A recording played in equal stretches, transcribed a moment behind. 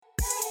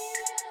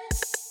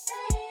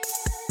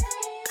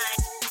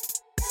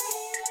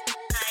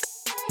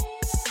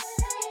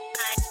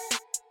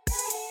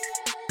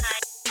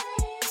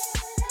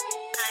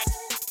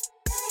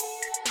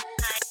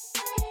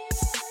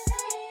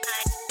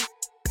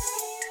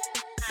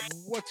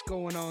What's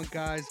going on,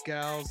 guys,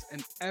 gals,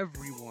 and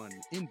everyone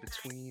in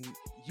between?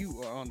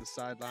 You are on the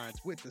sidelines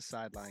with the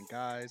sideline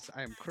guys.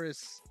 I am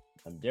Chris.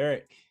 I'm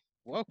Derrick.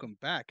 Welcome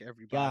back, God,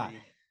 everybody.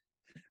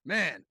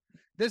 Man,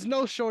 there's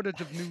no shortage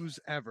of news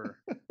ever,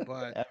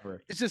 but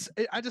ever.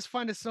 I just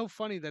find it so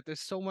funny that there's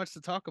so much to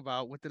talk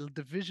about with the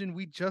division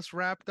we just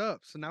wrapped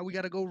up. So now we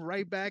got to go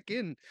right back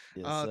in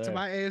Yes, to sir.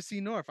 my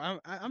AFC North.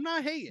 I'm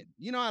not hating.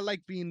 I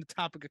like being the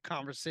topic of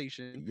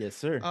conversation. Yes,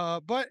 sir.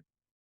 But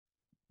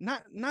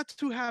not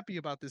too happy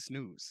about this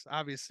news.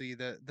 Obviously,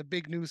 the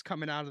big news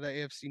coming out of the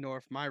AFC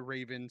North, my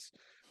Ravens,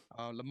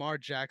 Lamar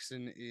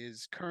Jackson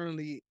is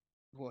currently,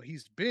 well,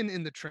 he's been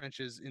in the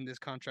trenches in this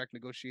contract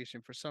negotiation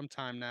for some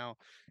time now,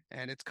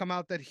 and it's come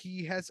out that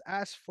he has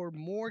asked for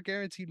more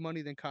guaranteed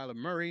money than Kyler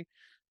Murray.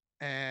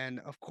 And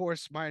of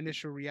course, my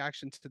initial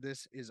reaction to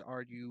this is,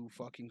 are you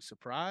fucking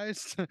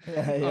surprised?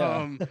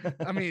 Yeah.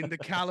 I mean, the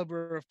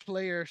caliber of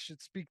player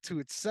should speak to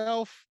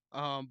itself.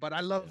 But I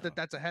love that Yeah.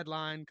 that's a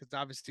headline because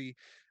obviously,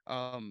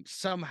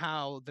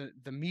 somehow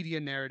the media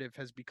narrative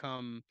has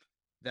become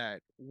that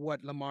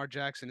what Lamar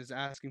Jackson is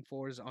asking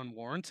for is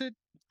unwarranted.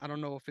 I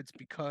don't know if it's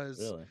because,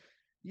 Really?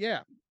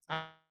 yeah,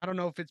 I don't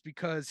know if it's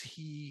because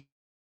he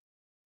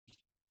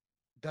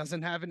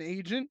doesn't have an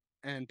agent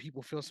and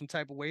people feel some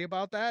type of way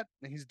about that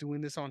and he's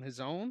doing this on his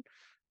own.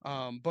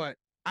 But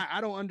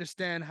I don't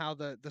understand how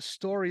the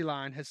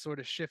storyline has sort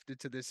of shifted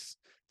to this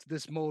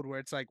mode where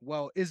it's like,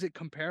 well, is it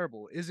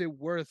comparable? Is it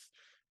worth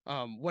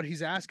what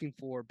he's asking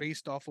for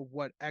based off of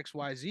what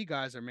XYZ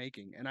guys are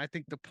making? And I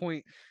think the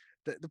point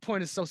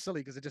is so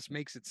silly because it just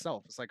makes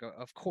itself. It's like,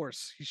 of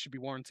course, he should be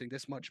warranting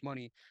this much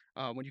money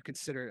when you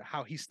consider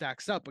how he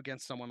stacks up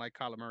against someone like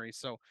Kyler Murray.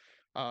 So,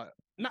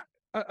 not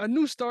a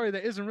news story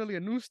that isn't really a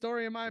news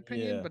story in my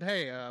opinion, Yeah. but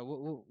hey,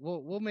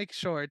 we'll make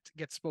sure it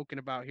gets spoken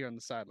about here on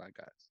the sideline,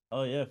 guys.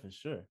 Oh, yeah, for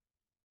sure.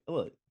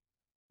 Look,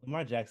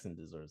 Lamar Jackson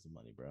deserves the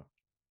money, bro.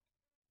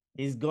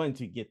 He's going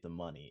to get the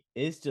money.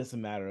 It's just a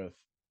matter of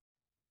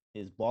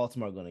is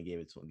Baltimore going to give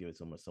it to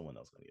him, or someone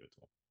else going to give it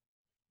to him?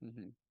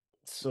 Mm-hmm. Yep.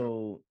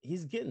 So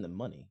he's getting the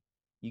money.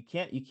 You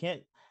can't.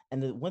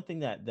 And the one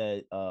thing that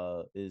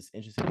is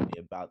interesting to me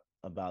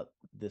about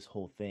this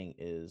whole thing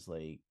is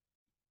like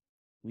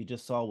we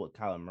just saw what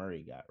Kyler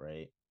Murray got,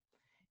 right?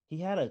 He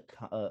had a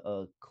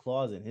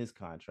clause in his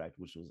contract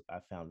which was I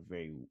found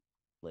very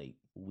like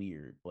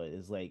weird, but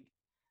it's like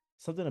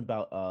something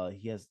about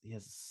he has a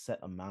set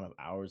amount of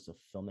hours of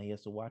film that he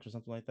has to watch or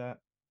something like that.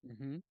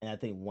 Mm-hmm. And I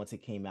think once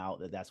it came out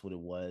that that's what it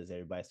was,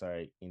 everybody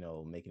started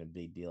making a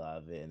big deal out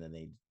of it, and then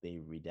they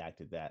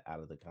redacted that out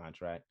of the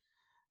contract.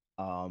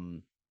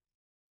 Um,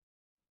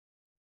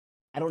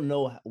 I don't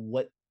know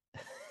what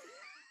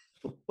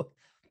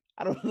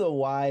I don't know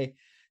why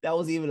that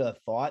was even a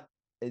thought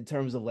in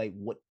terms of like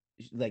what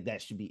like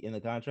that should be in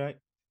the contract,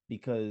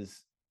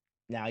 because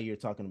now you're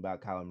talking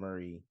about Kyler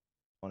Murray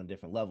on a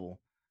different level.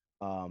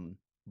 Um,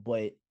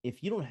 but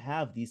if you don't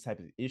have these type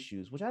of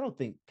issues, which I don't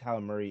think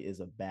Kyler Murray is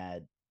a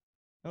bad,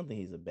 I don't think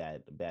he's a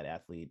bad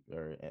athlete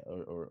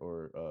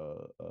or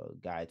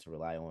guy to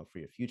rely on for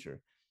your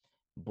future.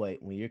 But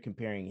when you're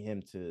comparing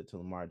him to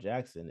Lamar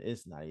Jackson,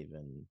 it's not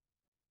even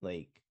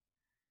like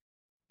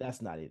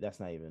that's not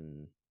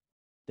even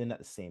they're not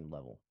the same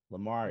level.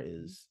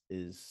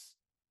 Mm-hmm.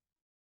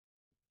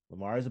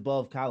 Lamar is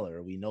above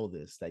Kyler. We know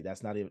this. Like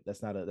that's not a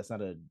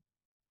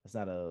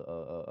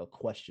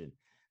question.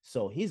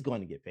 So he's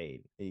going to get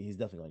paid. He's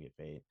definitely going to get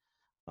paid.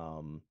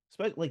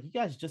 Especially like you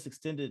guys just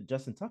extended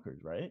Justin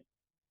Tucker's, right?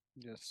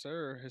 Yes,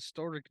 sir.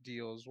 Historic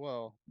deal as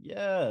well.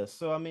 Yeah.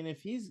 So I mean, if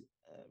he's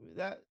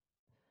that,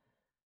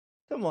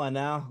 come on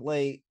now,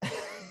 like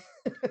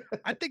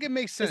I think it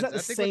makes it's sense. not the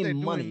I think what they're same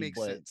doing money, makes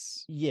but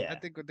sense. I yeah,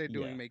 think what they're yeah,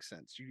 doing makes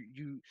sense.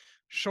 You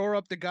shore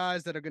up the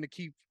guys that are going to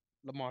keep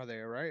Lamar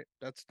there, right?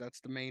 That's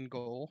the main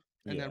goal.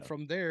 And then yeah.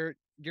 from there,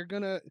 you're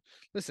gonna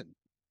listen.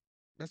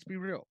 Let's be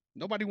real.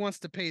 Nobody wants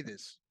to pay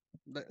this.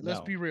 Let's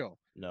No, be real.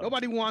 no,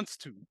 Nobody wants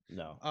to.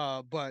 no.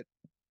 But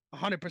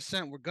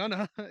 100% we're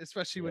gonna,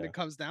 especially when Yeah. it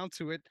comes down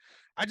to it.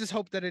 I just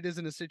hope that it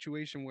isn't a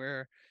situation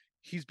where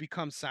he's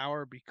become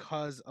sour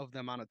because of the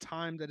amount of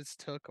time that it's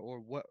took or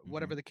Hmm.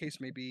 whatever the case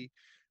may be.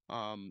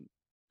 Um,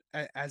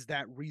 as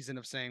that reason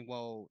of saying,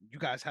 well, you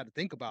guys had to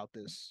think about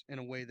this in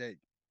a way that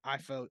I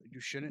felt you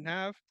shouldn't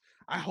have.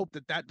 I hope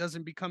that that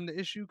doesn't become the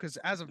issue because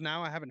as of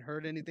now, I haven't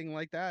heard anything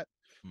like that.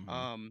 Hmm.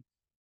 Um,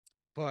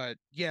 but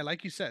yeah,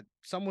 like you said,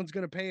 someone's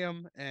gonna pay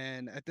him,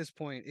 and at this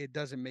point, it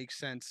doesn't make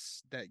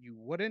sense that you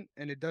wouldn't,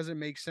 and it doesn't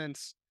make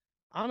sense,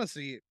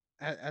 honestly,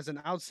 as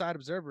an outside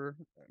observer,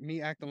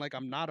 me acting like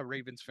I'm not a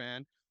Ravens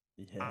fan.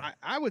 Yeah.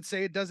 I would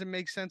say it doesn't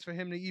make sense for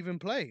him to even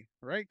play,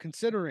 right?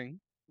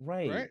 Considering,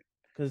 Right. right?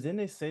 Because didn't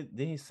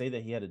he say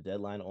that he had a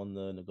deadline on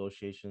the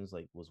negotiations,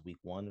 like was week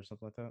one or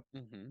something like that?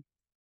 Mm-hmm.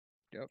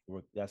 Yep.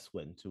 That's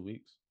what, in 2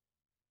 weeks,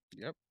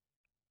 Yep.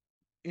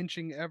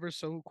 Inching ever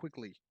so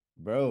quickly.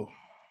 bro.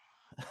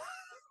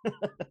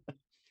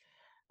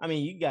 I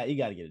mean, you got to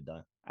get it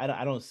done.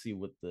 I don't see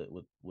what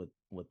the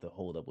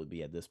holdup would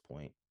be at this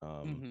point.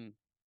 Mm-hmm.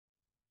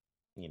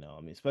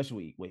 I mean,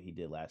 especially what he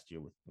did last year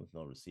with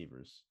no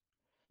receivers.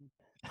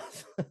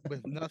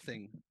 with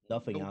nothing,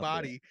 Nothing out there.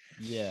 nobody.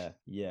 Yeah,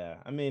 yeah.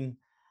 I mean,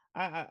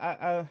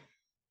 I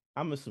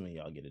I'm assuming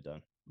y'all get it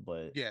done,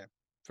 but Yeah,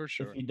 for if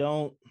sure. you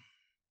don't,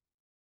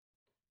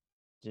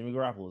 Jimmy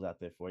Garoppolo's out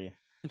there for you.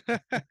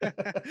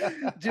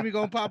 Jimmy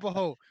gonna pop a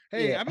hole.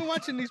 Hey, Yeah, I've been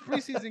watching these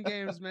preseason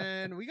games,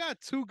 man. We got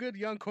two good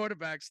young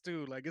quarterbacks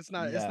too. Like it's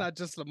yeah, not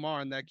just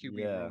Lamar in that QB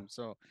yeah, room.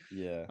 So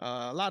yeah.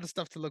 a lot of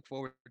stuff to look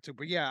forward to.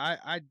 But yeah,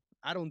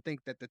 I don't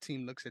think that the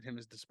team looks at him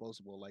as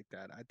disposable like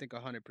that. I think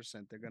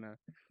 100% they're gonna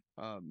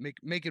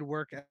make it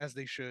work as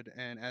they should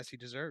and as he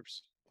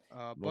deserves.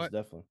 Most But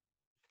definitely.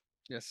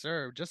 yes,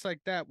 sir. Just like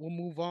that, we'll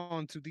move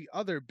on to the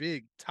other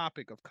big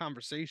topic of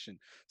conversation.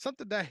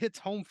 Something that hits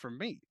home for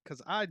me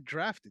because I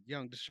drafted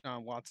young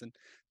Deshaun Watson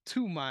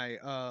to my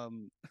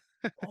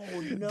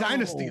Oh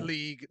dynasty no.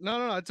 league.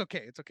 No, it's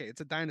okay. It's okay.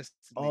 It's a dynasty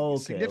league. Okay,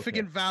 okay,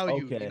 Significant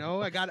value, you okay,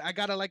 know. I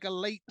got a like a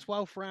late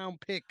 12th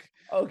round pick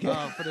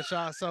okay, for the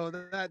shot. So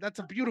that's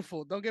a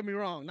beautiful, don't get me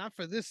wrong, not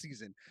for this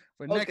season,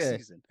 for next okay.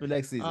 season. For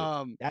next season,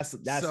 Um so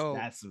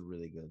that's a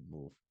really good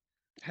move.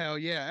 hell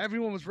yeah.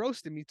 Everyone was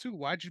roasting me too.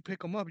 Why'd you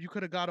pick him up? You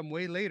could have got him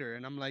way later.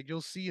 And I'm like,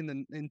 you'll see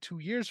in 2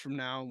 years from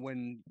now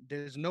when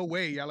there's no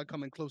way y'all are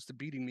coming close to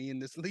beating me in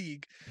this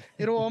league.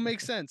 It'll all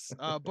make sense.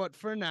 But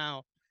for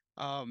now,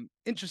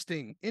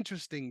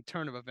 interesting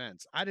turn of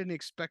events. I didn't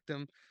expect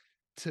them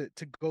to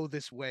go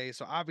this way.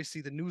 So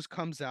obviously the news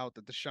comes out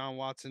that Deshaun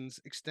Watson's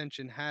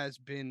extension has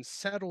been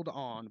settled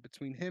on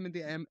between him and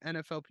the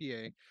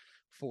NFLPA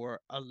for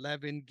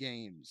 11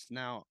 games.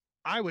 Now,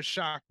 I was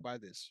shocked by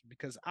this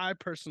because I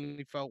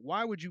personally felt,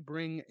 why would you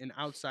bring an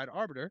outside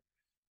arbiter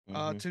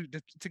Hmm.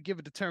 to give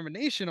a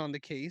determination on the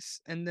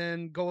case and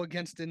then go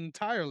against it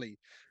entirely?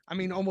 I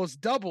mean, Yeah, almost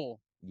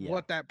double yeah,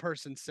 what that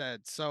person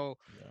said. So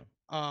yeah.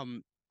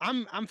 um,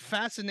 I'm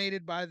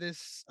fascinated by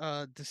this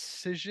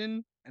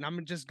decision, and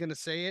I'm just gonna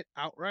say it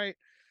outright.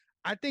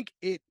 I think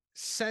it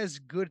says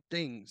good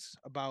things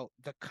about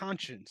the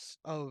conscience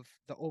of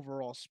the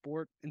overall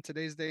sport in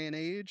today's day and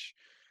age,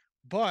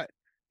 but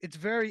it's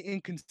very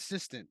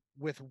inconsistent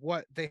with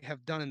what they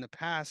have done in the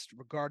past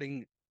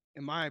regarding,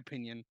 in my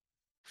opinion,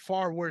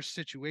 far worse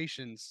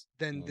situations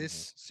than Hmm.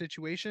 this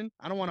situation.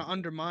 I don't want to Hmm.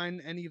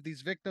 undermine any of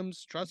these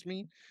victims. Trust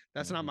me,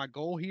 that's not Hmm. my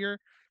goal here.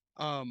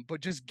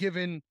 But just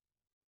given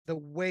the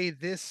way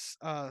this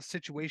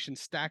situation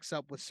stacks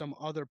up with some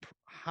other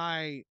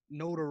high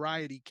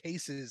notoriety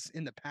cases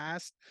in the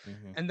past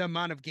Hmm. and the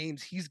amount of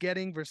games he's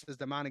getting versus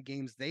the amount of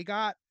games they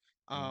got,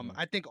 Hmm.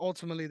 I think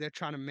ultimately they're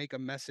trying to make a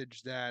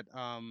message that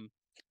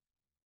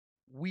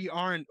we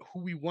aren't who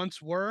we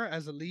once were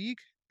as a league,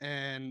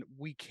 and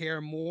we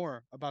care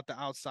more about the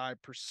outside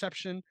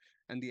perception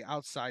and the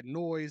outside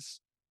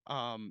noise,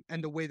 and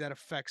the way that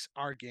affects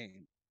our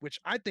game, which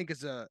I think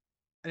is a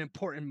an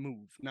important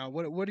move. Now,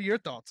 what are your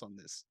thoughts on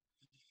this?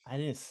 I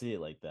didn't see it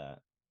like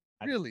that.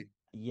 I Really?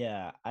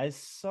 Yeah, I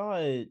saw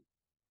it.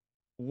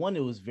 One,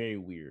 it was very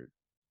weird.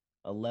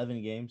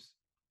 11 games.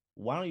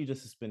 Why don't you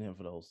just suspend him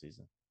for the whole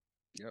season?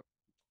 Yep.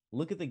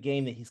 Look at the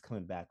game that he's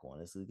coming back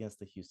on. It's against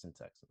the Houston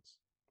Texans.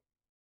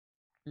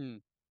 Hmm.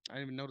 I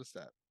didn't even notice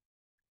that.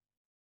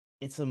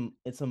 It's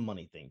a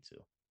money thing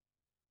too,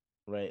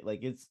 right?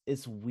 Like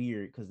it's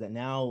weird because that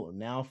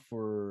now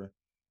for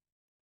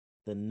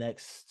the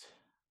next,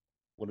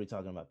 what are we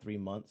talking about, 3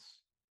 months?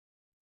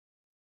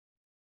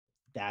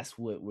 That's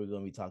what we're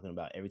going to be talking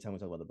about every time we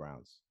talk about the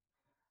Browns.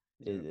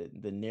 Yep.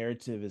 The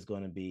narrative is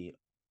going to be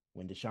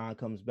when Deshaun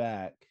comes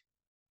back,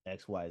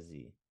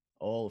 XYZ.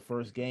 Oh,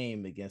 first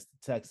game against the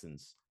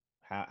Texans.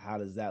 How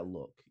does that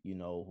look? You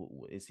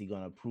know, is he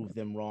going to prove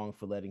them wrong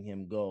for letting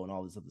him go and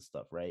all this other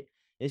stuff, right?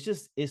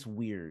 It's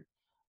weird.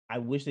 I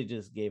wish they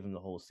just gave him the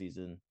whole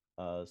season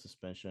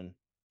suspension.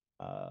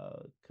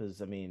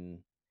 Because I mean,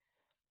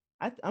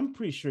 I'm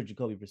pretty sure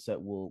Jacoby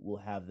Brissett will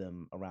have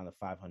them around the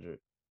 500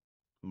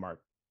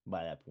 mark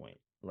by that point,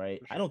 right?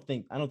 For I sure. don't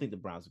think I don't think the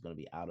Browns are going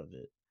to be out of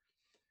it,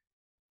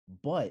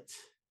 but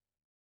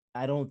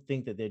I don't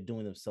think that they're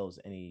doing themselves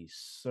any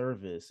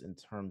service in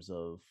terms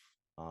of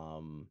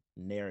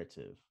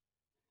narrative,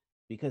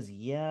 because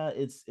yeah,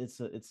 it's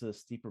a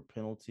steeper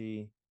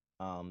penalty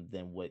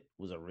than what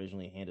was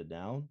originally handed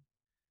down,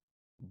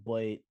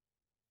 but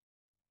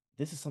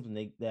this is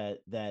something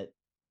that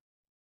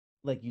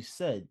like you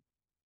said,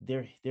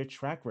 their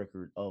track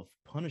record of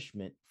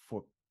punishment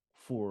for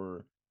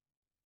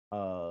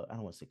I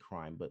don't want to say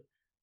crime, but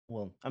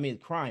well, I mean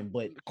crime,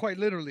 Quite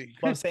literally.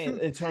 but I'm saying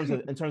in terms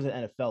of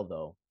NFL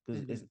though,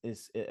 because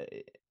Hmm.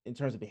 in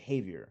terms of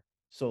behavior.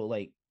 So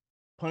like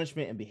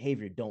punishment and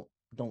behavior don't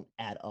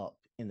add up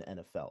in the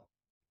NFL,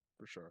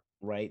 For sure.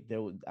 right?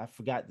 I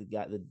forgot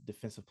the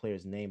defensive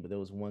player's name, but there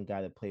was one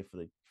guy that played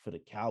for the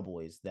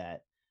Cowboys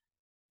that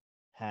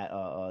had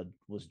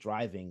was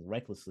driving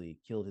recklessly,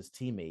 killed his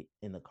teammate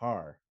in the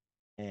car,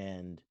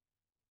 and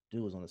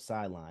dude was on the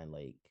sideline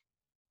like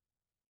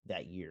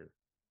that year.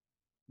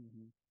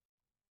 Hmm.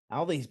 I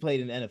don't think he's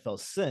played in the NFL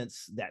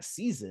since that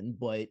season,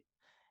 but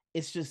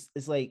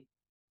it's like,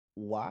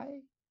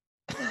 why?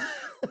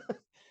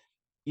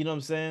 You know what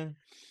I'm saying?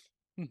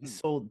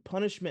 So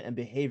punishment and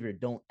behavior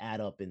don't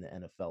add up in the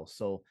NFL.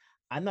 So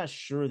I'm not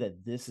sure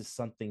that this is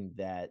something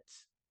that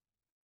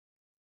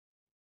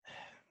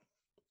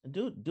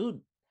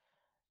dude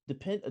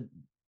depend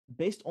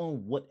based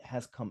on what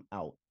has come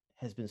out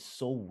has been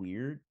so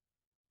weird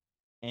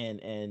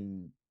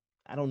and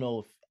I don't know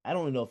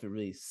if it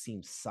really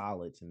seems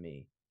solid to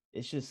me.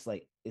 It's just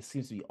like it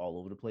seems to be all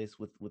over the place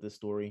with this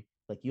story.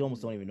 Like you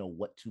almost Mhm. don't even know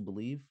what to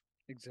believe.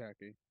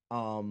 Exactly.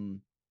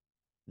 Um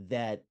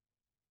that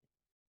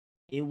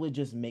it would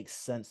just make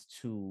sense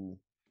to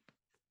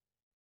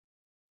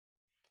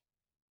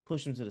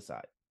push them to the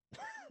side.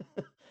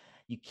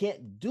 You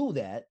can't do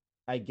that,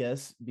 I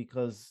guess,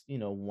 because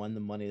one, the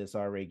money that's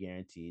already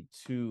guaranteed.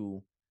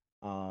 Two,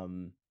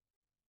 um,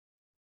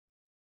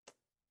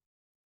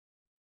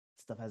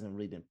 stuff hasn't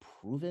really been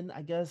proven,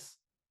 I guess.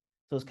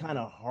 So it's kind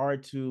Mhm. of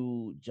hard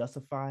to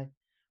justify,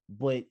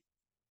 but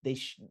they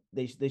should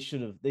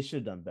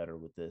have done better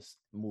with this.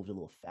 Moved a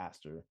little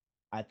faster.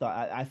 I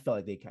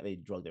felt like they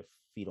drug their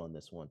feet on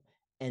this one,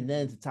 and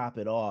then to Mhm. top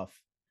it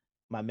off,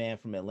 my man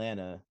from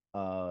Atlanta,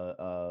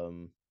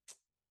 oh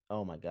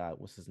my God,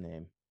 what's his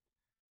name?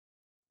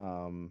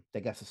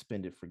 That got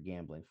suspended for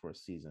gambling for a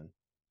season.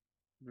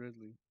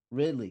 Ridley.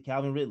 Ridley,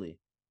 Calvin Ridley.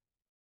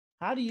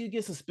 How do you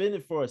get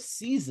suspended for a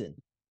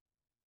season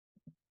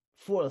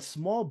for a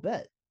small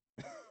bet?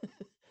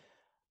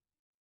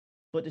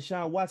 But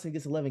Deshaun Watson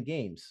gets 11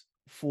 games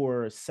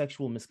for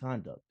sexual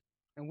misconduct.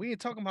 And we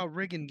ain't talking about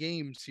rigging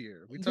games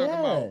here. We talking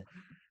about Yeah,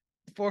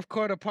 fourth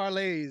quarter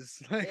parlays.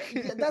 yeah,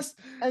 Like, that's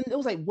and it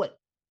was like what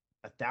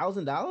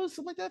 $1,000,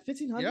 something like that,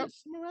 1,500, yep,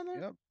 somewhere around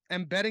there. yep.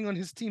 And betting on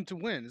his team to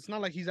win. It's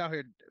not like he's out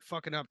here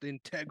fucking up the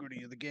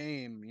integrity of the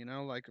game,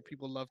 like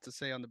people love to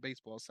say on the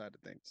baseball side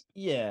of things.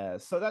 Yeah,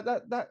 so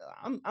that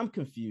I'm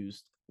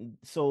confused.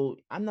 So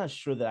I'm not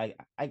sure that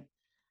I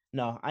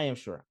no, I am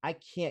sure I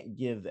can't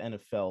give the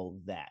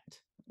NFL that.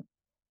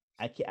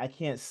 I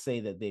can't say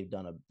that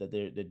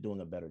they're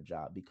doing a better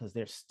job because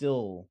they're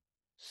still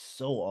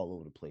so all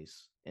over the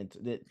place, and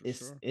For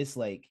sure. it's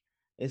like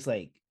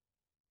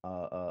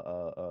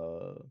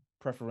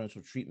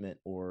preferential treatment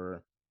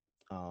or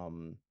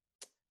um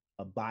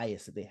a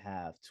bias that they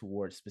have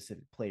towards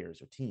specific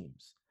players or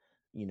teams,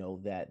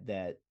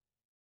 that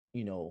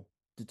you know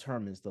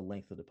determines the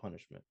length of the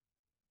punishment.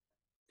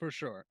 For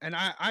sure. And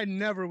I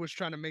never was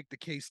trying to make the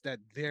case that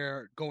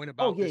they're going Oh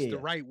about yeah, this yeah, the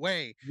yeah, right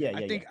way. yeah, I yeah,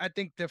 yeah. think I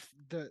think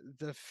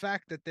the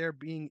fact that they're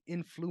being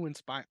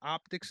influenced by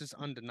optics is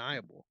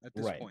undeniable at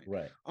this Right, point.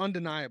 right.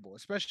 Undeniable,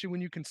 especially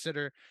when you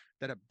consider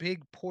that a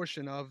big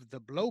portion of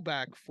the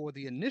blowback for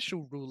the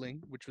initial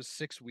ruling, which was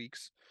 6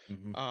 weeks,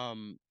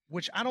 Hmm.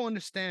 which I don't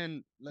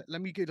understand.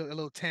 Let me get a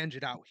little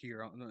tangent out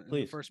here in the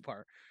Please. first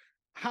part.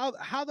 How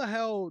the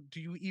hell do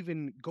you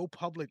even go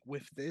public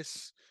with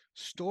this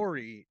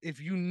story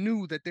if you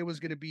knew that there was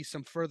going to be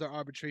some further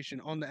arbitration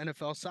on the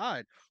NFL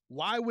side?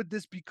 Why would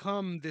this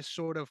become this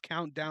sort of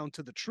countdown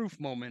to the truth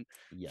moment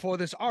Yeah, for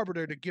this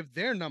arbiter to give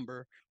their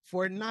number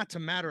for it not to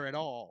matter at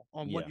all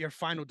on what yeah, your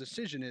final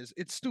decision is?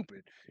 It's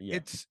stupid. yeah,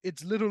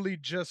 It's literally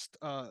just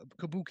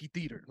kabuki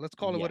theater. Let's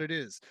call it yeah, what it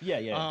is. yeah,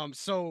 yeah,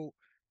 So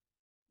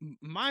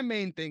my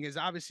main thing is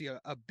obviously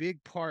a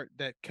big part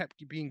that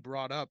kept being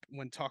brought up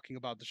when talking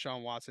about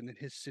Deshaun Watson and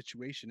his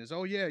situation is,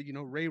 oh yeah,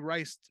 Ray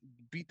Rice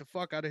beat the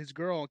fuck out of his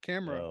girl on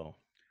camera yo,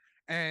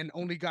 and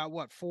only got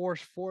what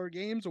four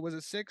games, or was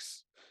it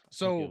six? I think it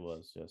So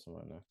was just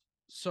right now.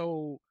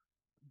 so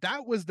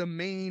that was the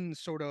main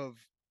sort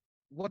of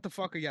what the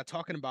fuck are y'all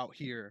talking about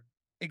here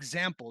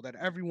example that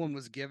everyone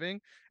was giving.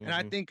 And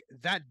I Hmm. think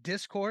that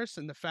discourse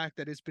and the fact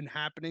that it's been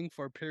happening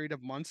for a period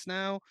of months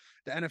now,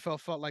 the NFL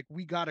felt like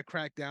we got to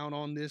crack down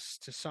on this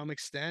to some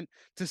extent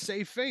to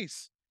save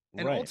face.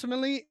 And Right.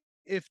 ultimately,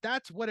 if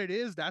that's what it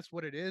is, that's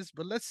what it is.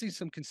 But let's see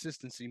some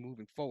consistency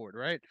moving forward,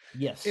 right? If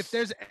Yes.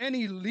 there's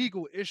any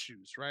legal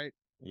issues, right,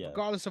 Yeah.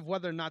 regardless of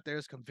whether or not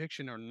there's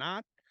conviction or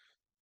not,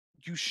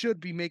 you should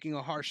be making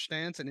a harsh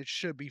stance and it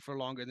should be for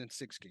longer than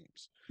 6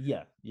 games.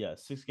 Yeah. Yeah.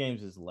 6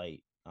 games is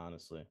light,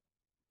 honestly.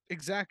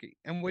 Exactly.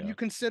 And when Yeah. you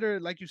consider,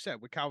 like you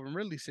said, with Calvin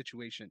Ridley's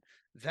situation,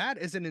 that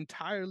is an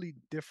entirely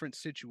different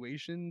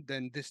situation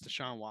than this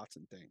Deshaun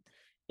Watson thing.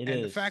 It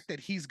And the is. fact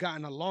that he's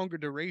gotten a longer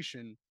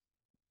duration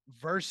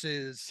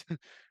versus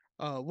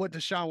what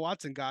Deshaun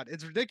Watson got,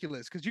 it's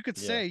ridiculous. Because you could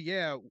Yeah. say,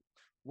 yeah,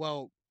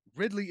 well,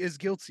 Ridley is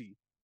guilty,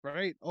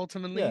 right?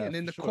 Ultimately, Yeah, and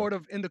for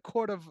sure. in the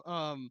court of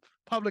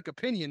public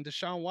opinion,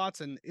 Deshaun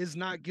Watson is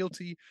not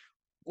guilty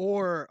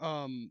or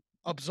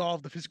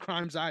absolved of his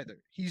crimes either.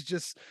 He's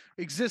just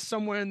exists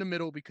somewhere in the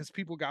middle because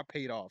people got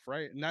paid off,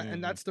 right? And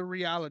Hmm. that's the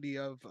reality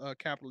of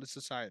capitalist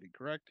society,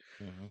 correct?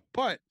 Hmm.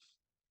 But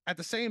at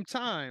the same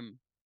time,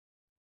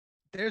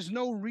 there's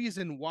no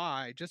reason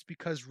why just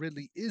because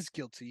Ridley is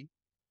guilty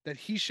that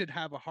he should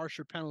have a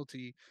harsher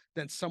penalty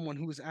than someone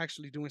who is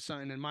actually doing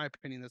something, in my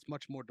opinion, that's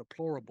much more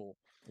deplorable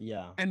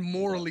Yeah. and Yeah.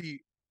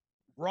 morally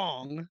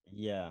wrong.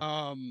 Yeah.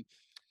 Um,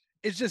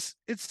 it's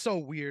so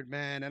weird,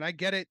 man, and I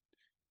get it.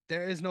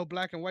 There is no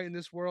black and white in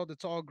this world.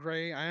 It's all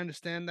gray. I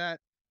understand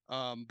that.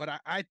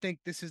 But I think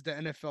this is the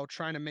NFL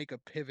trying to make a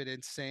pivot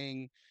and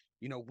saying,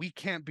 We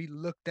can't be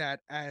looked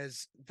at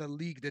as the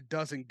league that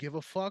doesn't give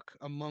a fuck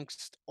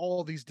amongst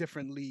all these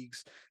different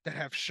leagues that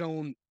have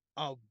shown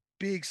a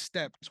big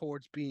step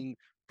towards being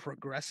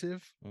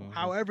progressive. Mm-hmm.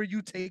 However,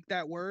 you take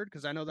that word,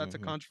 because I know that's a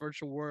Mm-hmm.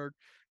 controversial word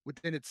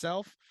within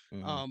itself.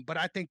 Mm-hmm. But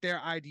I think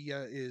their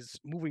idea is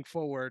moving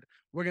forward,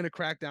 we're going to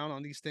crack down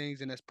on these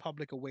things in as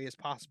public a way as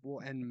possible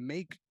and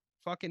make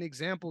fucking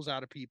examples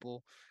out of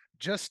people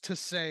just to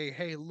say,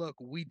 hey, look,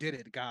 we did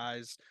it,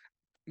 guys.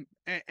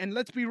 And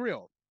let's be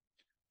real,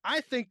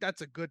 I think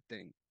that's a good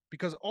thing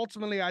because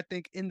ultimately, I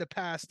think in the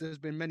past there's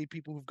been many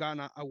people who've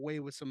gotten away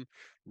with some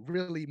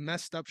really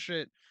messed up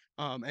shit,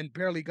 and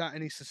barely got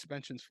any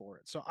suspensions for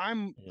it. So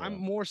I'm Yeah.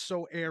 more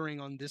so erring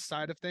on this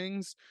side of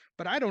things,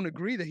 but I don't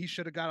agree that he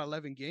should have got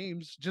 11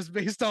 games just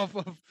based off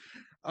of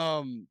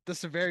the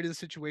severity of the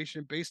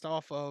situation, based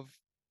off of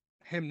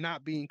him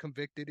not being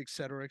convicted, et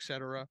cetera, et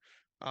cetera.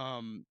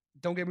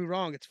 Don't get me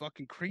wrong, it's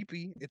fucking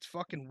creepy. It's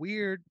fucking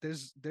weird.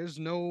 There's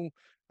no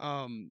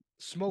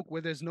smoke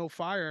where there's no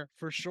fire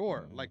for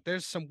sure. Mm-hmm. Like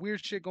there's some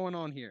weird shit going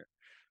on here.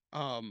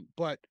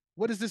 But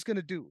what is this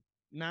gonna do?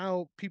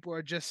 Now people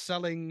are just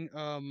selling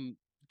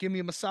give me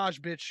a massage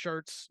bitch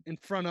shirts in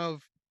front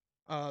of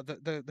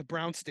the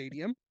Brown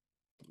Stadium.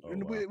 Oh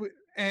And wow.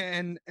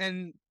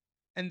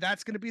 and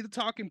that's gonna be the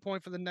talking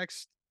point for the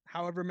next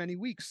however many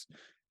weeks.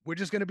 We're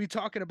just going to be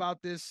talking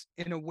about this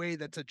in a way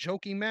that's a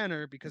joking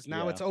manner because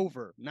now Yeah. it's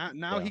over. Now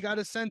Yeah. he got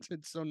a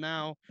sentence, so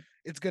now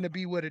it's going to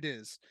be what it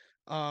is.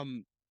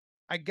 Um,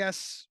 I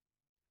guess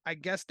I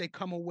guess they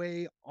come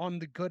away on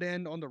the good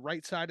end, on the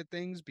right side of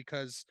things,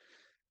 because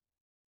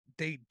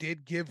they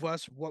did give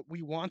us what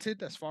we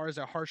wanted as far as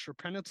a harsher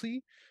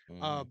penalty.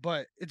 Mm-hmm.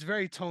 But it's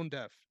very tone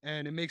deaf,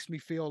 and it makes me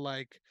feel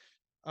like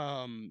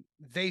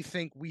they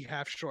think we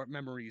have short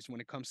memories when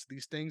it comes to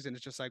these things, and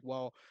it's just like,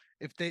 well,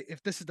 if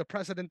this is the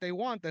precedent they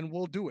want, then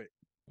we'll do it.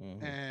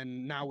 Mm-hmm.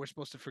 And now we're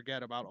supposed to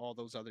forget about all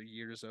those other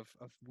years of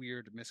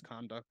weird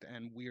misconduct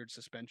and weird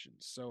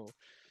suspensions. So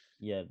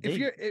Yeah.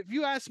 if They.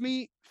 you ask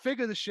me,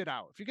 figure the shit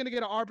out. If you're gonna get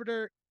an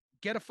arbiter,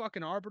 get a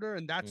fucking arbiter,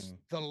 and that's Mm-hmm.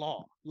 the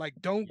law. Like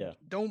don't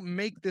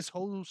make this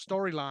whole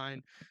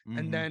storyline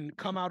and Yeah. then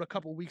come out a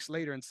couple weeks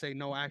later and say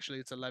no, actually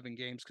it's 11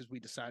 games because we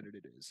decided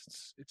it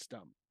is. It's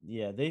dumb.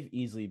 Yeah, they've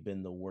easily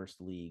been the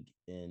worst league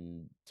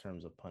in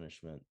terms of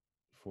punishment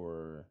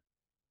for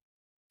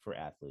for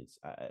athletes,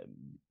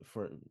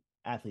 for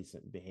athletes'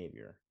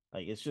 behavior.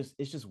 Like it's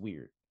just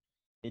weird.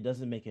 It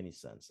doesn't make any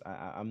sense.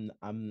 I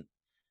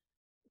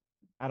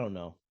don't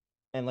know.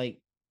 And like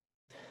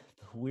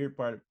the weird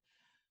part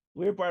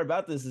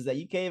about this is that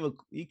you can't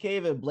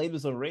even blame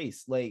this on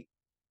race. Like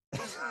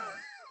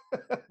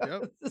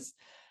Yep. it's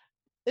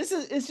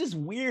it's just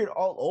weird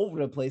all over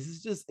the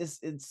place.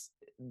 It's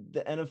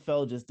the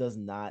NFL just does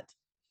not,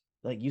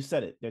 like you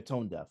said it, they're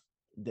tone deaf.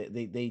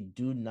 They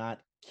do not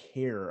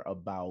care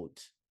about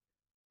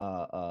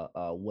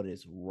what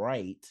is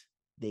right.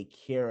 They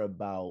care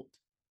about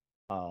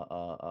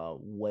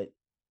what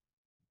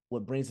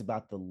brings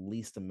about the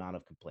least amount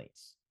of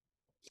complaints.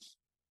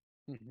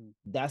 Mhm.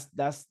 That's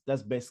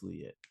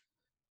basically it.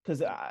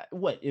 Because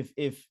what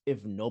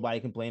if nobody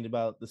complained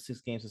about the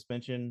 6 game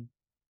suspension?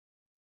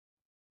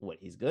 What,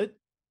 he's good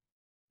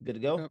to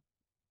go? Yep.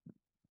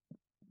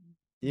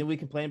 Didn't we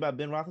complain about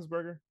Ben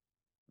Roethlisberger?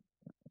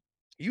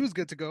 He was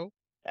good to go.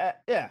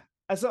 Yeah.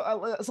 So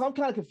I'm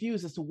kind of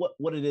confused as to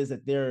what it is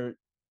that they're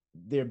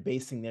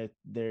basing their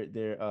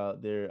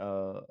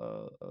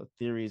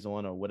theories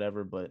on or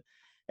whatever. But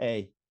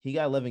hey, he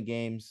got 11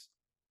 games.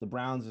 The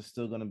Browns are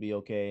still going to be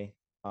okay.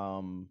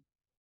 Um,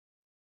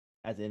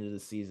 at the end of the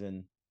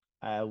season,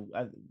 I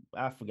I,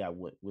 I forgot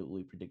what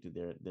we predicted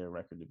their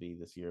record to be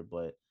this year,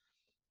 but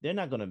they're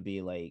not going to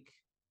be like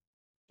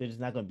they're just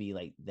not going to be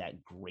like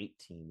that great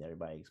team that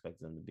everybody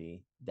expects them to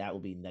be. That will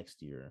be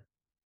next year.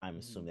 I'm Mhm.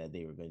 assuming that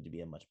they were going to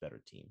be a much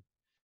better team.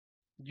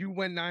 You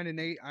went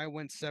 9-8. I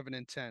went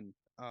 7-10.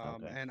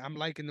 Okay. And I'm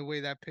liking the way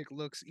that pick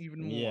looks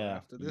even more Yeah,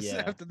 after this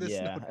yeah, after this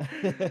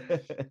note.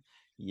 yeah.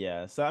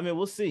 Yeah. So I mean,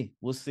 we'll see.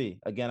 We'll see.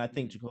 Again, I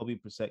think Mhm. Jacoby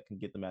Brissett can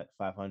get them at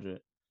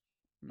 500.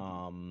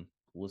 Mhm.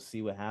 We'll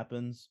see what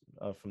happens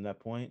from that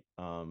point.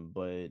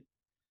 But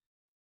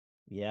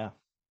yeah,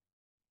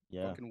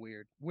 yeah, Fucking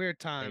weird. very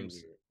weird.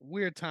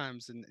 Weird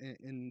times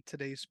in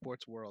today's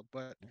sports world.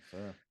 But Yes,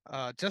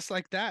 sir. just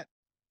like that,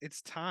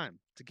 it's time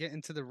to get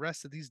into the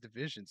rest of these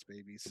divisions,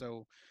 baby.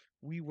 So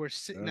we were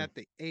sitting Sure. at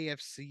the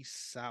AFC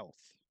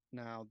South.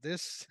 Now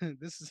this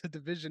this is a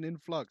division in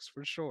flux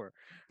for sure.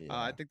 I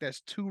Yeah. think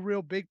there's two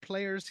real big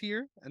players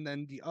here, and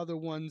then the other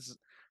ones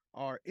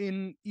are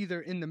in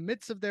either in the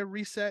midst of their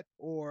reset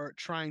or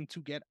trying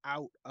to get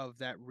out of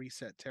that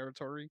reset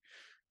territory,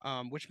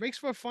 which makes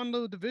for a fun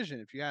little division,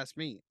 if you ask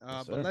me.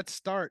 Yes, But sir. let's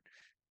start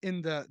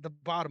in the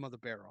bottom of the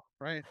barrel,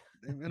 right?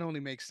 It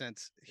only makes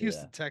sense. Yeah.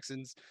 Houston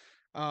Texans.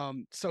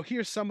 So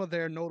here's some of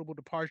their notable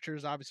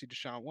departures. Obviously,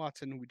 Deshaun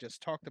Watson, who we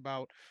just talked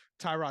about.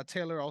 Tyrod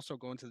Taylor also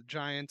going to the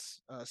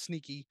Giants.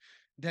 Sneaky.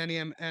 Danny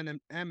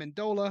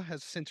Amendola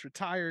has since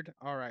retired.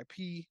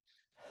 R.I.P.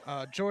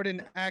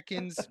 Jordan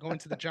Atkins going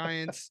to the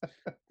Giants,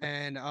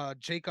 and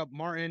Jacob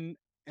Martin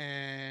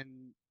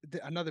and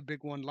another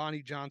big one,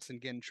 Lonnie Johnson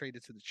getting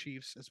traded to the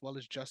Chiefs, as well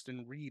as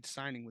Justin Reed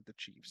signing with the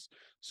Chiefs.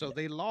 So Yeah.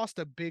 they lost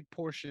a big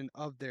portion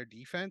of their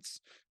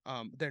defense,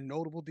 their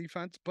notable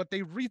defense, but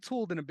they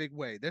retooled in a big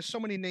way. There's so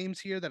many names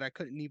here that I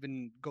couldn't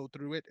even go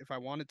through it if I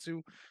wanted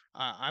to.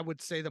 I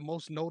would say the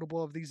most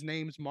notable of these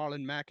names,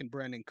 Marlon Mack and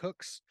Brandon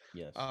Cooks,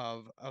 Yes.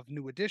 of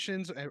new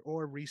additions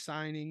or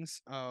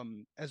re-signings,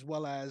 as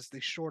well as they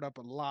shored up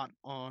a lot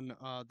on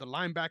the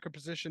linebacker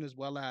position as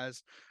well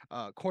as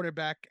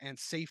quarterback and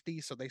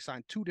safety. So they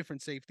signed two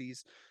different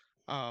safeties.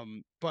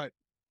 But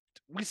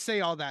we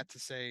say all that to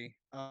say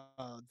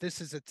this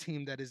is a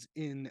team that is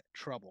in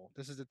trouble.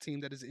 This is a team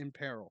that is in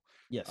peril.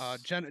 Yes.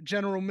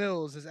 General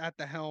Mills is at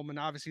the helm and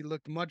obviously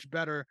looked much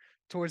better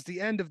towards the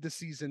end of the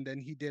season than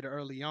he did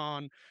early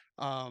on.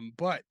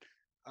 But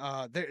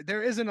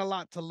there isn't a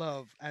lot to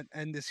love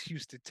and this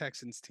Houston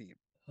Texans team.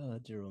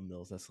 Jerome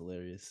Mills, that's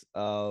hilarious.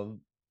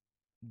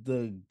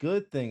 The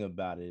good thing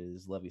about it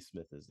is Levy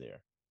Smith is there.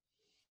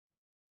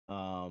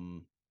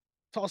 Um,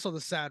 It's also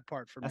the sad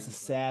part for that's a me, but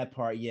sad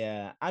part.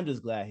 Yeah, I'm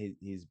just glad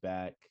he's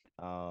back.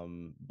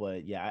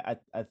 But yeah,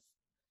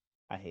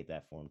 I hate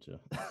that for him too.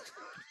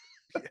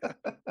 yeah,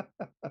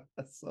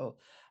 So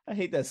I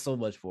hate that so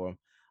much for him.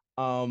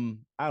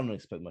 I don't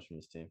expect much from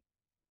this team.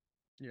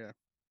 yeah.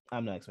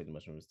 I'm not expecting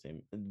much from this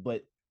team.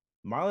 But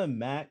Marlon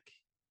Mack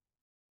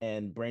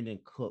and Brandon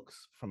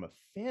Cooks, from a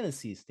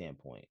fantasy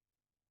standpoint,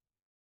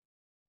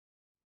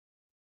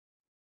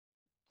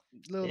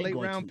 Little they're late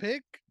going round to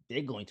pick.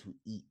 they're going to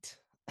eat.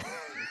 Yes,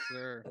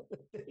 sir.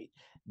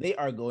 They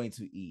are going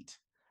to eat.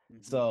 Hmm.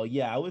 So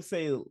yeah, I would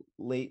say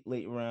late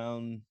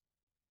round.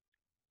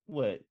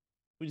 What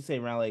would you say,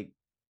 around like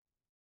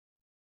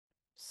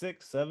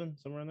 6, 7,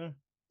 somewhere in there?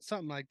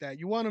 Something like that.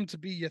 You want him to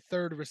be your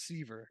third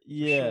receiver for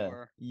Yeah,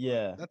 sure, but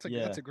yeah, that's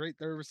yeah. a great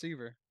third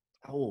receiver.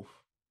 Oh,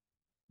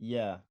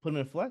 yeah. Put him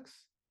in flex.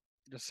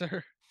 Yes,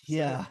 sir.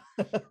 Yes,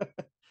 sir. Yeah,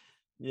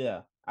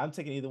 yeah. I'm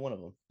taking either one of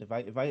them.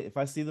 If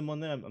I see them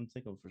on there, I'm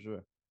taking them for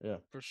sure. Yeah,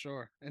 For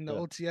sure. And the yeah,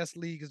 OTS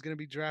league is going to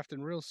be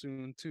drafting real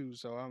soon too,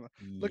 so I'm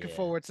looking yeah,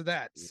 forward to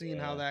that, seeing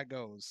how yeah. that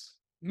goes.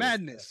 Yes, sir.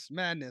 Madness,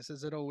 madness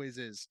as it always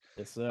is.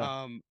 Yes,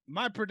 sir.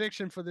 My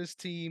prediction for this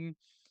team,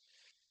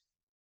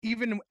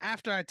 even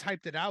after I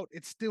typed it out,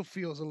 it still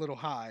feels a little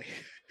high.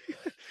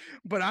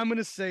 But I'm going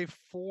to say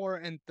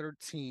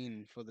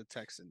 4-13 for the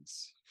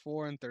Texans.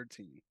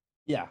 4-13.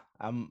 Yeah,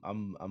 I'm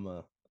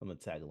a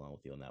tag along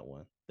with you on that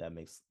one. That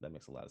makes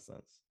a lot of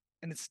sense.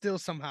 And it still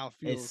somehow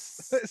feels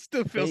It's it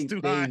still feels too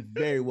they high.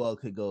 very well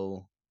could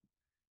go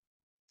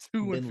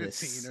 2-15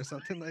 winless. or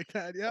something like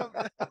that.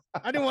 Yep.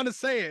 I didn't want to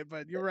say it,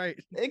 but you're right.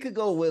 They could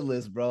go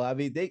winless, bro. I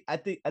mean, I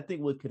think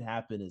what could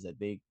happen is that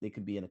they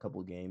could be in a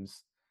couple of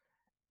games,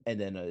 and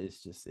then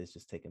it's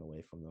just taken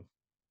away from them.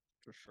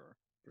 For sure.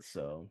 For sure.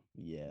 So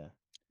yeah,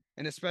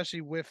 And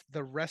especially with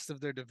the rest of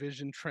their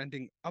division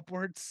trending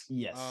upwards,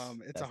 yes,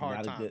 it's a that's hard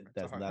not a time. good It's a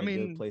that's hard. I not a good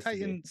mean, place to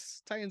be.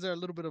 Titans are a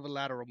little bit of a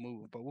lateral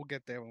move, but we'll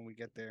get there when we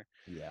get there.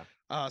 Yeah.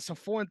 So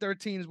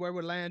 4-13 is where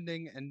we're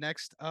landing, and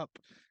next up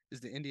is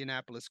the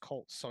Indianapolis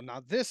Colts. So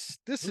now this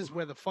is Oof.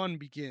 where the fun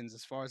begins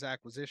as far as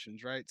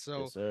acquisitions, right? Yes,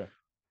 So sir.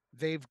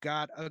 they've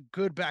got a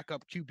good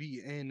backup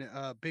QB in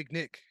Big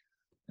Nick.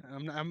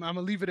 I'm gonna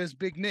leave it as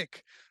Big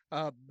Nick,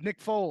 Nick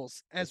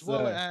Foles, Yes, as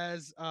well sir.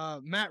 as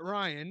Matt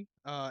Ryan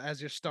as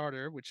your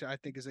starter, which I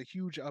think is a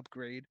huge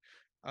upgrade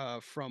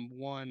from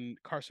one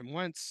Carson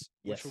Wentz,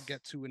 which we'll Yes.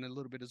 get to in a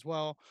little bit as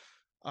well.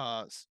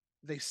 Uh,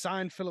 they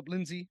signed Philip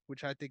Lindsay,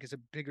 which I think is a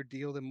bigger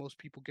deal than most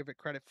people give it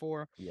credit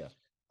for. Yeah.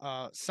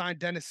 Signed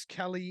Dennis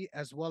Kelly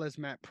as well as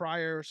Matt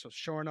Pryor, so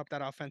shoring up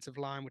that offensive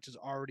line, which is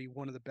already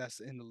one of the best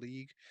in the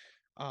league.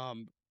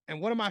 Um, and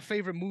one of my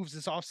favorite moves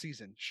this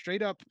offseason,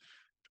 straight up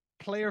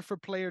player for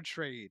player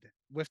trade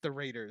with the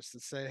Raiders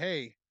that said,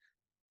 "Hey,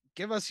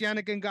 give us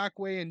Yannick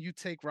Ngakwe and you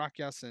take Rock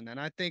Yasin." And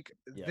I think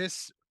Yeah.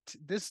 this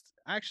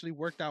actually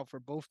worked out for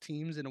both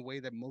teams in a way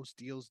that most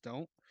deals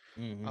don't.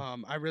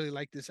 Mm-hmm. I really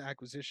like this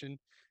acquisition.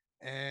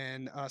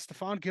 And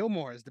Stephon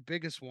Gilmore is the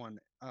biggest one.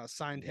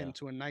 Signed Yeah. him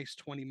to a nice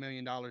 $20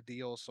 million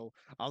deal. So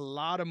a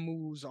lot of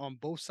moves on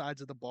both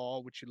sides of the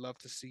ball, which you love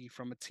to see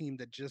from a team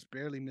that just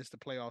barely missed the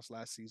playoffs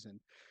last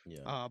season.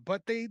 Yeah.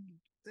 But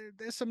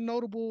there's some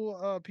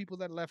notable people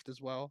that left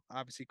as well.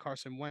 Obviously,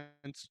 Carson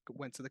Wentz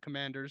went to the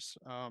Commanders.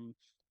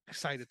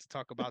 Excited to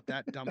talk about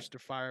that dumpster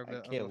fire I of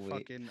a can't wait.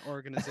 fucking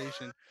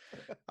organization.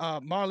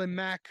 Marlon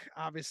Mack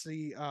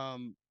obviously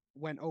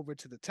went over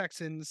to the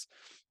Texans.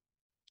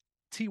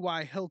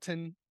 T.Y.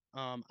 Hilton.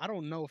 I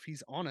don't know if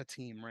he's on a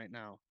team right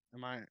now.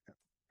 Am I? I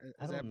Is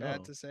don't that bad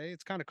know. to say?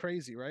 It's kind of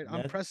crazy, right? Yeah.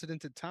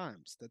 Unprecedented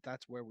times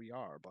that's where we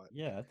are. But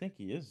Yeah. I think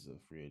he is a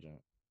free agent.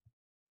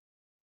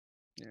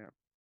 yeah,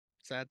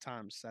 sad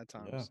times, sad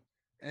Yeah. times.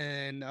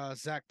 And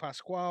Zach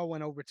Pasquale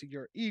went over to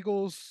your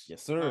Eagles.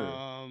 Yes, sir.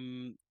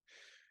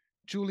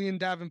 Julian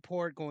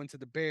Davenport going to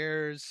the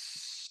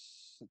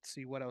Bears. Let's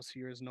see what else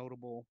here is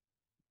notable.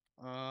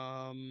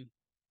 Um,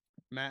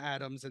 Matt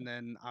Adams, and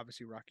then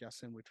obviously Rock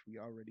Yassin, which we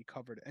already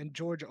covered, and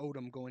George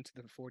Odom going to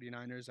the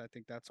 49ers. I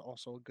think that's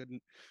also a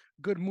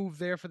good move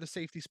there for the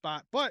safety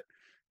spot. But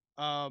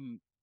um,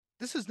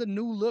 this is the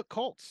new look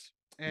Colts,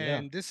 Yeah,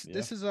 and this yeah.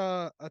 this is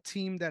a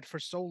team that for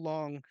so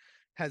long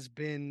has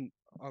been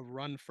a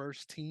run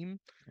first team,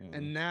 Mm-hmm.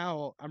 and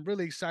now I'm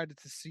really excited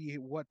to see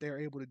what they're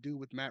able to do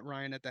with Matt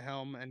Ryan at the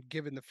helm, and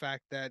given the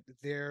fact that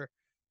they're,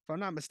 if I'm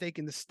not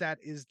mistaken, the stat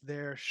is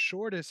their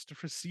shortest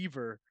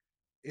receiver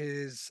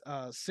is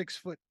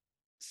 6'2",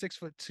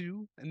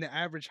 and the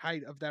average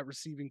height of that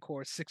receiving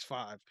core is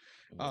 6'5".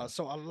 Yeah.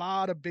 So a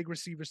lot of big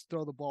receivers to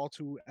throw the ball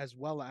to, as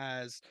well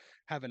as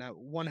having a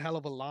one hell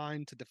of a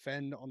line to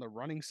defend on the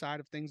running side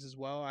of things as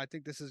well. I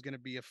think this is going to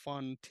be a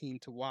fun team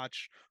to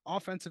watch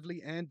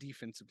offensively and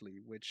defensively,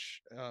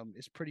 which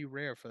is pretty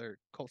rare for their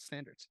Colt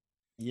standards.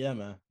 Yeah,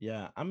 man.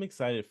 Yeah, I'm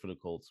excited for the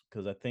Colts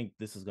because I think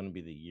this is going to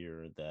be the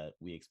year that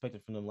we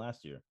expected from them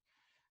last year.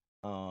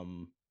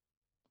 Um,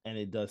 and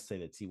it does say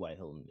that T.Y.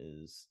 Hilton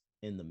is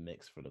in the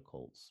mix for the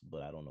Colts,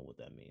 but I don't know what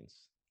that means.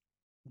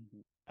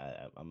 Mhm.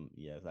 I'm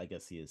yeah, I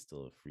guess he is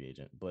still a free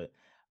agent, but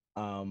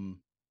um,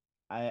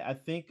 I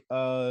think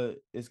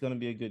it's gonna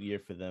be a good year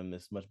for them.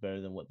 It's much better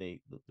than what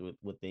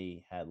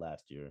they had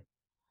last year.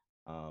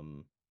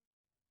 Um,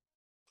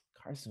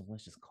 Carson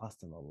Wentz just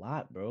cost him a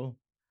lot, bro.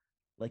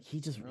 Like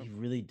Yep. he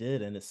really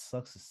did, and it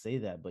sucks to say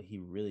that, but he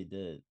really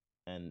did.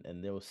 And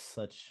there was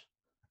such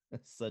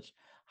such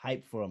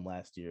hype for him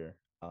last year.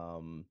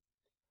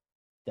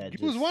 That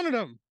He was just one of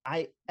them.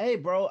 I hey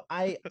bro,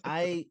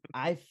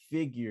 I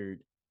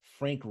figured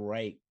Frank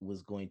Wright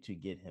was going to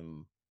get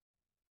him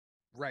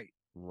Right.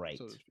 right.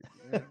 So to speak.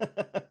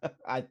 Yeah.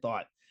 I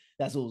thought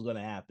that's what was going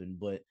to happen,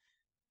 but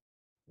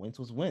Wentz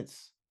was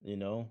Wentz,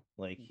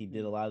 like he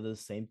did a Mhm. lot of the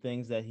same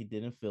things that he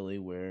did in Philly,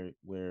 where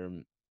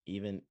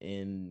even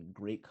in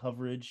great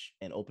coverage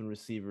and open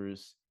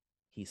receivers,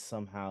 he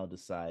somehow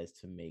decides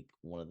to make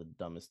one of the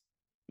dumbest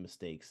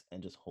mistakes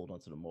and just hold on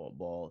to the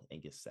ball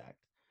and get sacked.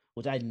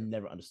 Which I Yep.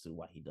 never understood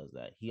why he does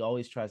that. He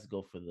always tries to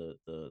go for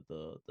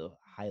the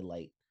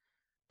highlight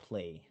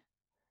play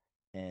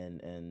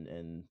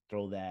and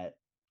throw that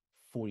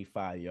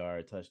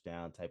 45-yard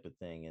touchdown type of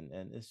thing, and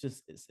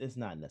it's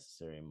not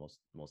necessary most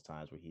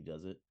times where he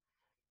does it.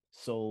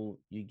 So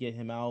you get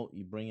him out,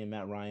 you bring in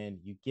Matt Ryan,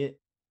 you get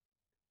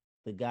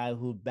the guy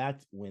who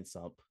backed Wentz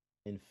up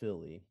in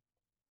Philly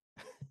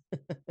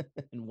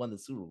and won the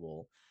Super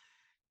Bowl.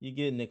 You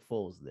get Nick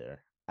Foles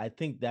there. I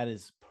think that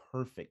is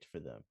perfect for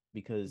them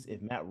because if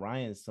Mhm. Matt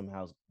Ryan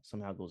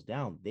somehow goes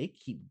down, they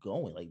keep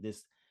going like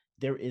this.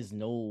 There is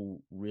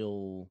no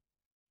real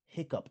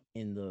hiccup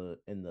in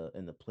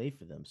the play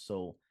for them.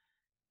 So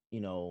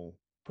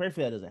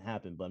prayerfully that doesn't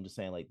happen. But I'm just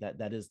saying like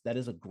that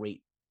is a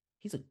great.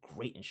 He's a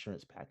great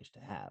insurance package to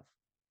have.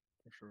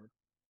 For sure.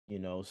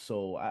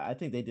 So I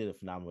think they did a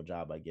phenomenal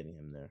job by getting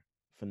him there.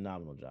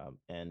 Phenomenal job.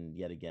 And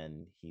yet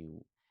again,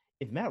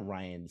 if Matt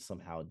Ryan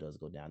somehow does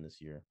go down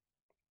this year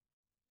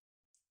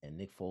and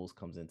Nick Foles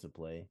comes into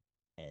play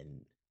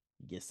and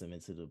gets them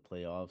into the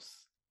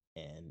playoffs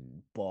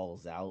and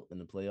balls out in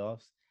the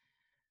playoffs,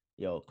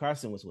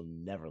 Carson Wentz will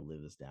never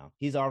live this down.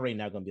 He's already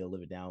not going to be able to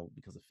live it down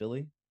because of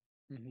Philly,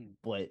 Mhm.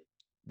 but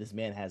this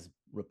man has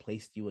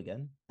replaced you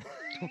again.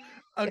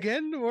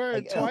 Again or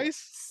Like, twice?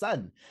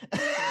 son.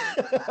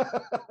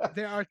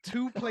 There are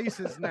two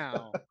places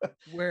now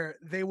where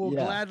they will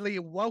Yeah. gladly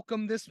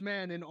welcome this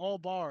man in all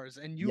bars,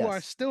 and you are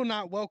Yes. still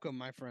not welcome,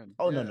 my friend.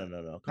 Oh no, Yeah, no,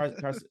 no, no.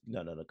 Carson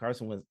no, no, no.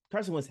 Carson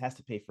Wentz has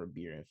to pay for a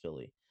beer in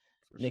Philly.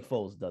 for Nick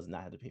sure. Foles does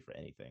not have to pay for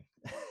anything.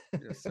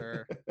 Yes,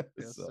 sir.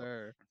 Yes, So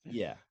sir.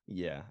 yeah,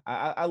 yeah.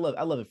 I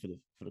love it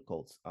for the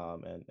Colts,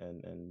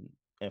 and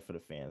for the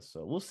fans.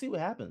 So we'll see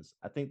what happens.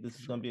 I think this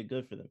For is gonna sure. be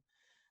good for them.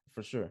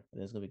 For sure. I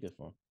think it's gonna be good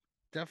for them.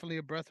 Definitely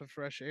a breath of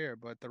fresh air,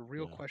 but the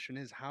real Yeah. question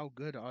is how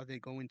good are they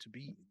going to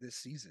be this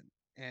season?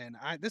 And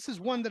this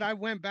is one that I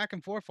went back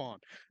and forth on.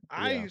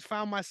 Yeah. I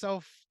found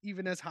myself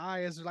even as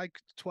high as like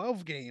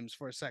 12 games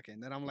for a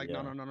second. And I'm like, no,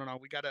 Yeah. no, no, no, no.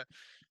 We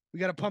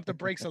gotta pump the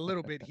brakes a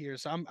little bit here.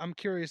 So I'm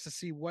curious to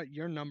see what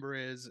your number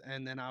is,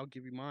 and then I'll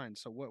give you mine.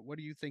 So what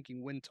are you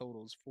thinking win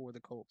totals for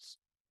the Colts?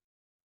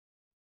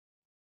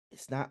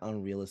 It's not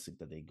unrealistic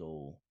that they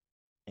go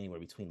anywhere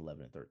between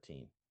 11 and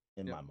 13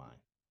 in Yep. my mind.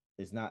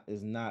 It's not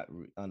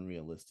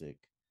unrealistic.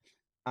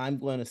 I'm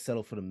going to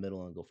settle for the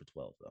middle and go for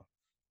 12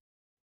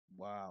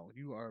 Wow,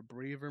 you are a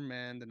braver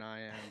man than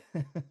I am.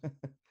 though.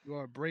 You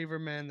are a braver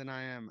man than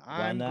I am.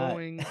 Why not?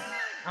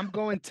 I'm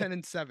going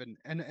 10-7,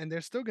 and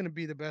they're still going to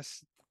be the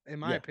best, in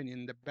my Yeah.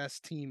 opinion, the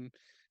best team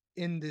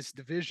in this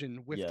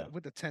division with Yeah.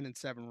 with a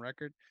 10-7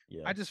 record.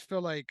 Yeah. I just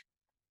feel like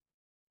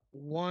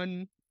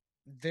one,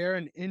 they're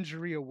an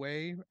injury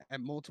away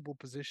at multiple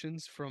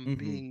positions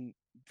Mhm.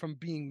 from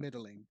being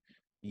middling.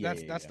 Yeah,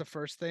 That's yeah, that's yeah. the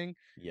first thing.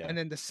 Yeah. And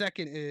then the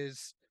second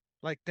is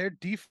like their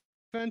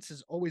defense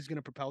is always going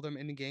to propel them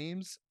into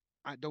games.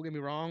 Don't get me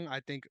wrong. I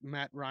think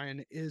Matt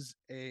Ryan is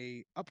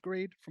a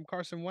upgrade from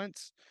Carson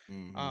Wentz.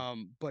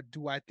 Mhm. But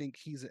do I think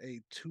he's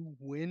a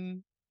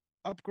 2-win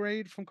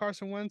upgrade from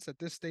Carson Wentz at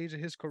this stage of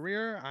his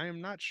career? I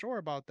am not sure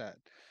about that.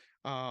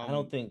 I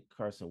don't Um, think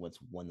Carson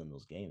Wentz won them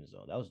those games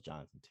though. That was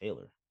Jonathan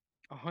Taylor.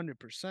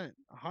 100%,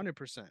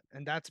 100%,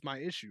 and that's my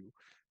issue.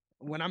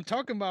 when I'm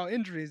talking about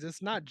injuries,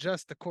 it's not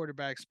just the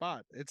quarterback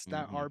spot; it's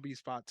that Mm-hmm. RB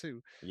spot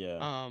too.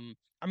 Yeah.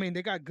 I mean,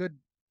 they got good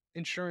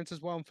insurance as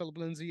well in Philip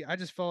Lindsay. I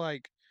just feel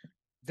like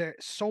there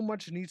so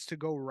much needs to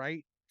go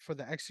right for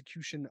the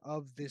execution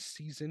of this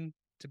season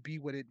to be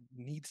what it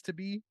needs to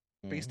be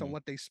based on Mm-hmm.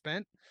 what they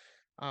spent.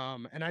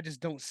 And I just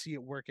don't see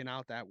it working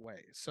out that way.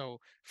 So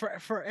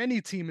for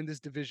any team in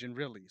this division,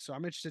 really. So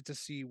I'm interested to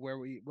see where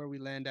we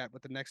land at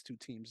with the next two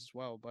teams as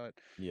well. But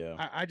Yeah.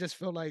 I just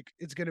feel like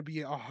it's going to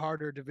be a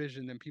harder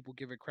division than people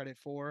give it credit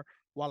for,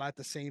 while at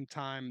the same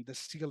time the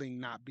ceiling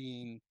not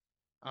being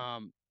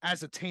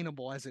as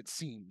attainable as it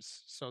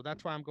seems. So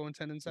that's why I'm going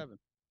 10-7.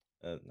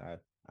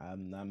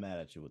 I'm not mad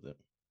at you with it.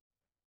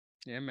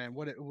 Yeah, man.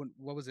 What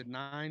was it?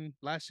 9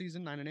 last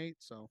season, 9-8.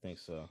 So I think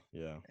so.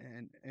 Yeah.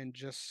 and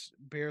just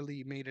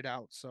barely made it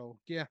out. So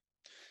yeah,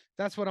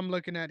 that's what I'm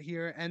looking at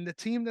here. And the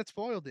team that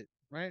spoiled it,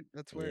 right?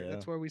 That's where Yeah.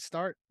 that's where we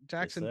start. Yes, sir.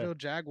 Jacksonville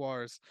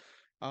Jaguars.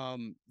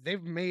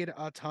 They've made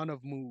a ton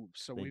of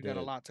moves, so They we've got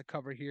a did. lot to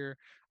cover here.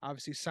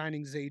 Obviously,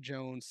 signing Zay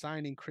Jones,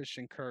 signing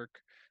Christian Kirk,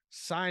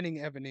 signing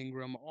Evan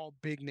Ingram, all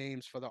big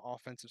names for the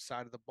offensive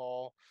side of the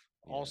ball.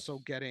 Also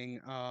Yes. getting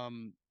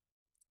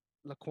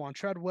Laquan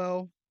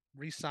Treadwell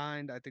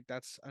re-signed. I think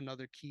that's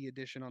another key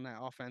addition on that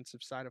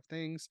offensive side of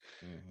things.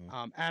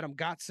 Mm-hmm. Adam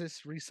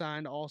Gotsis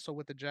re-signed also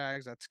with the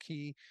Jags. That's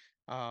key.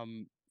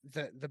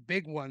 The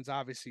big ones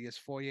obviously is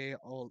Foye.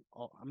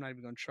 I'm not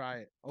even gonna try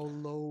it.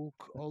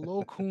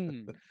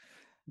 Olokun.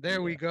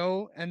 There we Yeah.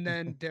 go. And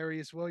then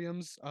Darius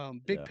Williams.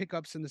 Big Yeah.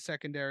 pickups in the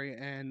secondary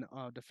and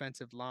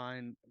defensive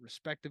line,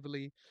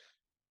 respectively.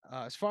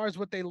 As far as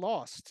what they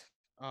lost,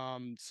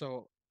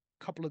 so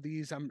a couple of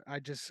these I'm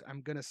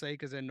gonna say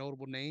because they're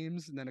notable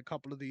names, and then a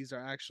couple of these are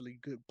actually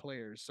good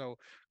players. So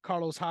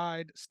Carlos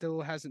Hyde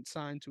still hasn't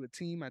signed to a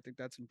team. I think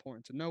that's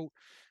important to note.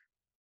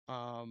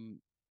 Um,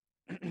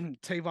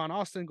 Tavon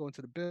Austin going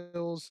to the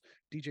Bills,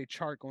 DJ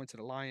Chark going to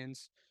the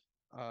Lions,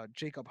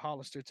 Jacob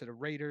Hollister to the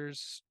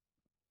Raiders,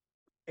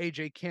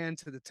 AJ Can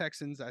to the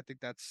Texans. I think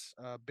that's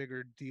a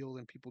bigger deal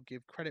than people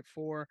give credit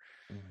for.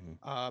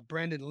 Mm-hmm.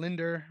 Brandon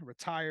Linder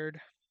retired.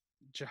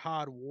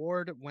 Jihad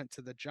Ward went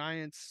to the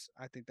Giants.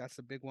 I think that's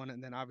the big one.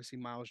 And then obviously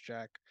Miles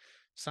Jack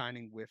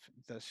signing with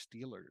the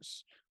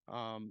Steelers.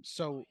 Oh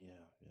So yeah.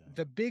 Yeah.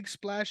 the big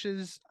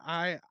splashes,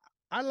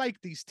 I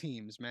like these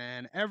teams,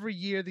 man. Every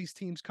year these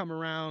teams come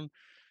around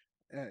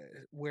uh,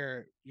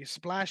 where you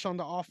splash on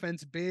the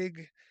offense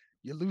big,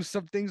 you lose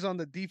some things on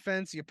the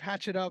defense, you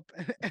patch it up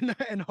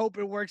and hope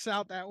it works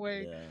out that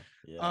way. Yeah.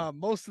 Yeah.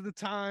 Most of the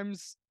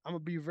times, I'm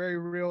gonna be very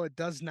real, it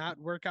does not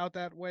work out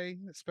that way,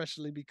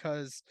 especially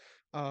because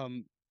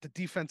the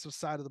defensive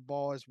side of the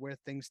ball is where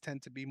things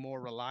tend to be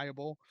more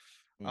reliable.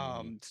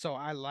 Mm-hmm. So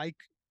I like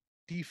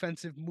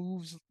defensive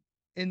moves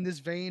in this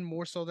vein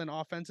more so than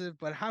offensive.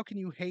 But how can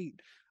you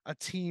hate a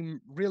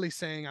team really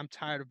saying, I'm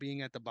tired of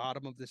being at the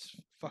bottom of this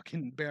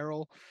fucking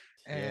barrel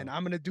Yeah. and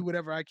I'm going to do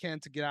whatever I can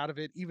to get out of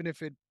it, even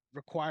if it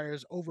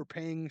requires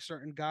overpaying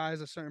certain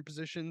guys at certain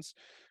positions.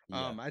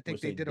 Yeah. I think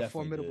Which they they did a definitely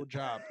formidable did.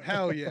 job.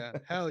 Hell yeah.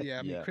 Hell yeah.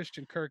 I mean, Yeah.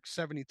 Christian Kirk,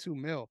 72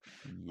 mil.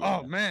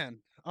 Oh, Yeah. man.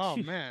 Oh,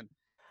 man.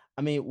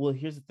 I mean, well,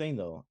 here's the thing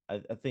though. I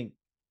think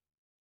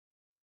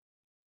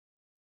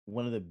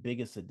one of the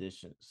biggest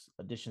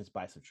additions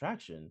by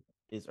subtraction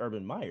is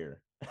Urban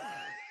Meyer.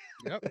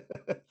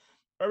 Yep.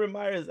 Urban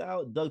Meyer is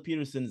out. Doug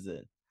Peterson's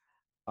in.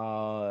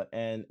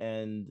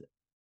 And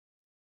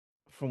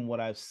from what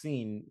I've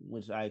seen,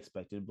 which I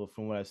expected, but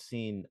from what I've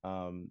seen,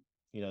 a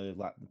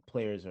lot of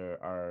players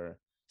are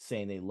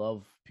saying they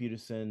love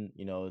Peterson.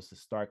 It's a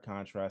stark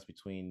contrast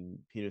between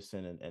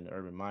Peterson and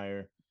Urban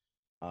Meyer.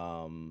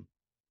 Um,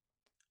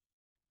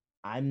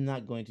 I'm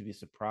not going to be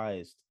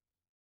surprised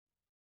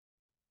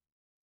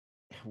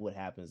what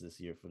happens this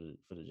year for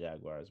the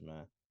Jaguars,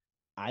 man.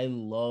 I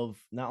love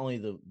not only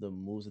the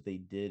moves that they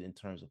did in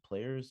terms of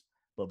players,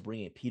 but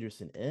bringing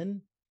Peterson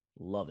in,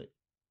 love it,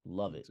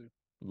 love Me it, too.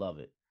 love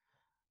it.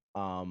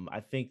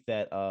 I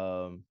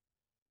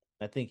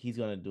think he's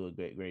gonna do a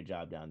great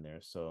job down there.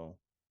 So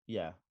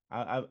yeah,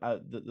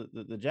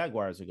 the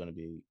Jaguars are gonna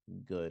be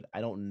good.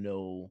 I don't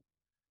know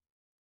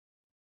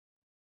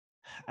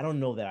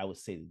that I would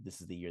say that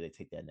this is the year they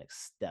take that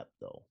next step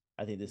though.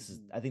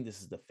 Mhm. I think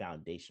this is the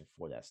foundation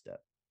for that step.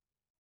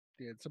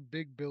 Yeah, it's a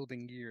big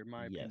building year, in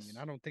my opinion. I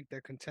Yes. don't think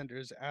they're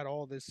contenders at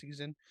all this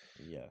season.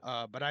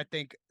 Yeah. But I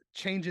think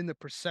changing the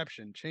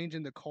perception,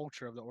 changing the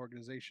culture of the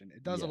organization,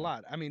 it does a Yeah.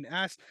 lot. I mean,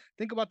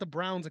 think about the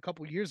Browns a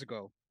couple years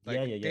ago. Yeah.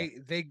 Like Yeah.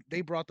 Yeah.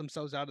 they brought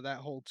themselves out of that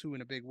hole too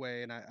in a big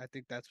way, and I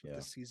think that's what Yeah.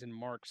 this season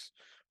marks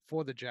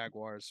for the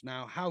Jaguars.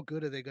 Now, how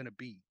good are they going to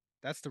be?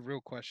 That's the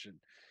real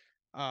question.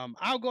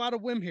 I'll go out a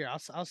whim here.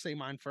 I'll say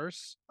mine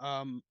first.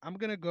 I'm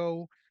gonna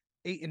go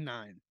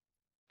 8-9,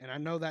 and I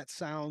know that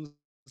sounds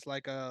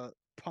like a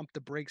pump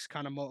the brakes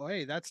kind of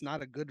hey, that's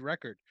not a good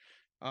record.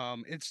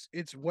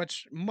 It's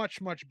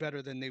much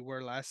better than they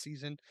were last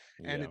season,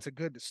 and Yeah. it's a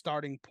good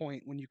starting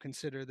point when you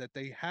consider that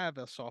they have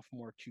a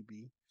sophomore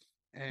QB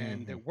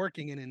and they're Hmm.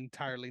 working in an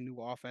entirely new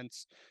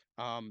offense.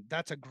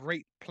 That's a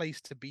great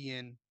place to be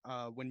in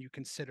when you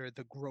consider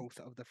the growth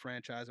of the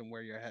franchise and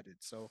where you're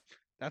headed. So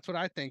That's what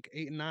I think.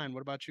 8 and 9.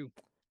 What about you?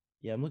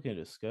 Yeah, I'm looking at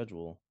the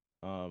schedule.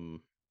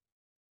 Um,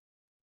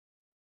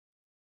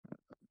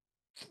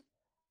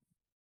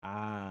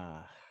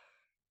 ah,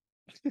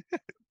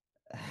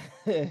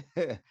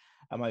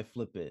 I might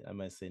flip it. I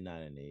might say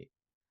 9-8.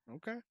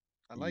 Okay.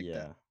 I like that.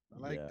 Yeah, I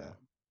like yeah.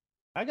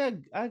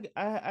 that.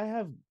 I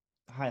have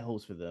high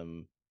hopes for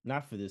them,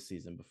 not for this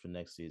season, but for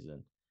next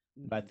season.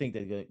 But I Mhm. think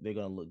they're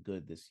gonna look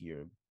good this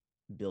year,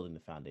 building the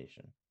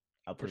foundation.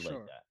 I'll For put it like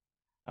sure. that.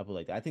 I'll put it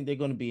like that. I think they're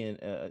gonna be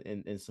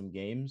in some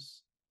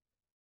games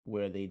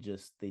where they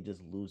just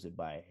lose it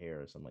by a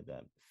hair or something like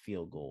that.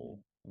 Field Mhm.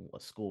 goal, a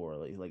score,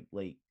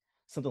 like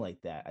something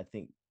like that. I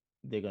think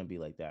they're gonna be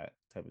like that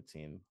type of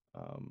team.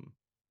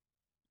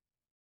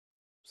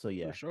 So For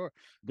yeah, sure.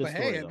 good But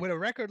story hey, though. with a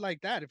record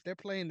like that, if they're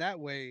playing that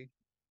way,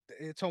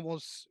 it's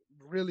almost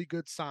really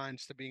good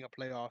signs to being a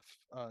playoff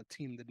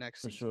team the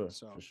next season.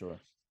 So For sure.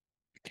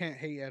 can't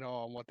hate at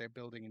all on what they're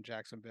building in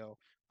Jacksonville,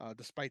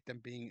 despite them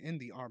being in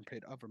the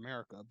armpit of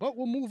America. But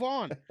we'll move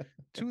on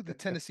to the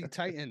Tennessee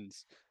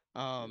Titans.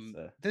 Yes,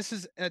 sir. This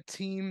is a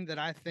team that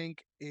I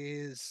think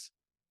is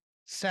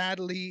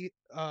sadly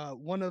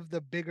one of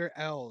the bigger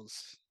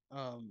L's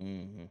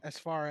Hmm. as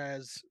far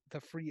as the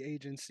free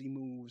agency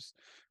moves.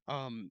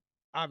 Um,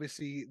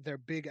 Obviously, their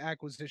big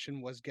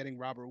acquisition was getting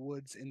Robert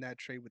Woods in that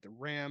trade with the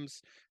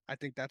Rams. I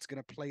think that's going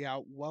to play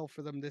out well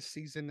for them this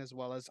season, as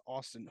well as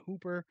Austin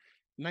Hooper.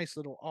 Nice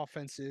little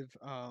offensive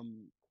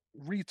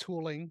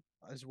retooling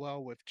as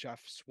well with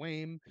Jeff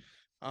Swaim.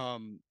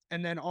 And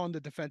then on the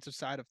defensive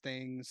side of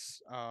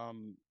things,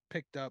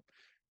 picked up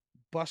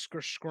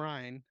Busker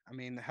Scrine. I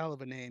mean, hell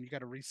of a name. You got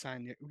to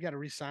resign. You got to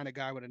resign a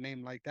guy with a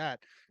name like that.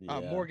 Yeah.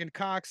 Morgan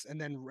Cox, and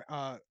then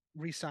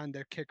resign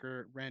their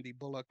kicker Randy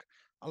Bullock.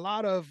 A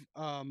lot of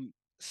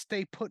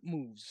stay put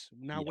moves.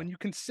 Now, Yeah. when you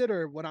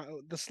consider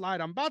the slide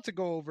I'm about to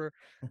go over,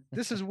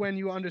 this is when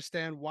you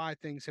understand why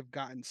things have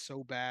gotten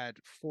so bad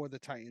for the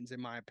Titans,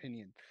 in my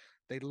opinion.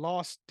 They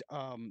lost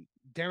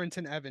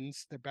Darrington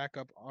Evans, their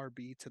backup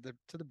RB, to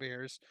the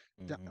Bears.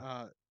 Hmm.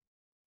 Uh,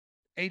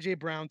 AJ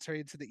Brown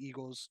traded to the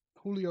Eagles,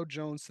 Julio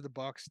Jones to the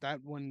Bucks.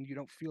 That one you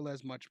don't feel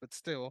as much, but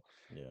still.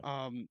 Yeah.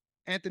 Um,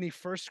 Anthony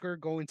Fursker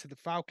going to the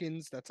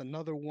Falcons. That's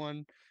another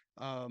one.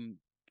 Um,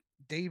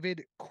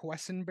 David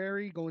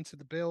Quessenberry going to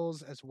the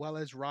Bills, as well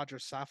as Roger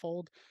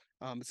Saffold.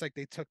 It's like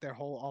they took their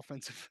whole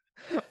offensive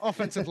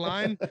offensive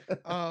line.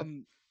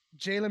 Um,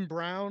 Jalen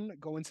Brown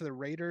going to the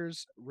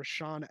Raiders,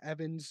 Rashawn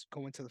Evans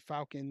going to the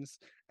Falcons,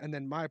 and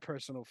then my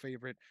personal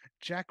favorite,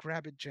 Jack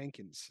Rabbit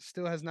Jenkins,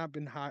 still has not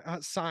been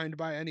signed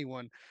by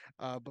anyone,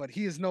 but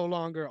he is no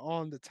longer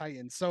on the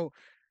Titans. So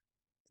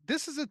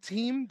this is a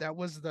team that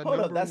was the Hold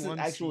up, number that's his one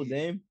actual seed.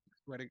 name.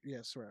 Yeah,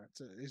 swear it's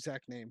the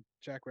exact name,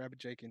 Jack Rabbit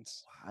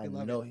Jenkins. I You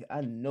love know.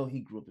 I know he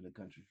grew up in the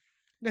country.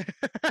 it.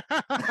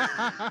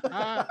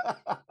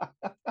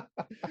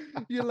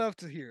 You love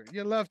to hear it.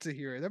 You love to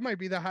hear it. That might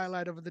be the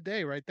highlight of the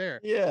day right there.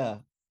 Yeah.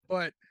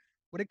 But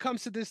when it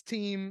comes to this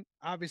team,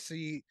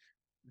 obviously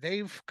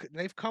they've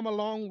come a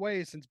long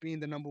way since being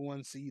the number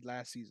one seed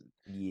last season.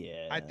 I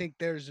Yeah. think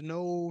there's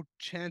no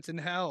chance in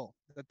hell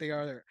that they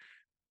are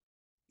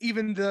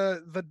even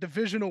the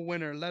divisional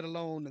winner, let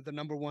alone the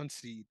number one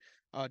seed.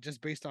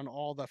 Just based on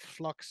all the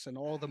flux and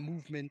all the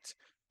movement,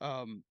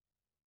 um,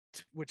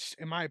 which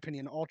in my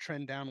opinion all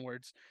trend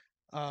downwards.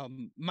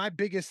 My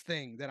biggest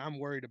thing that I'm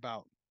worried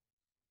about.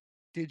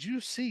 Did you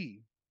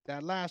see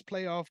that last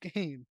playoff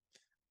game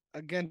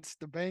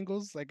against the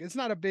Bengals? Like, it's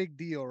not a big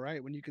deal,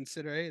 right? When you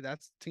consider, hey,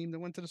 that's the team that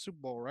went to the Super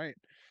Bowl, right?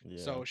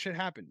 Yeah. So shit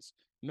happens.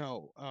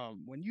 No,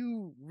 when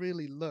you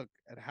really look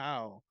at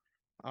how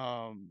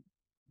um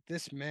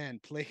this man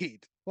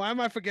played, why am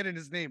I forgetting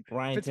his name?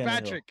 Ryan Tannehill.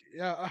 Fitzpatrick.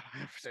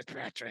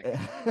 Fitzpatrick.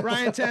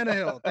 Ryan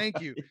Tannehill. Thank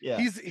you. Yeah.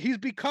 He's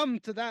become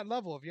to that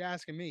level, if you're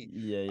asking me.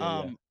 Yeah. Yeah. Yeah.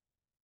 Um,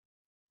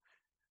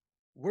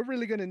 we're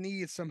really going to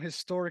need some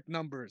historic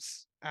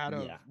numbers out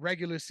of Yeah.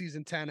 regular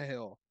season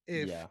Tannehill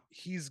if Yeah.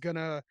 he's going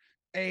to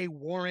a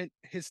warrant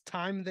his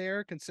time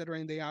there,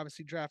 considering they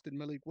obviously drafted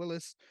Malik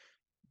Willis,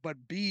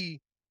 but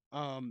b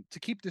to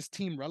keep this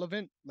team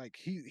relevant, like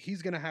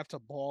he's going to have to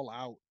ball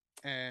out,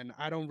 and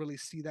I don't really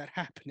see that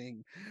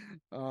happening.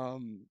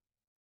 Um,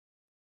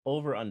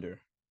 Over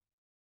under.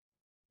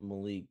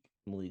 Malik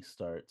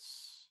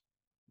starts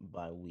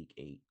by week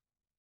 8.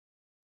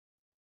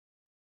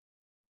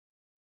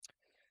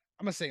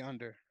 I'm gonna say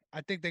under.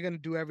 I think they're gonna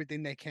do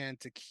everything they can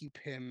to keep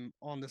him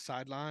on the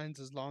sidelines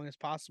as long as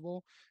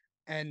possible,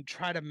 and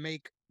try to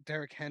make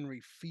Derrick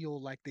Henry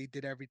feel like they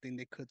did everything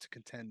they could to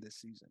contend this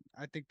season.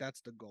 I think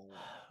that's the goal,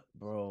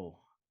 Bro,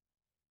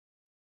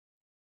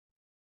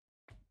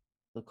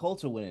 the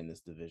Colts are winning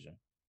this division.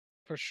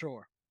 for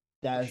sure,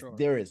 for That's sure.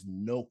 there is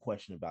no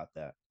question about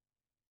that.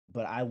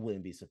 But I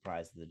wouldn't be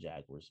surprised if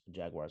the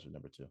Jaguars were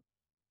number 2.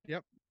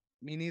 Yep,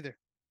 me neither.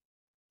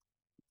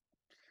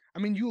 I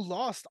mean, you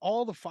lost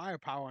all the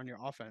firepower on your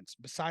offense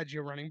besides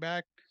your running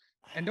back,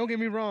 and don't get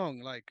me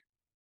wrong, like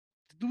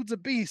the dude's a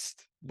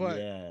beast, but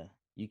Yeah.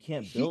 You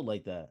can't he build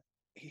like that.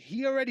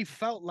 he already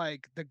felt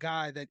like the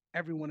guy that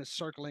everyone is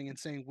circling and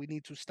saying we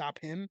need to stop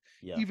him,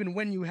 Yeah. even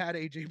when you had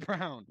AJ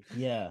Brown.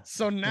 Yeah.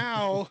 So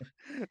now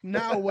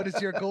what is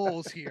your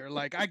goals here?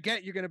 Like, I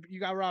get you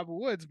got Robert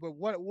Woods, but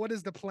what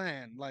is the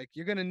plan? Like,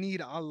 you're gonna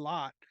need a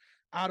lot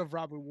out of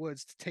Robert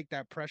Woods to take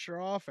that pressure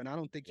off, and I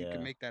don't think you can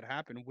Yeah. make that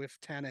happen with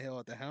Tannehill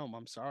at the helm.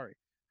 I'm sorry.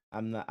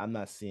 I'm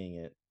not seeing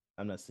it.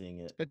 I'm not seeing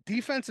it. The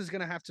defense is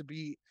gonna have to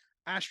be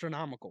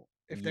astronomical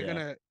Yeah.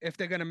 if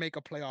they're gonna make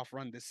a playoff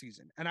run this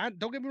season. And I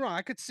don't get me wrong,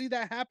 I could see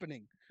that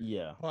happening,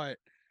 Yeah. but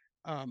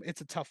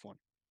it's a tough one.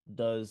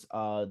 Does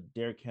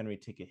Derrick Henry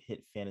take a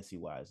hit fantasy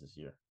wise this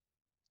year?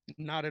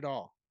 Not at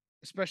all.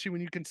 Especially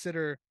when you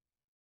consider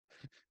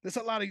there's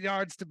a lot of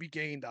yards to be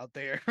gained out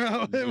there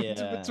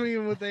Yeah.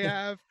 between what they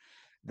have.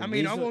 The I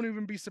mean, I reason won't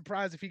even be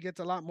surprised if he gets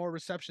a lot more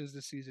receptions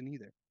this season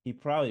either. he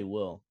probably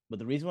will, but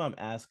the reason why I'm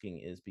asking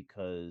is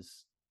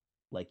because,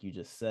 like you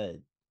just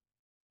said,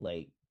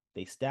 like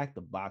they stacked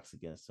the box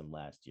against him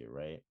last year,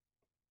 right?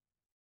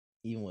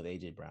 Even with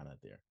AJ Brown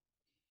out there,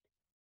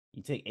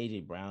 you take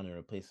AJ Brown and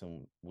replace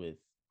him with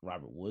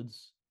Robert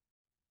Woods.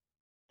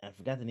 And I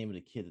forgot the name of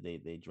the kid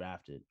that they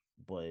drafted,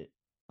 but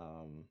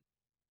um,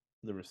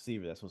 the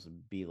receiver that's supposed to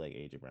be like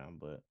AJ Brown,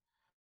 but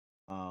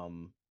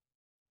um,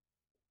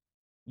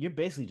 you're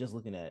basically just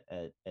looking at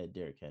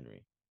Derrick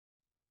Henry.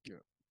 Yeah.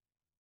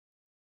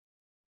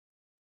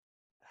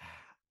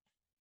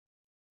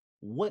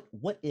 What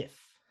if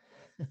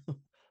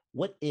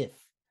what if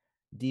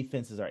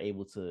defenses are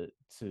able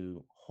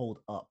to hold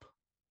up,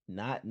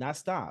 not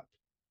stop,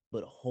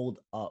 but hold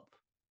up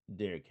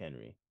Derrick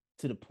Henry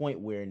to the point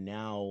where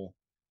now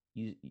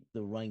you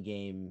the run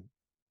game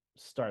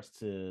starts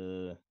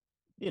to,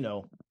 you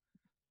know,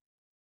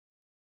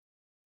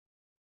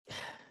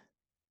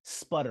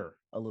 sputter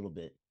a little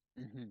bit,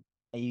 Mm-hmm.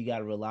 and you got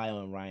to rely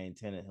on Ryan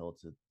Tannehill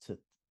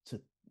to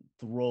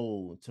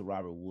throw to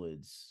Robert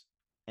Woods,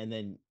 and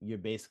then you're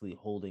basically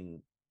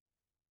holding,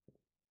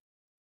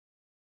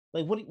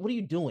 like, what are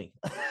you doing?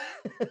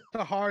 It's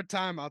a hard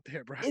time out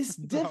there, bro. It's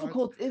It's a hard.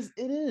 difficult. It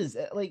is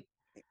like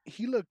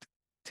He looked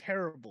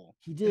terrible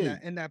he did.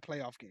 in that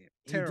playoff game.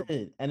 He Terrible.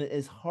 did. And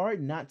it's hard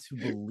not to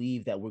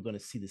believe that we're going to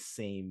see the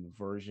same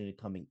version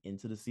coming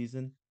into the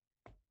season.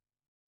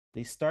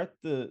 They start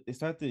the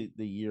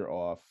year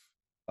off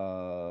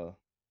uh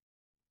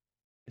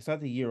they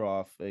start the year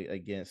off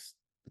against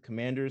the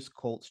Commanders,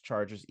 Colts,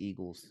 Chargers,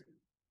 Eagles,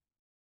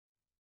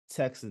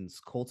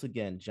 Texans, Colts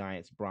again,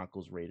 Giants,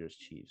 Broncos, Raiders,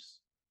 Chiefs.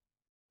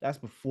 That's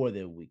before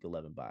their week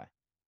 11 bye.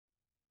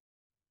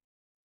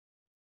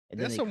 And then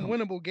There's they some come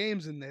winnable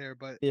games in there,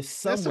 but there's there's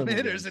some some winnable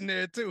hitters games, in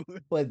there too.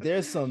 but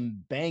there's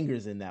some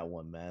bangers in that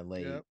one, man.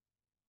 Like Yep,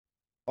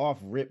 off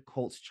rip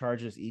Colts,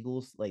 Chargers,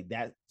 Eagles, like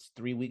that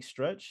 3 week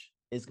stretch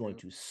is going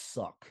yep, to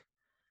suck.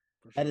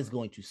 for That is sure.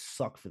 going to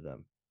suck for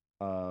them.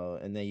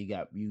 And then you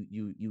got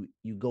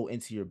you go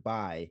into your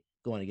bye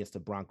going against the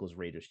Broncos,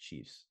 Raiders,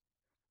 Chiefs.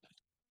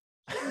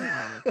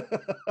 Yeah.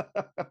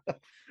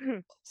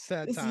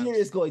 Sad This year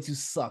is times going to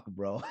suck,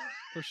 bro.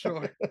 for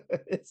sure.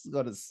 It's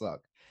gonna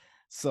suck.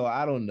 So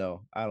I don't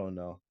know. I don't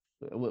know.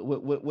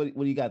 What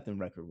do you got them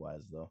record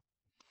wise though?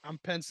 I'm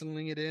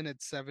penciling it in at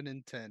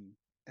 7-10,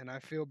 and I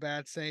feel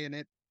bad saying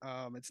it.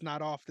 It's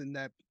not often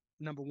that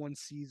number one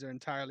seeds are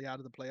entirely out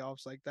of the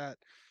playoffs like that.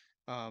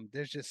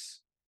 There's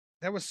just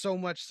there was so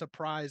much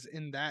surprise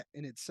in that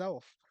in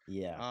itself,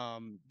 Yeah,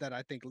 that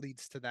I think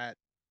leads to that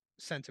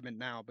sentiment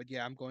now. But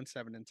yeah, I'm going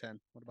 7-10. What I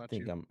about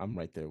think you? I'm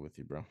right there with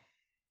you, bro.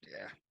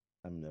 Yeah,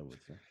 I'm there with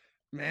you.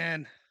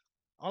 man.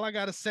 All I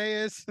gotta say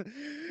is,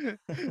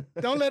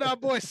 don't let our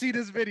boy see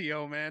this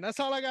video, man.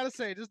 That's all I gotta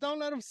say. Just don't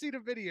let him see the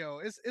video.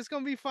 It's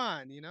gonna be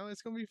fine. You know,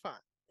 it's gonna be fine.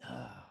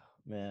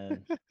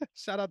 Man.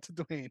 Shout out to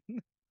Dwayne.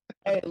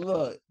 Hey,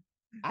 look,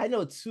 I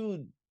know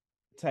two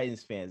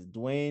Titans fans,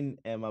 Dwayne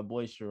and my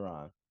boy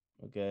Sharon.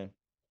 Okay.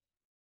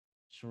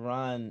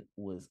 Sharon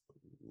was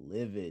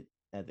livid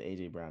at the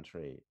AJ Brown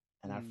trade.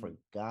 And Mm,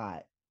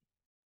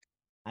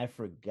 I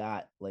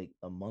forgot like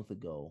a month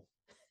ago.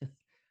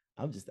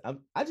 I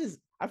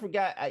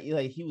forgot like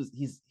I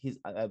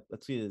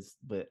tweeted this,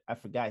 but I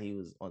forgot he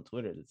was on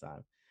Twitter at the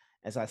time.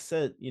 And so I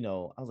said, I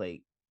was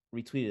like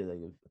retweeted like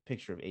a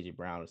picture of AJ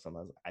Brown or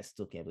something. I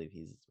still can't believe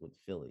he's with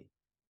Philly.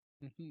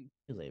 mhm.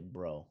 He was like,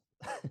 bro,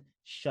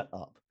 shut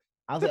up.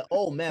 I was like,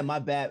 oh man, my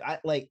bad.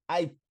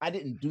 I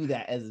didn't do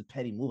that as a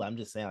petty move. I'm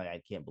just saying like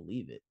I can't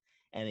believe it.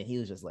 And then he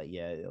was just like,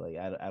 yeah, like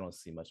I don't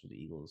see much with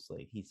the Eagles.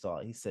 Like he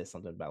said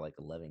something about like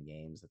 11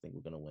 games. I think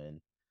we're gonna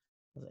win.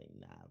 I was like,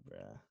 nah, bro.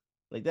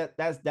 Like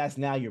that's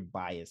now your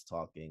bias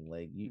talking.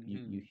 Like you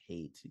Mhm.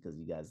 hate because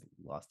you guys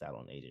lost out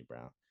on AJ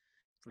Brown.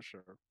 For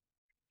sure.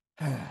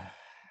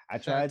 I try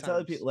Sad to tell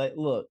times. people like,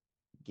 look,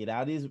 get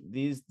out of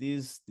these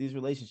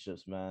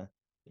relationships, man.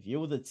 If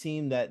you're with a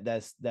team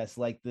that's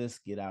like this,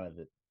 get out of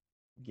it.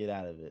 Get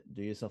out of it.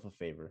 Do yourself a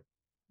favor.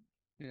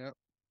 Yeah.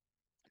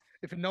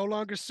 If it no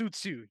longer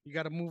suits you, you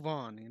got to move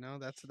on. You know,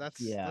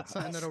 Yeah. that's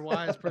something that a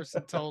wise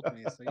person told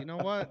me. So you know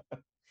what? We'll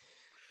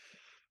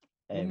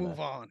Hey man, move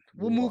on.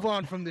 We'll move move on.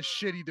 on from this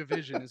shitty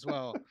division as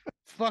well.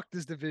 Fuck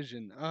this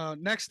division.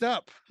 Next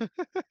up,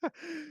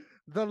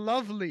 the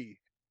lovely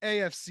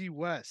AFC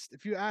West.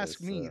 If you Yes,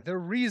 ask me, sir. the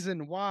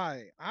reason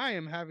why I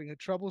am having a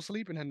trouble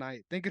sleeping at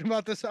night thinking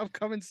about this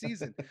upcoming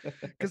season,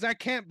 because I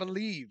can't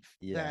believe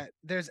Yeah. that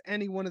there's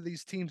any one of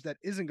these teams that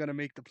isn't going to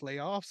make the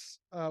playoffs,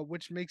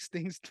 which makes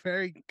things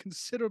very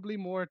considerably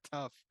more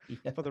tough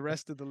Yeah. for the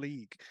rest of the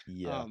league.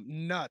 Yeah.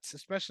 Nuts,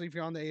 especially if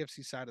you're on the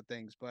AFC side of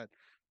things. But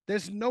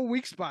there's no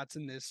weak spots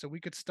in this, so we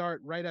could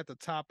start right at the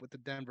top with the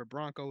Denver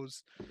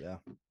Broncos. Yeah.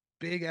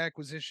 Big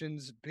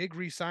acquisitions, big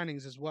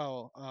re-signings as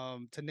well.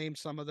 To name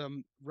some of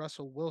them,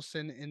 Russell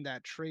Wilson in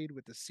that trade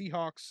with the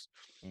Seahawks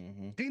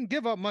Hmm. didn't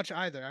give up much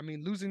either. I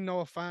mean, losing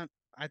Noah Fant,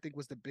 I think,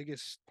 was the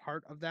biggest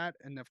part of that,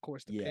 and of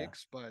course the Yeah.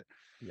 picks. But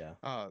Yeah.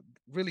 uh,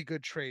 really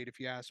good trade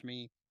if you ask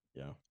me.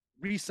 Yeah.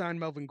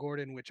 Re-signed Melvin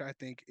Gordon, which I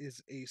think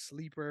is a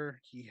sleeper.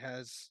 He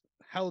has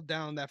held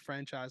down that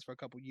franchise for a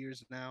couple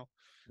years now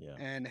Yeah.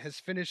 and has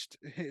finished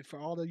for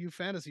all of you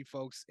fantasy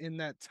folks in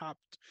that top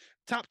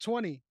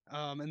 20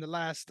 in the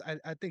last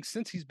I think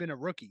since he's been a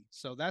rookie.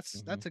 So Hmm.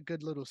 that's a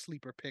good little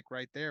sleeper pick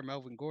right there,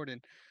 Melvin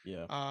Gordon.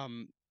 Yeah.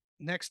 um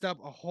Next up,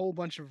 a whole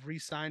bunch of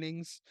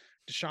re-signings,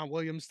 Deshaun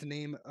Williams to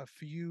name a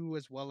few,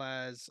 as well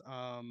as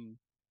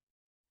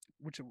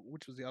which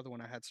was the other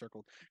one I had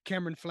circled?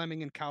 Cameron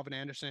Fleming and Calvin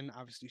Anderson,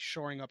 obviously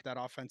shoring up that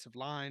offensive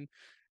line.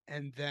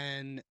 And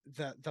then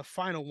the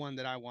final one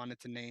that I wanted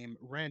to name,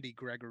 Randy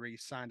Gregory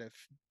signed a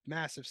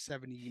massive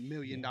 $70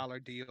 million Yeah.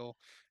 deal,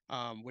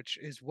 which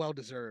is well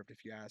deserved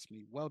if you ask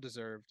me, well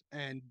deserved.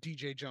 And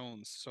DJ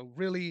Jones, so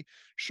really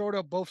shored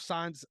up both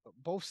sides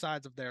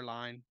of their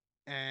line,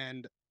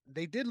 and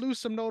they did lose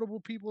some notable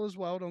people as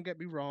well. Don't get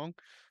me wrong.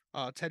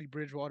 Teddy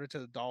Bridgewater to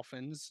the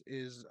Dolphins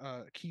is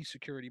a key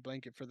security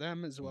blanket for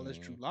them, as well as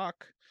Drew Hmm.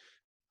 Lock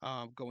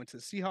going to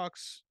the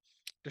Seahawks.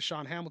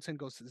 Deshaun Hamilton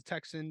goes to the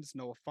Texans.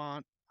 Noah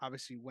Fant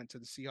obviously went to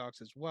the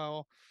Seahawks as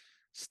well.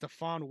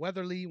 Stephon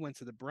Weatherly went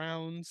to the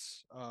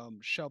Browns.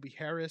 Shelby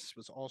Harris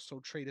was also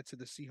traded to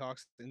the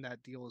Seahawks in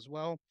that deal as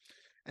well.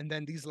 And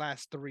then these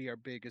last three are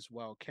big as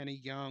well. Kenny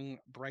Young,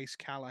 Bryce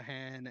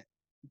Callahan,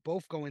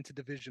 both going to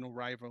divisional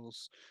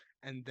rivals,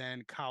 and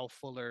then Kyle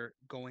Fuller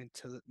going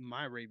to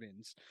my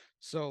Ravens.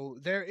 So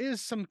there is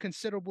some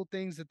considerable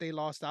things that they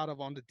lost out of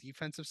on the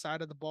defensive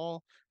side of the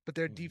ball, but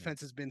their Hmm. defense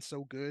has been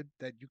so good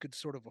that you could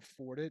sort of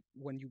afford it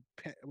when you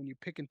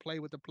pick and play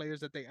with the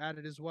players that they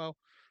added as well.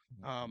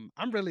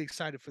 I'm really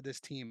excited for this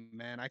team,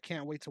 man. I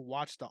can't wait to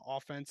watch the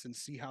offense and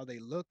see how they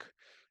look.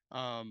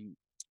 Um,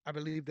 I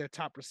believe their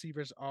top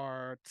receivers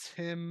are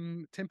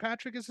Tim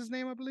Patrick is his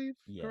name, I believe,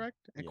 Yeah.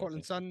 correct, and Yeah. I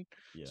Cortland think so. Sutton.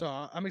 Yeah. So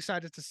I'm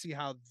excited to see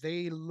how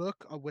they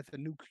look with a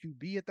new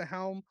QB at the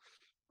helm.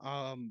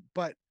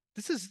 But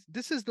this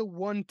is the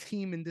one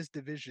team in this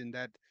division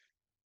that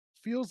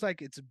feels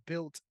like it's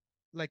built,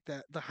 like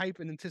the hype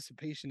and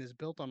anticipation is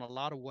built on a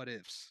lot of what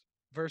ifs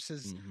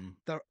versus Hmm.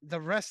 the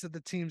rest of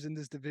the teams in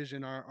this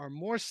division are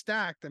more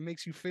stacked, that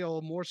makes you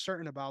feel more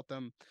certain about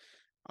them.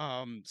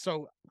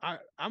 So I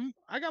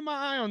got my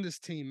eye on this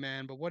team,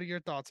 man. But what are your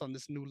thoughts on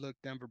this new look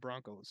Denver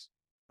Broncos?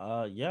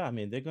 Yeah, I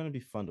mean, they're gonna be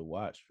fun to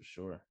watch for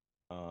sure.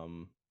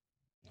 Um,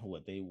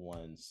 what they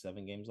won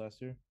 7 games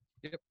last year.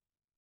 Yep,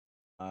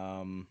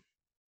 Um,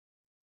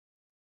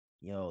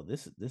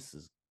 this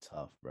is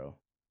tough, bro.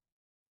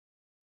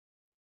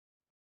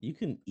 You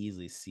can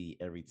easily see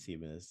every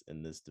team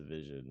in this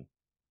division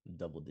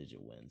double digit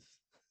wins.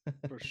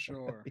 for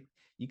sure,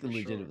 You for can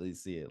sure. legitimately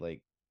see it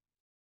like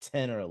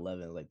 10 or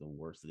 11, like the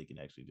worst that they can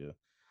actually do.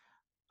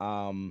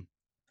 Um,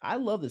 I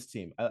love this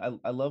team.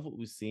 I love what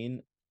we've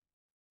seen.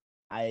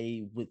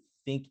 I would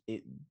think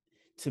it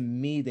to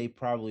me, they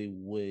probably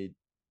would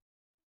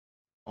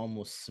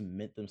almost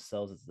submit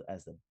themselves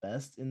as the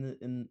best in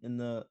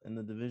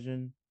the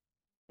division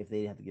if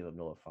they had to give up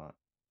Noah Font.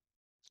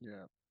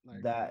 Yeah, I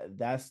agree.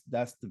 That's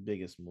the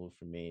biggest move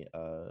for me.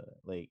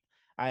 Like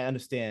I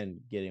understand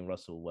getting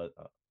Russell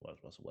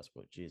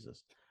Westbrook,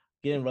 Jesus,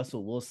 getting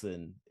Russell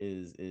Wilson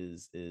is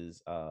if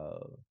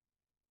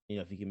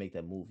you can make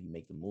that move, you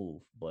make the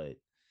move. But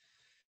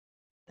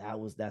that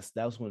was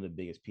one of the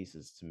biggest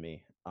pieces to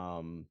me.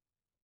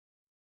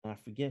 I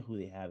forget who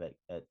they have at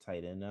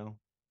tight end now,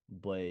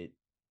 but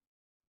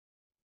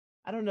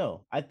I don't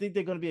know. I think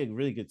they're going to be a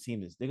really good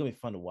team. They're going to be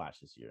fun to watch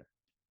this year.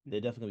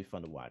 They're Mhm. definitely going to be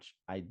fun to watch.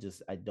 I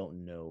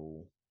don't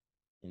know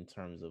in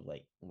terms of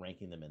like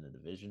ranking them in the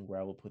division where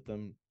I will put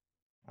them.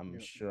 I'm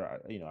Yep, sure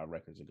our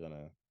records are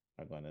gonna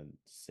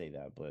say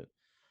that, but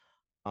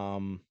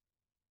um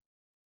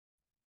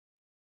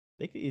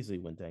they could easily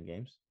win 10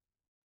 games.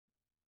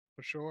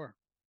 for sure,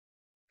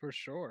 for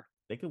sure.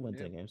 They could win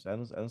Yep, 10 games. I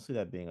don't see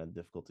that being a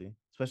difficulty,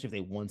 especially if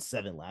they won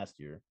 7 last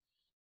year.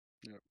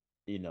 yep.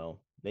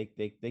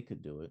 They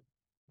could do it.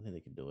 I think they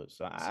could do it.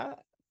 So S-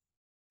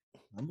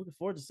 I'm looking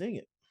forward to seeing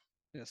it.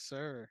 Yes,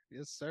 sir.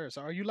 Yes, sir.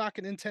 So are you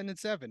locking in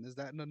 10-7? Is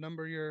that the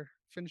number you're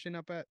finishing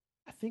up at?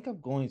 I think I'm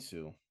going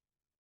to.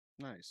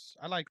 Nice.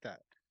 I like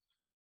that.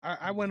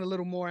 I Yeah. went a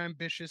little more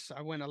ambitious.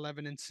 I went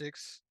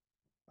 11-6.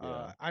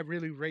 Yeah. I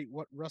really rate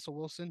what Russell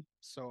Wilson,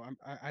 so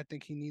I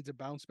think he needs a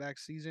bounce back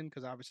season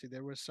because obviously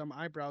there was some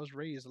eyebrows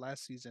raised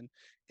last season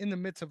in the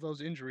midst of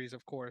those injuries.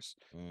 Of course,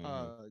 Hmm.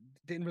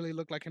 didn't really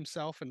look like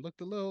himself and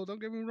looked a little. Don't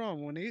get me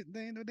wrong, when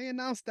they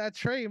announced that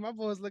trade, my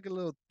boy was looking a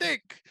little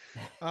thick.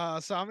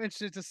 So I'm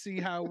interested to see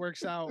how it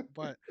works out,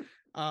 but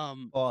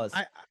um, Pause.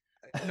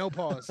 no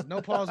pause,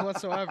 no pause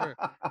whatsoever.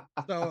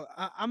 So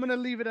I'm gonna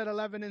leave it at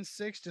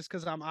 11-6 just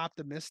because I'm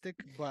optimistic,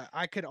 but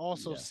I could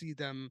also Yeah. see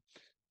them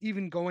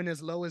even going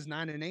as low as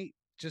 9-8,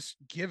 just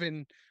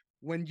given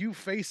when you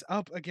face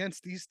up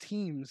against these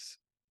teams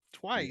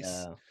twice,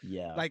 Yeah.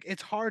 Yeah. like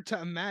it's hard to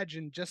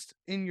imagine just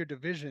in your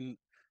division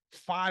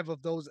 5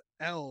 of those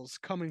L's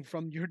coming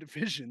from your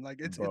division. Like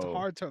it's Bro,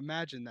 hard to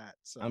imagine that.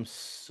 I'm So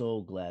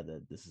so glad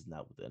that this is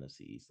not what the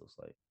NFC East looks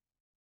like.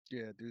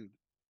 yeah, dude.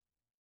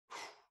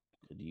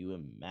 Could you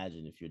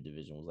imagine if your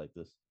division was like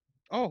this?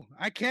 Oh,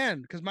 I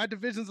can because my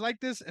division's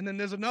like this, and then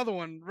there's another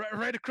one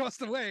right across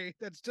the way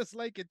that's just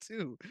like it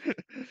too.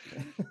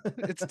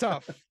 It's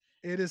tough.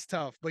 It is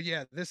tough, but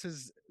yeah, this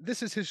is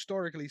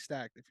historically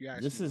stacked. If you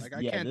ask This me, is like I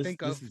yeah, can't this think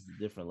this of is a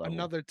different level.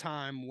 another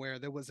time where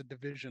there was a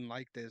division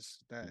like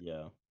this that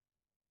Yeah.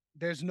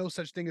 there's no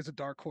such thing as a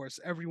dark horse.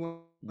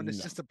 Everyone is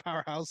No. just a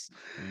powerhouse.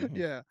 Hmm.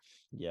 Yeah,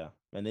 Yeah.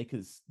 And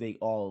they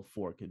all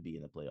four could be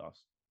in the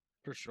playoffs.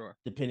 for sure,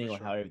 for Depending on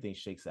how sure. everything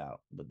shakes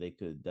out, but they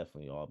could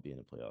definitely all be in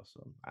the playoffs.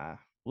 So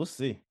we'll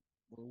see.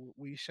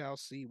 We shall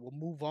see. We'll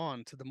move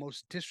on to the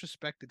most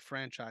disrespected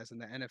franchise in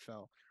the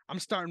NFL. I'm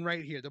starting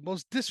right here. The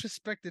most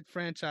disrespected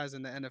franchise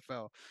in the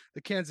NFL,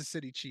 the Kansas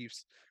City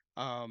Chiefs.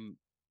 A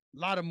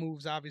lot of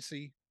moves,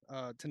 obviously,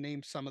 to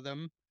name some of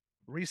them.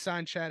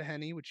 Resign Chad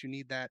Henne, which you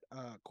need that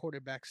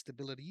quarterback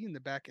stability in the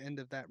back end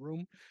of that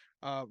room.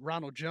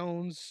 Ronald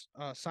Jones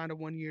signed a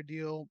 1 year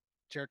deal.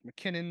 Jarek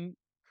McKinnon,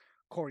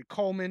 Corey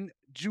Coleman,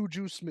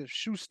 Juju Smith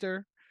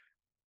Schuster,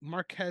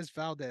 Marquez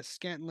Valdez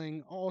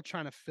Scantling, all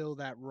trying to fill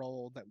that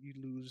role that you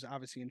lose,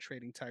 obviously, in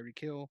trading Tyreek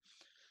Hill.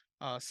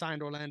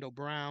 Signed Orlando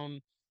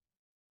Brown,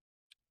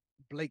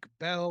 Blake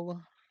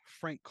Bell,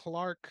 Frank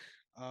Clark,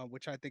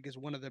 which I think is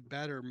one of the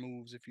better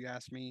moves, if you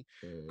ask me.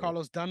 Mm,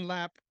 Carlos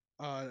Dunlap,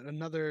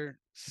 another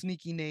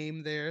sneaky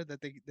name there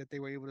that they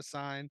were able to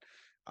sign.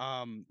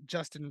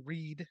 Justin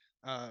Reed.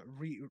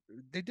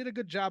 They did a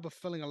good job of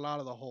filling a lot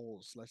of the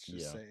holes. Let's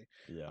just yeah. say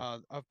Yeah.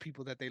 of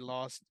people that they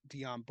lost.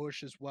 Deion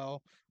Bush as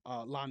well.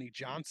 Lonnie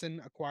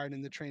Johnson acquired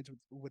in the trades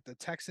with the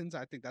Texans.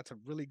 I think that's a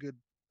really good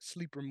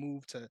sleeper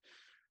move to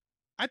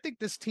I think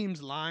this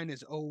team's line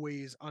is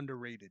always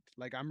underrated.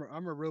 Like I'm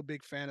a real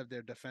big fan of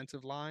their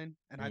defensive line,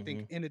 and I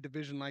think Hmm. in a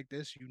division like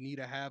this, you need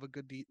to have a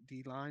good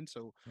D line.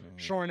 So Hmm.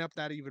 shoring up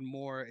that even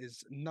more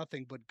is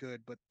nothing but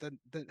good. But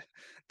the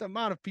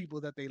amount of people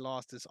that they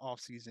lost this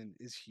offseason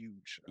is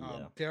huge.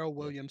 Yeah. Daryl Yeah.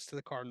 Williams to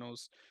the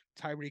Cardinals,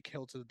 Tyreek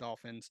Hill to the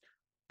Dolphins,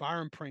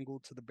 Byron Pringle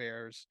to the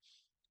Bears,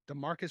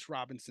 Demarcus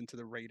Robinson to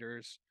the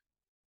Raiders,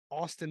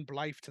 Austin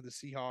Blythe to the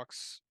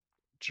Seahawks,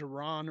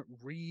 Jerron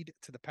Reed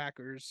to the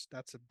Packers.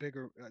 That's a big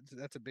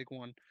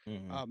one.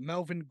 Hmm.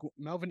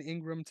 Melvin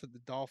Ingram to the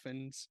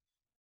Dolphins.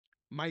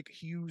 Mike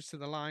Hughes to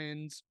the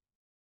Lions.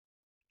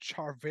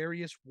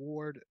 Charvarius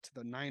Ward to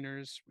the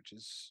Niners, which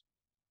is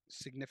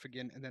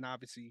significant. And then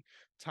obviously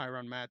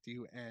Tyron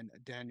Matthew and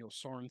Daniel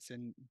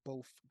Sorensen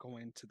both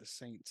going to the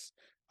Saints.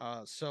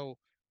 So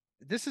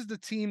this is the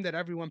team that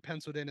everyone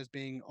penciled in as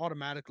being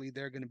automatically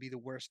they're going to be the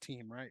worst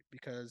team, right?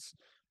 Because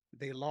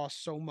they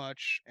lost so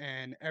much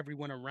and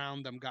everyone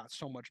around them got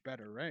so much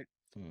better, right?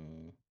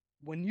 Hmm.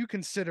 When you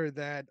consider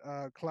that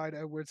Clyde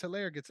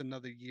Edwards-Helaire gets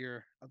another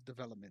year of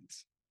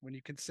development, when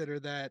you consider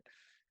that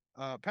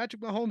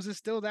Patrick Mahomes is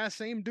still that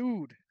same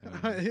dude,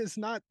 Hmm. it's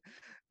not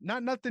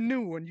nothing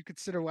new when you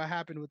consider what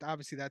happened with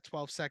obviously that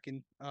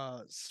 12-second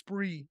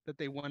spree that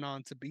they went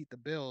on to beat the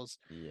Bills.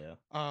 Yeah.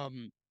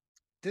 Um,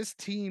 this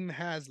team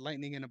has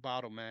lightning in a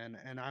bottle, man,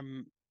 and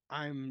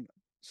I'm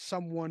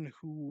someone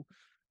who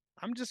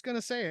I'm just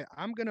gonna say it.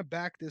 I'm gonna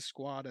back this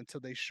squad until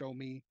they show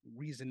me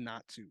reason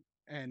not to.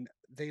 And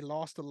they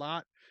lost a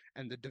lot,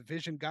 and the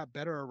division got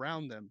better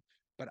around them.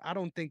 But I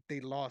don't think they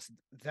lost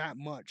that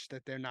much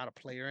that they're not a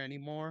player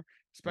anymore,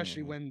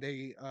 especially Hmm. when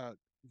they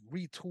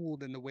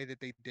retooled in the way that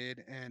they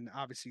did. And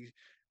obviously,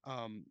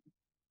 um,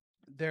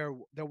 their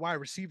wide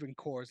receiving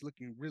core is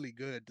looking really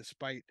good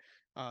despite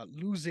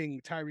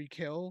losing Tyreek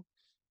Hill.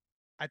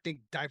 I think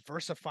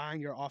diversifying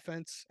your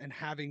offense and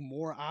having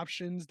more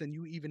options than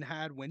you even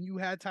had when you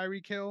had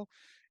Tyreek Hill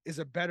is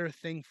a better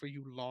thing for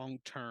you long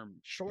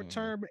term. Short Hmm.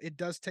 term, it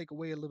does take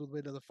away a little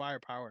bit of the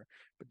firepower,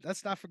 but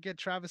let's not forget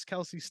Travis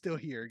Kelsey's still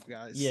here, Yeah.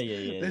 guys. Yeah.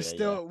 Yeah. There's Yeah.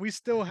 still we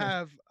still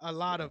have a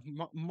lot Yeah.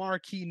 of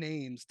marquee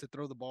names to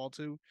throw the ball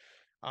to.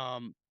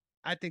 Um,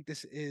 I think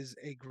this is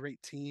a great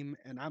team,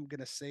 and I'm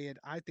gonna say it.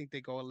 I think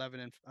they go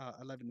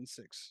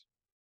 11-6.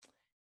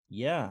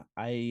 Yeah.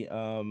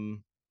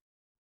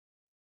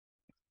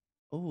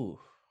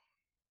 Oh,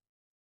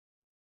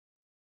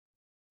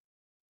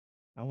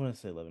 I want to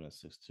say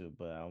 11-6 too,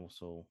 but I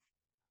also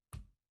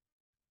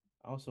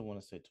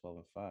want to say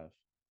 12-5.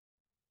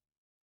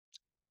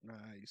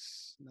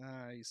 Nice,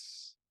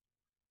 nice.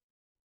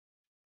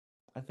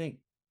 I think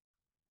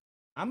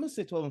I'm gonna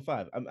say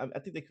 12-5. I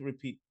think they could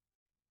repeat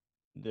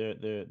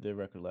their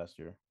record last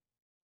year.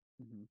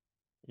 Mhm.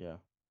 Yeah.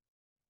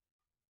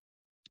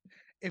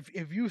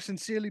 If you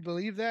sincerely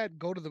believe that,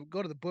 go to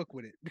the book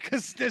with it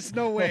because there's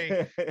no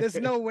way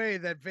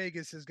that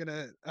Vegas is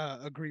gonna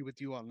agree with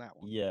you on that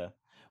one. Yeah.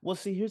 Well,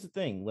 see, here's the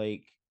thing.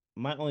 Like,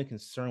 my only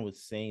concern with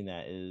saying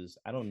that is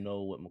I don't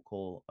know what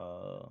McCole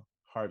Harden.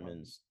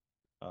 Hardman's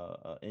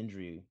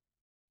injury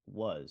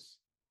was.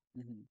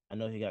 Hmm. I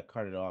know he got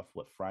carted off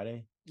what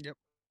Friday, Yep,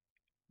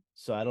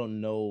 so I don't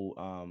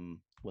know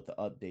what the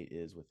update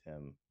is with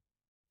him.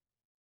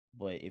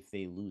 But if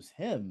they lose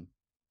him,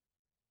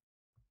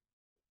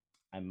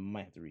 I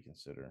might have to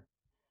reconsider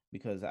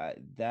because I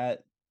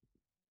that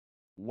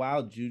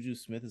while Juju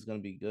Smith is going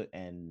to be good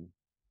and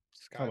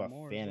talk Sky about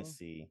Moore as well.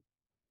 fantasy,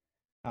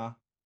 huh?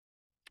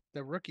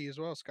 The rookie as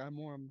well, Sky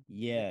Moore. I'm a big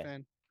Yeah,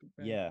 fan. Big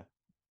fan. yeah.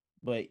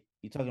 But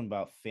you're talking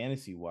about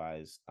fantasy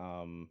wise.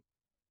 I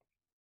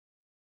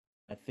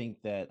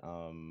think that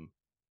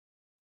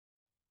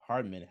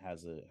Hardman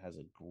has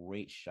a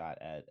great shot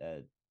at.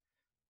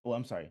 Oh,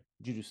 I'm sorry.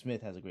 Juju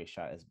Smith has a great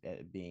shot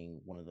at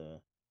being one of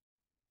the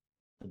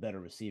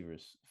better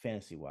receivers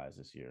fantasy wise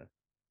this year.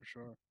 For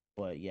sure.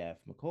 But yeah, if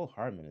McCole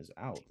Hardman is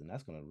out, then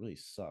that's gonna really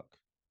suck.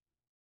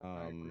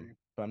 I agree.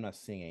 But I'm not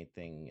seeing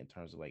anything in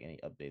terms of like any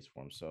updates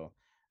for him. So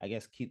I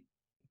guess keep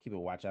a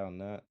watch out on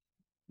that.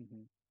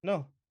 Hmm.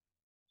 No,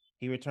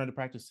 he returned to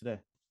practice today.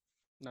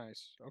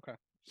 Nice. Okay.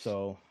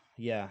 So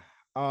yeah.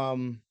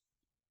 Um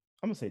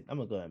I'm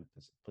gonna go ahead and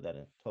put that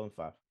in.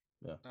 12-5.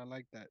 Yeah. I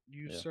like that.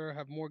 You, Yeah. sir,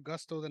 have more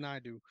gusto than I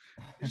do.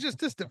 It's just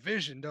this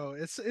division, though.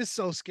 It's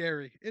so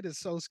scary. It is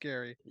so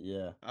scary.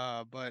 Yeah.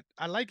 But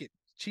I like it.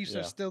 Chiefs are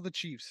Yeah. still the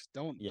Chiefs.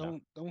 Don't Yeah.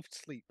 don't don't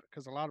sleep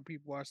because a lot of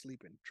people are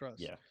sleeping. Trust.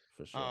 Yeah.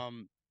 For sure.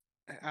 Um,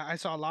 I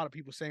saw a lot of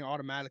people saying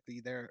automatically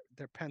they're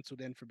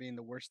penciled in for being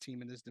the worst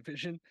team in this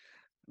division,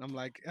 and I'm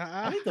like,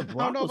 I think the I don't know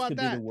Broncos about could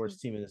be the that. worst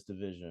team in this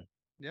division.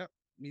 Yep,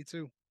 me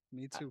too.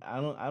 Me too. I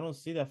don't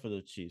see that for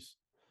the Chiefs.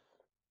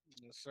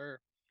 Yes, sir.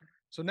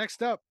 So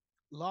next up,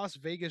 Las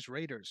Vegas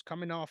Raiders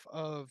coming off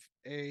of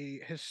a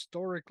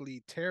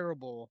historically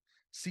terrible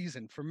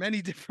season for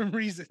many different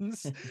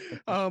reasons,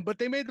 but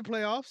they made the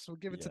playoffs. We'll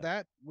give it to Yeah.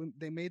 that. When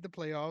they made the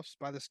playoffs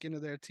by the skin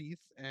of their teeth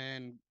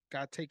and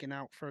got taken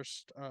out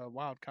first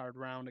wild card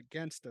round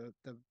against the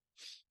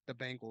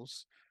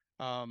Bengals.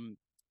 Um,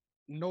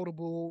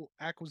 Notable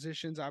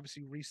acquisitions,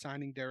 obviously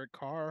re-signing Derek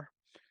Carr.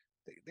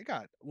 They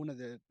got one of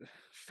the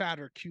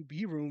fatter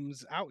QB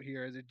rooms out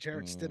here. The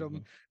Jarrett Stidham,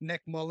 Hmm.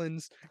 Nick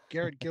Mullins,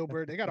 Garrett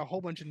Gilbert. They got a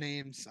whole bunch of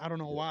names. I don't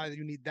know Yeah. why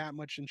you need that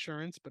much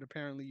insurance, but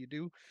apparently you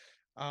do.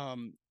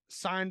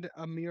 Signed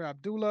Amir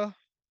Abdullah,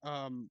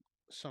 um,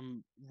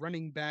 some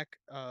running back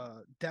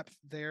depth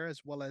there,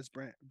 as well as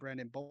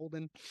Brandon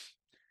Bolden.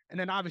 And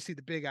then obviously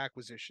the big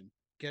acquisition,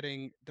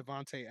 getting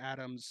Devontae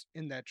Adams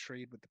in that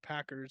trade with the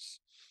Packers,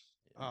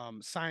 Yeah.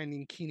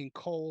 signing Keenan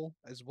Cole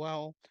as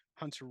well,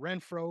 Hunter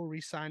Renfro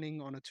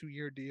re-signing on a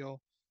 2-year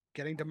deal,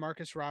 getting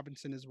Demarcus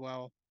Robinson as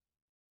well,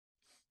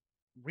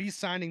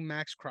 re-signing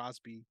Max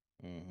Crosby,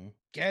 Hmm.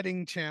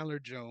 getting Chandler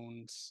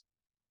Jones.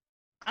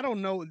 I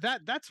don't know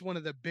that that's one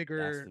of the That's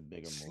bigger the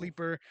bigger move.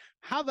 sleeper.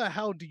 How the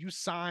hell do you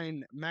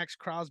sign Max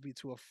Crosby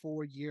to a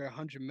 4-year,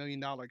 $100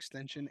 million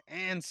extension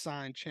and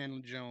sign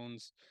Chandler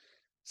Jones?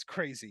 It's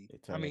crazy. They I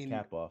turn their mean,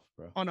 cap off,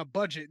 bro. on a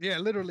budget, yeah,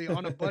 literally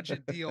on a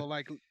budget deal,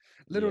 like Yeah.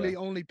 literally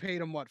only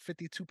paid him what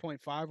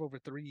 52.5 over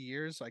 3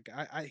 years. Like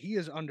he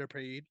is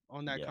underpaid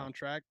on that Yeah.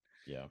 contract.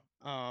 Yeah.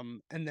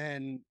 And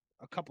then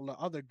a couple of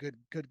other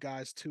good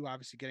guys too.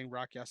 Obviously, getting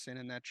Rock Yassin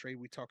in that trade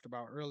we talked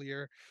about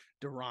earlier,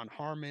 Deron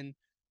Harmon,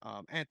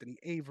 Anthony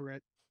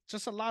Averett.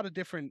 Just a lot of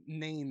different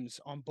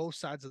names on both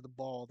sides of the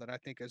ball that I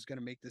think is going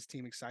to make this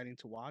team exciting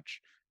to watch.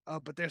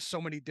 But there's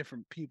so many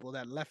different people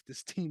that left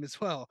this team as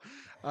well.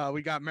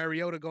 We got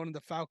Mariota going to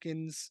the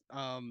Falcons,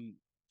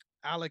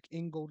 Alec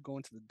Ingold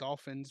going to the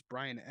Dolphins,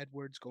 Brian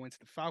Edwards going to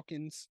the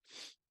Falcons,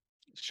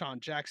 Sean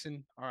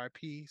Jackson,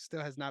 RIP,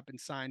 still has not been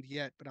signed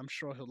yet, but I'm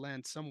sure he'll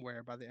land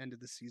somewhere by the end of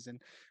the season.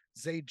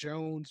 Zay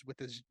Jones with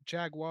the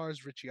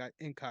Jaguars, Richie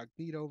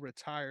Incognito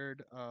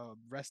retired,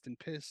 rest in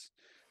piss.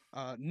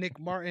 Nick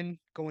Martin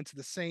going to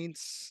the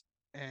Saints,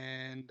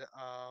 and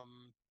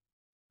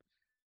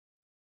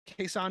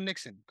Kason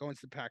Nixon going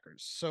to the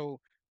Packers. So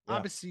Yeah.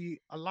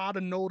 obviously a lot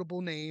of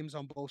notable names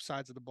on both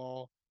sides of the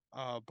ball.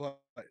 But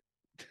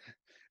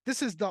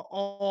this is the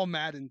all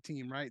Madden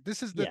team, right?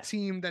 This is the Yeah.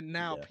 team that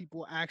now Yeah.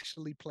 people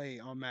actually play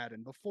on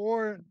Madden.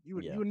 Before you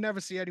Yeah. would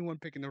never see anyone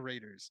picking the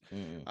Raiders.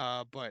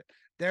 Mm-mm. But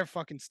they're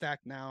fucking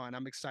stacked now, and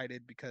I'm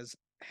excited because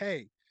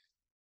hey,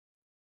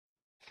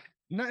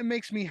 nothing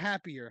makes me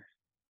happier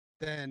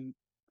than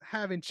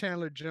having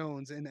Chandler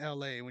Jones in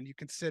LA when you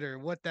consider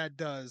what that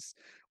does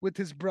with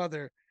his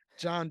brother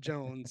John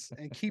Jones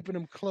and keeping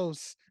him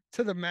close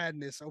to the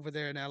madness over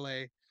there in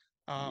LA.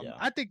 Yeah.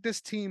 I think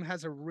this team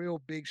has a real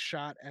big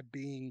shot at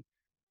being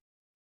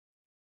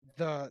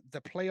the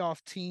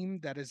playoff team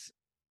that is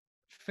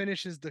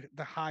finishes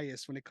the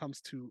highest when it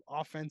comes to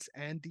offense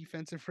and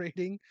defensive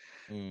rating.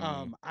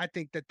 Mm. I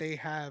think that they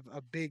have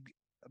a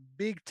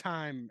big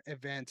time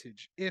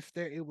advantage if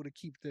they're able to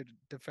keep the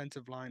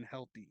defensive line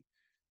healthy.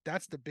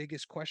 That's the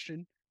biggest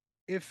question.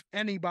 If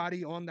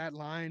anybody on that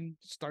line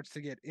starts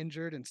to get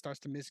injured and starts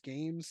to miss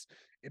games,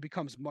 it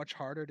becomes much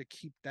harder to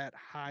keep that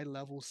high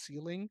level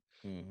ceiling.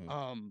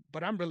 Hmm.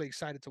 But I'm really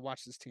excited to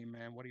watch this team,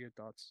 man. What are your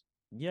thoughts?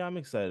 Yeah, I'm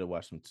excited to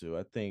watch them too.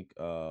 I think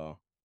I'm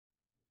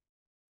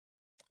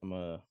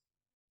gonna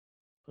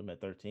put them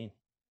at 13.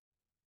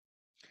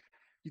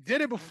 You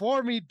did it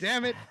before me,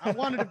 damn it. I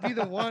wanted to be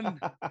the one.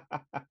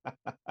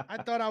 I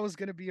thought I was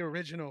gonna be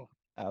original.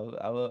 I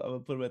will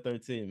put them at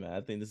 13, man.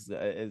 I think this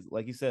is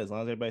like you said, as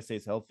long as everybody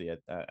stays healthy,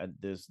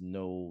 there's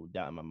no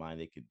doubt in my mind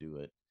they could do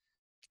it.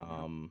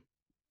 Yeah. Um,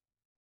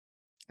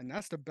 And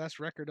that's the best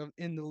record of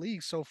in the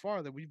league so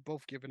far that we've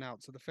both given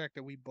out. So the fact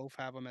that we both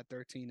have them at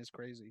 13 is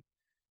crazy.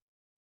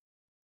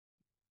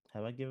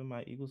 have I given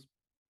my Eagles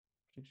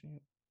prediction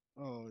yet?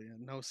 Oh yeah,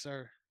 no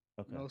sir,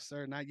 Okay, no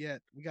sir, not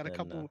yet. We got a then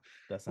couple.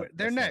 They're that's not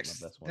my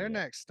next. best one They're yet.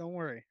 next. Don't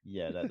worry.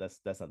 Yeah,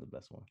 that's not the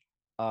best one.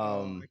 Oh,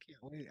 I Um,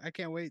 can't wait. I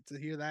can't wait to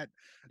hear that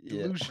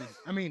yeah. delusion.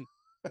 I mean,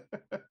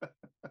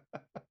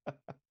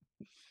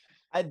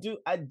 I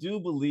do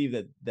believe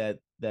that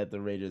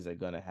the Raiders are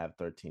gonna have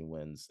 13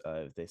 wins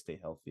if they stay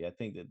healthy. I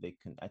think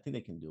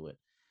they can do it.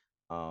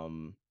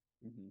 Um,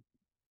 mhm,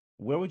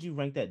 where would you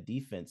rank that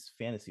defense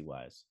fantasy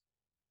wise?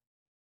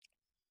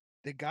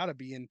 they got to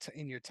be in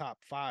your top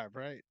five,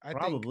 right? I think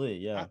Probably,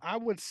 I, yeah. I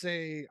would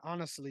say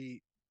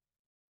honestly,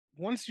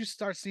 once you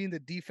start seeing the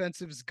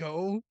defensives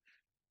go,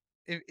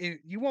 if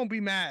you won't be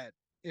mad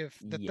if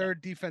the Yeah,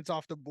 third defense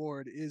off the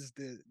board is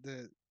the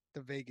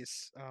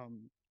Vegas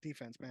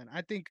defense, man.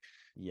 I think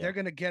yeah, they're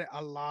gonna get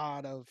a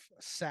lot of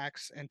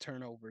sacks and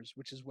turnovers,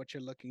 which is what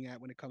you're looking at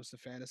when it comes to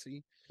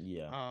fantasy.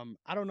 yeah.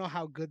 I don't know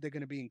how good they're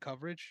gonna be in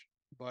coverage,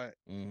 but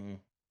Mm-hmm.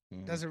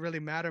 Mm-hmm. does it really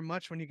matter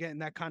much when you're getting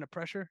that kind of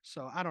pressure?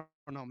 So I don't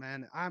know,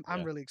 man. I'm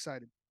Yeah. really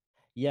excited.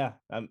 Yeah.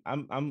 I'm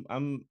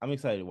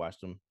excited to watch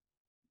them.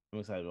 I'm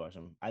excited to watch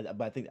them.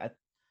 But I think of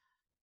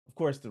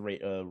course the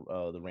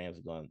Rams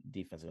are going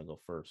defense are gonna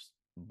go first,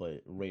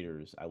 but Mhm.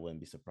 Raiders I wouldn't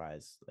be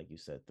surprised, like you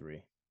said,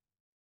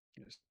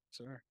 Yes,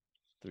 sir.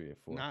 3 or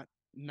 4.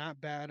 Not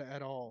bad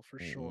at all for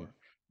Mm-mm. sure.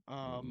 Mm-mm.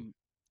 Um,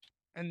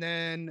 And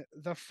then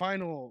the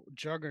final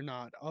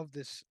juggernaut of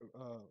this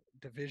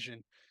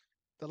division,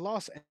 the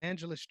Los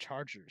Angeles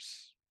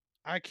Chargers.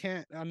 I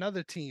can't,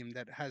 another team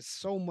that has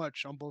so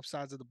much on both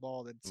sides of the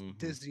ball that's Mm-hmm.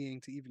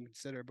 dizzying to even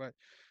consider. But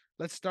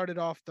let's start it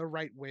off the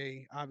right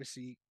way.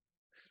 Obviously,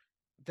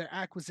 their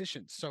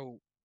acquisitions.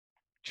 So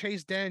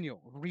Chase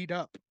Daniel read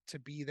up to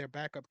be their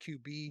backup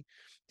QB.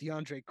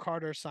 DeAndre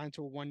Carter signed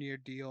to a 1 year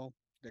deal.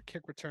 Their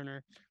kick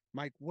returner.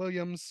 Mike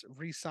Williams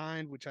re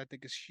signed, which I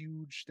think is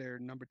huge. Their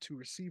number two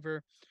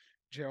receiver.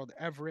 Gerald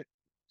Everett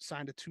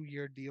signed a 2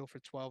 year deal for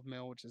 12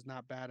 mil, which is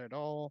not bad at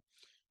all.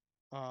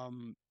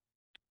 Um,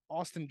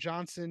 Austin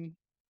Johnson,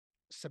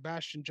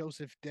 Sebastian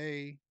Joseph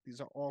Day,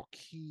 these are all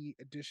key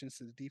additions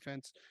to the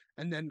defense.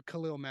 And then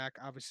Khalil Mack,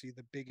 obviously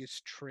the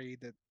biggest trade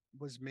that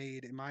was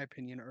made, in my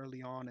opinion,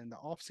 early on in the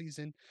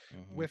offseason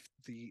Mm-hmm. with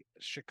the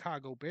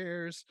Chicago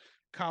Bears.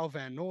 Kyle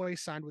Van Noy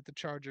signed with the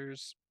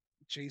Chargers.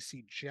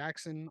 JC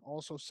Jackson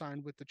also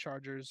signed with the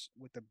Chargers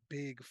with a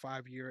big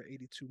 5 year,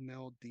 82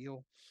 mil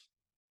deal.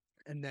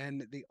 And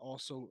then they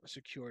also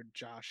secured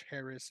Josh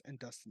Harris and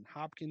Dustin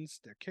Hopkins,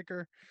 their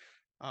kicker.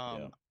 Yeah.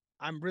 Um,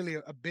 I'm really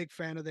a big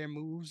fan of their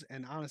moves,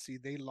 and honestly,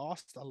 they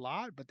lost a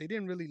lot, but they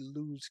didn't really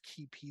lose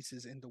key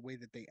pieces in the way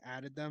that they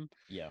added them.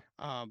 Yeah.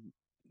 Um,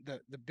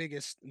 the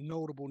biggest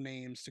notable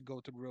names to go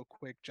through real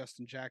quick: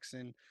 Justin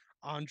Jackson,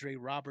 Andre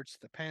Roberts to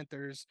the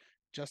Panthers,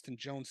 Justin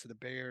Jones to the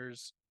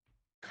Bears,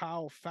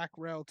 Kyle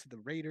Fackrell to the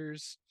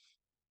Raiders,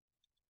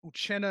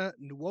 Uchenna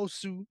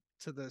Nwosu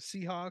to the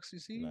Seahawks. You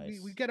see, we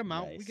Nice. get them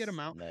out. We get them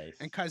Nice. out. And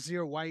Nice.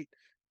 Kaiser White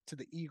to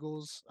the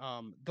Eagles.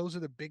 Those are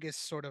the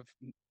biggest sort of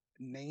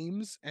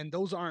names, and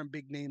those aren't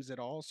big names at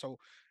all. So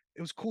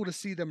it was cool to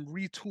see them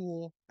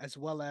retool as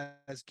well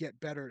as get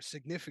better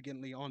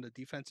significantly on the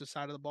defensive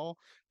side of the ball.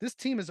 This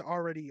team is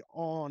already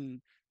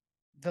on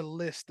the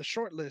list, the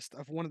short list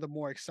of one of the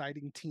more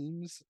exciting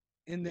teams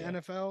in the Yeah.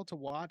 NFL to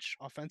watch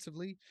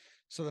offensively.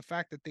 So the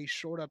fact that they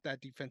shored up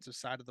that defensive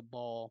side of the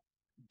ball,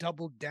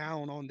 doubled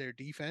down on their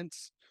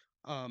defense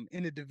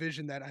in a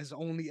division that has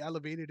only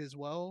elevated as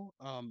well,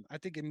 I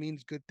think it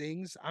means good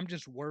things. I'm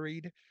just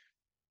worried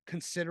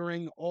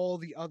considering all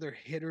the other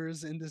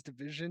hitters in this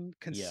division. Yeah.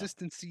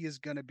 Consistency is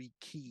going to be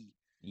key,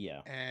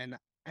 Yeah. and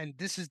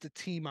this is the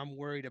team I'm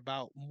worried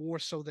about more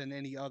so than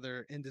any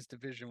other in this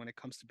division when it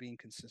comes to being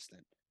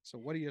consistent. So,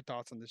 what are your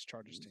thoughts on this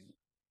Chargers team?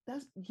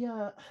 That's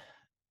yeah,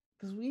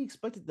 because we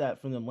expected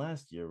that from them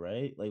last year,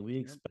 right? Like we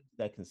Yep. expected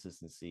that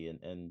consistency,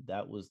 and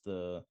that was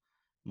the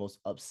most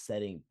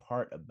upsetting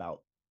part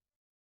about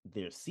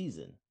their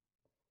season.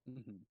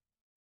 Hmm.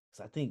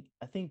 Because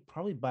I think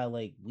probably by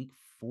like week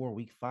 4,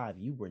 week 5,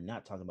 you were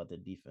not talking about the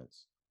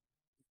defense.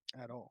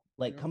 At all.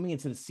 Like Yep. coming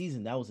into the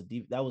season, that was a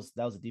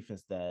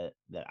defense that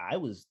I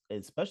was,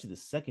 especially the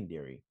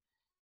secondary,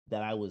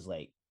 that I was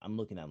like, I'm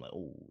looking at, I'm like,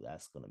 oh,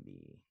 that's gonna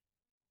be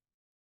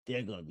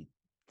they're gonna be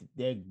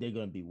they're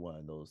gonna be one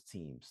of those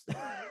teams.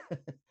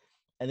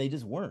 And they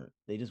just weren't.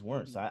 They just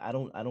weren't. So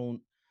Mhm. I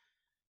don't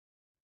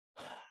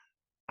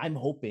I'm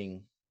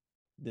hoping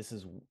this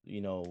is,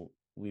 we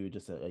were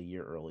just a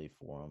year early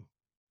for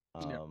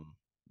them. Yeah,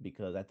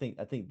 Because I think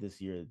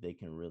this year they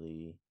can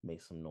really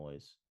make some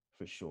noise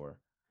for sure.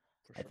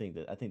 for I sure. think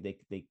that I think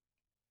they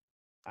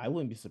I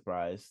wouldn't be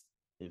surprised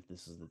if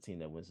this is the team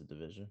that wins the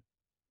division.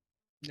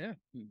 Yeah,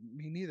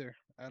 me neither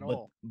at But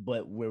all.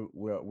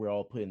 we're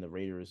all putting the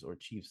Raiders or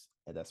Chiefs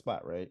at that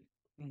spot, right?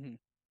 Hmm.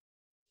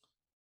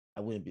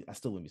 I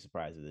still wouldn't be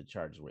surprised if the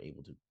Chargers were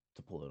able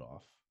to pull it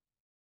off.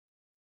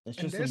 It's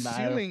And just a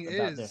matter of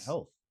about their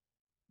health.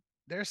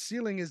 their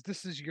ceiling is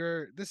this is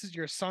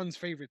your son's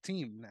favorite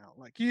team now.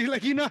 Like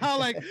you know how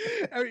like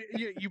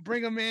you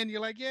bring them in,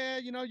 you're like, yeah,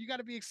 you got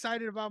to be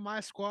excited about my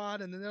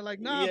squad, and then they're like,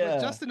 nah, but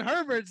Yeah. Justin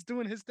Herbert's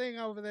doing his thing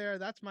over there.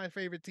 That's my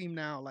favorite team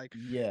now. Like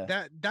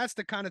Yeah. that's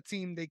the kind of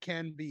team they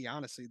can be.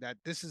 Honestly, that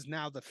this is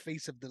now the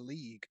face of the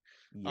league.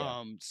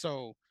 Yeah.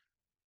 So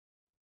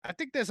I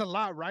think there's a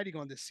lot riding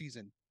on this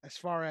season as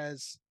far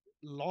as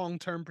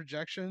long-term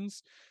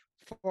projections.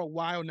 For a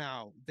while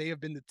now, they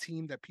have been the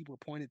team that people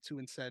pointed to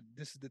and said,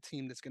 this is the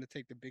team that's going to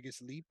take the biggest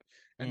leap.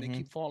 And they Mm-hmm.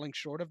 keep falling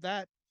short of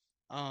that.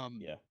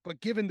 Yeah. But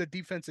given the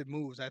defensive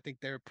moves, I think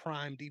they're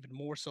primed even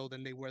more so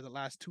than they were the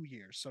last 2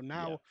 years. So Yeah.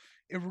 now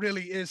it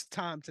really is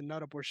time to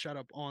nut up or shut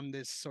up on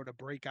this sort of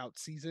breakout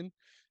season.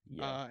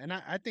 Yeah. And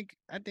I think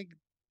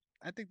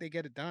they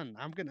get it done.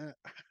 I'm gonna.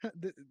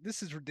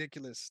 This is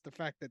ridiculous. The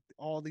fact that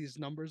all these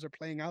numbers are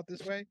playing out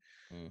this way.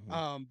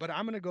 Mm-hmm. But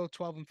I'm gonna go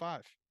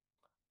 12-5.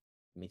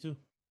 Me too.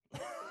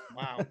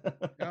 Wow.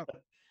 Yep.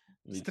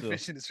 This Me too.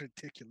 division is This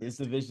ridiculous,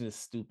 dude. division is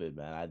stupid,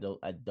 man.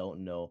 I don't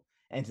know.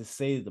 And to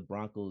say the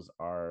Broncos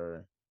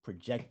are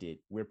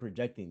we're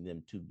projecting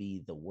them to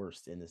be the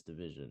worst in this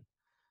division,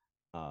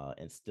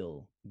 and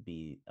still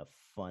be a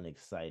fun,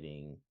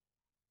 exciting,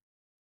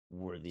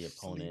 worthy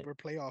opponent. Sleeper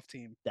playoff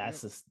team. Yep.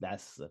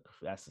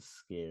 That's a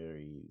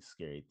scary,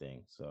 scary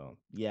thing. So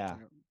yeah,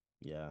 Yep.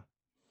 yeah,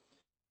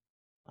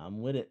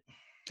 I'm with it.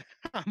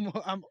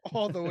 I'm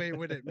all the way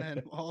with it, man.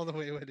 I'm all the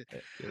way with it.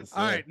 Yes,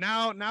 All sir. right,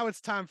 now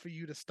it's time for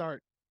you to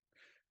start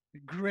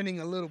grinning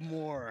a little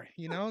more.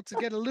 To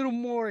get a little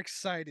more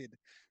excited.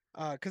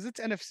 Because it's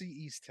NFC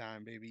East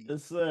time, baby.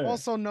 Yes, sir.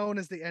 Also known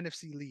as the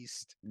NFC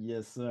least.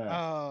 Yes, sir.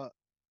 Uh,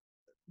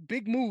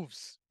 big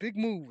moves.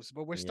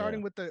 But we're Yeah.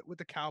 starting with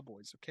the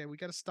Cowboys. Okay, we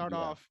got to start Yeah.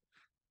 off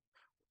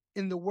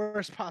in the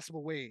worst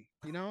possible way.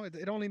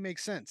 It only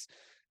makes sense.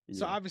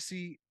 So Yeah.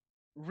 obviously,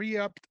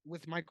 re-upped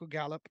with Michael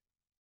Gallup,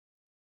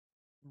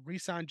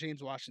 re-signed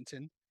James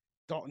Washington,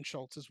 Dalton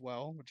Schultz as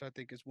well, which I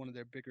think is one of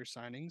their bigger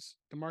signings.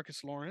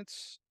 Demarcus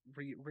Lawrence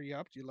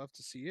re-upped. You love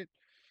to see it.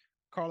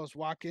 Carlos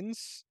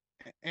Watkins,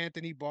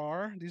 Anthony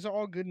Barr. These are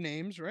all good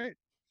names, right?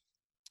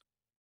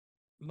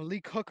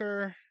 Malik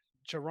Hooker,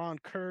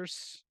 Jaron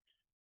Curse,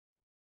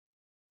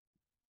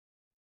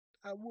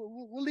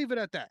 we'll leave it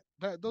at that.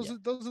 Those Yeah.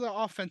 are the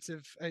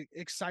offensive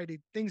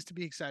excited things to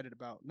be excited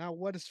about. Now,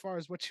 what as far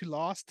as what you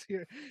lost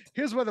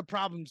here's where the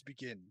problems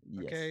begin.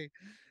 Yes. Okay,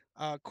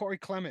 Corey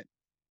Clement,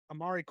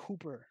 Amari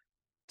Cooper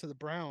to the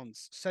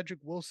Browns, Cedric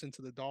Wilson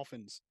to the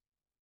Dolphins,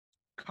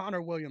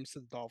 Connor Williams to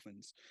the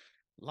Dolphins,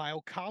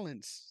 Lyle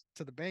Collins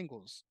to the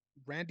Bengals,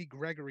 Randy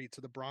Gregory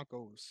to the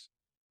Broncos,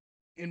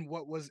 in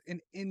what was an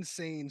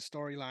insane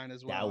storyline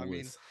as well. That I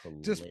mean, was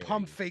just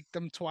pump hilarious. faked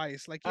them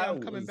twice. Like, yeah, I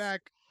I'm coming was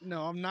back.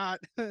 No, I'm not.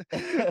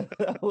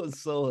 that was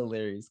so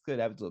hilarious. Could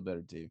happen to a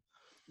better team.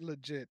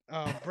 Legit.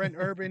 Brent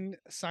Urban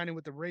signing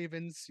with the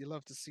Ravens. You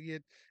love to see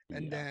it.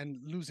 And Yeah.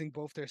 then losing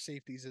both their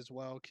safeties as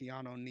well,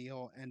 Keanu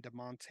Neal and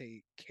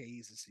DeMonte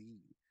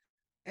KZ.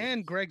 And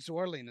Yes. Greg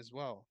Zorlin as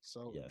well.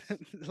 So Yes.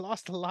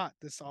 lost a lot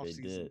this They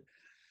offseason. did.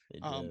 They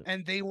did.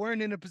 And they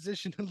weren't in a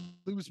position to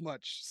lose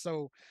much.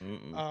 So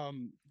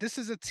Mm-mm. this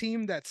is a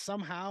team that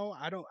somehow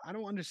I don't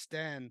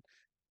understand.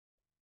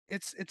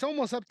 It's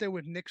almost up there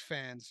with Knicks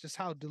fans, just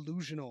how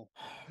delusional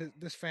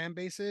this fan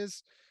base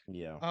is.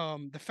 Yeah.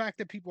 The fact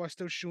that people are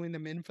still shooing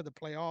them in for the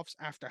playoffs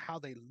after how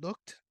they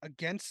looked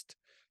against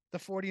the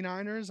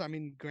 49ers. I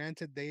mean,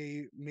 granted,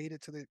 they made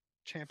it to the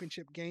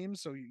championship game,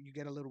 so you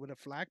get a little bit of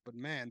flack, but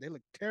man, they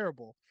look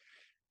terrible.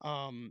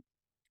 Um,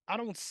 I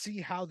don't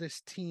see how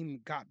this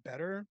team got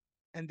better,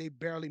 and they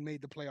barely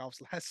made the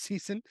playoffs last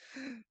season.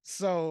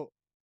 So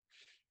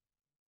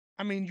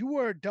I mean, you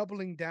were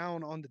doubling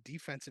down on the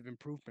defensive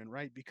improvement,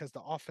 right? Because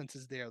the offense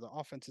is there. The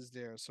offense is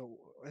there. So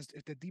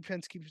if the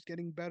defense keeps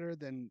getting better,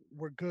 then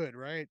we're good,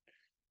 right?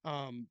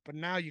 But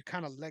now you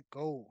kind of let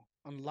go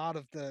on a lot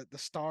of the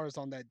stars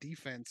on that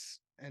defense,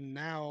 and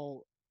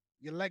now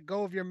you let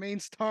go of your main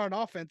star on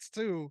offense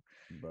too.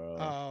 Bro.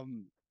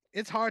 Um,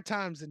 it's hard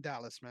times in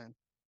Dallas, man.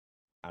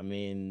 I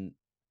mean,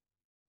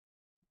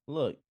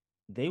 look,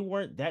 they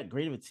weren't that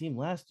great of a team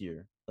last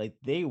year. Like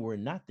they were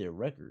not their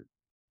record.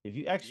 If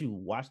you actually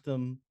watch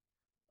them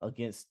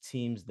against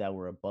teams that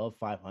were above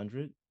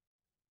 500,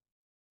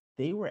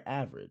 they were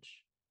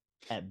average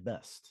at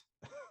best.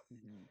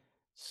 Mhm.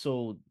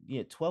 So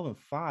yeah,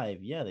 12-5.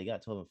 Yeah, they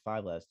got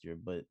 12-5 last year,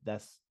 but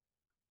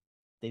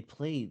they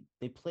played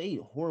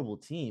horrible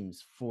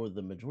teams for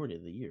the majority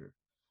of the year.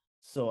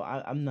 So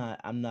I'm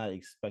not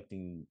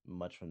expecting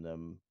much from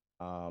them.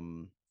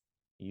 Um,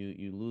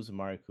 you lose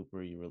Amari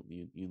Cooper, you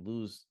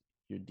lose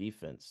your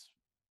defense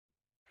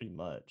pretty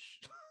much.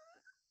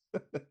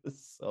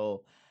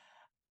 So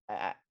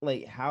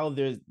like how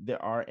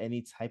there are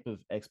any type of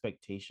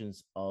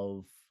expectations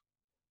of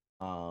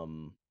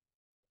um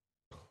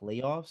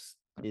playoffs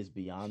is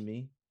beyond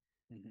me.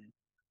 Mhm.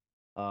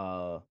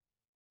 Uh,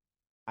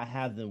 I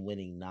have them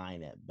winning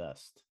 9 at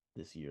best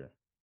this year.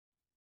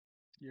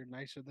 You're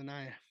nicer than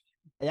I am.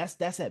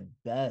 That's at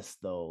best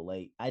though.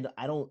 Like I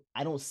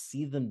don't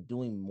see them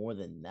doing more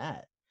than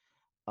that.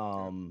 Yep.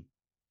 Um,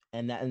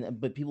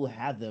 but people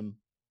have them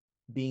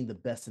being the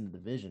best in the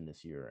division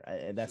this year,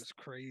 and This that's is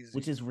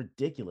which crazy. is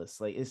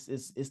ridiculous. Like it's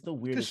the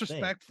weirdest thing.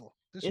 Disrespectful.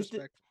 It's the,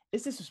 Disrespectful.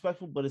 it's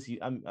disrespectful, but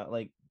I'm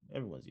like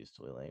everyone's used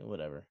to it. Like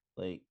whatever.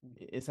 Like Mm.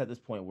 it's at this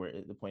point where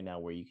the point now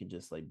where you can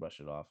just like brush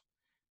it off.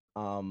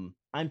 I'm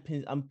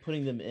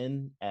putting them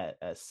in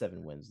at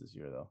 7 wins this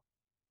year though.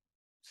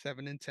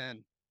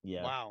 7-10.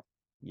 Yeah, Wow.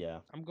 yeah.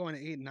 I'm going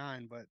to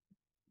 8-9, but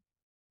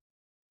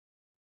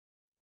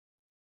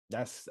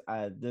That's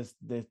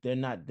they're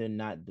not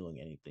doing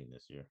anything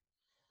this year.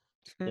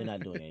 They're not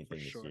doing for anything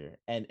this sure. year.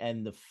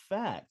 And the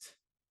fact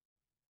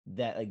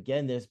that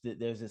again there's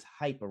this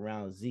hype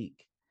around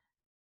Zeke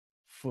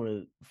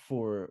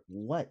for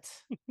what?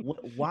 What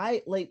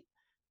why like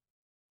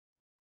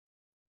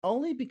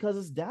only because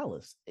it's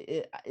Dallas.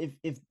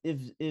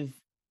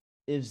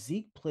 If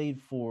Zeke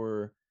played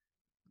for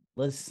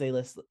let's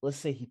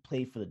say he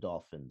played for the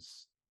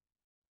Dolphins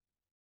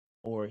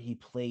or he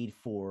played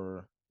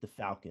for the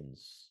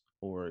Falcons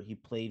or he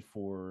played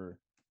for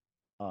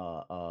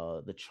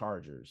the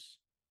Chargers,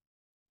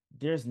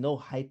 there's no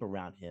hype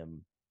around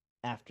him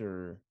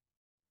after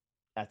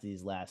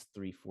these last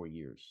 3-4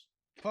 years.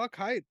 Fuck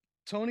hype.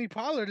 Tony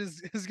Pollard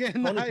is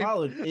getting the Tony hype.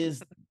 Pollard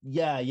is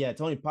yeah,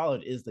 Tony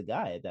Pollard is the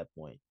guy at that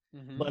point.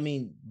 Hmm. But I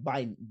mean,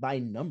 by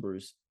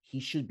numbers, he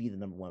should be the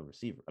number one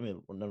receiver. I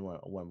mean, number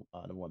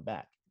one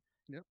back.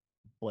 Yep.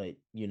 But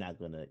you're not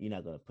gonna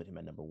put him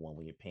at number one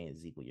when you're paying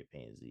Zeke. When you're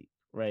paying Zeke,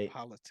 right?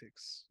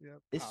 Politics. Yep.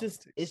 It's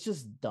Politics.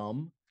 just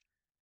dumb.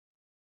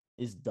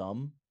 It's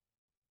dumb.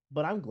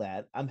 But I'm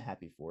glad. I'm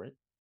happy for it.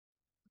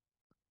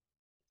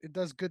 It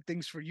does good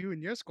things for you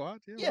and your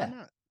squad. Yeah, why Yeah,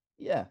 not?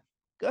 yeah.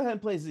 Go ahead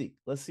and play Zeke.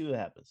 Let's see what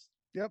happens.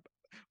 Yep.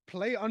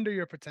 Play under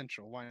your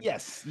potential. Why not?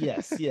 Yes,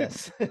 yes,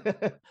 yes.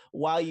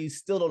 While you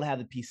still don't have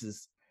the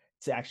pieces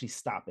to actually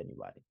stop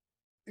anybody.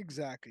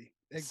 Exactly.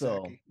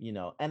 So, Exactly.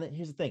 and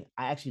here's the thing.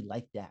 I actually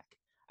like Dak.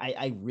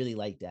 I really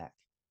like Dak.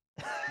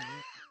 Yeah.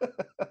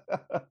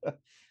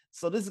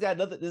 So this is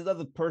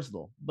nothing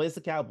personal, but it's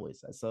the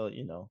Cowboys. So,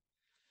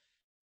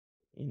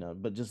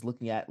 but just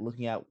looking at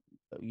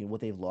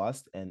what they've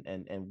lost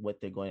and what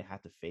they're going to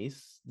have to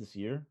face this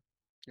year.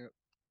 Yep.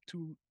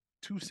 Too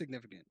too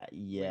significant. Way too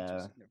Yeah,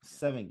 significant.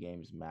 7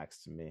 games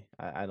max to me.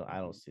 I don't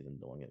Hmm. see them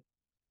doing it.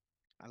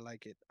 I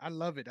like it. I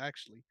love it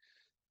actually.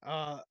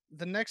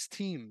 The next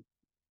team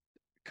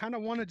kind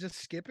of want to just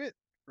skip it,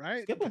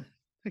 right? Skip them.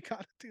 We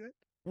gotta do it.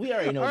 We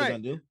already know All what they're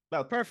right. gonna do.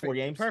 About 4 Perfect.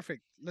 games.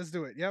 Perfect. Let's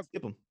do it. Yep.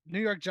 Skip them. New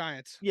York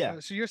Giants. Yeah,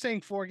 So you're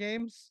saying 4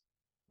 games?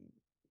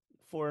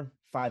 4,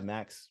 5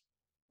 max.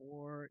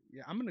 Or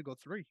yeah, I'm gonna go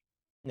three.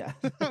 Yeah.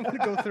 I'm gonna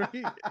go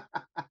three.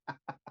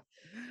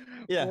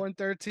 Yeah.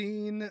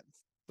 4-13,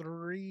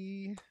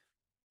 3-14.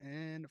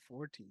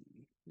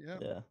 Yep.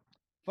 Yeah.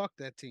 Fuck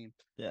that team.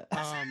 Yeah.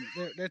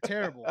 They're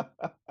terrible.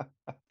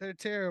 They're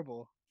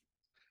terrible.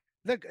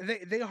 Look,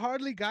 they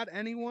hardly got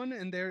anyone,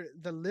 and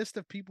the list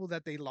of people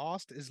that they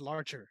lost is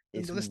larger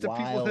than It's the list of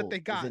people that wild, they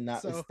is got. it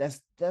not? It's So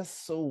that's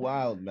so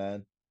wild,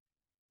 man.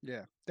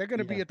 yeah, they're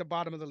gonna be Yeah. at the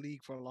bottom of the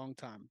league for a long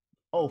time.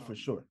 Oh, for Um,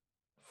 sure.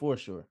 For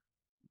sure.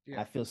 yeah,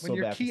 I feel when so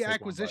your bad for key Saquon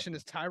acquisition Barkley.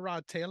 is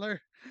Tyrod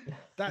Taylor,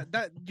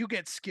 that you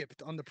get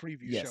skipped on the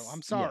preview show. Yes. I'm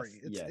Yes. sorry,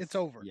 it's Yes.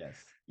 over.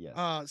 Yes.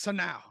 Yes. So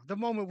now the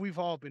moment we've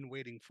all been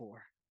waiting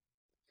for.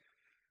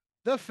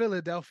 The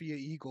Philadelphia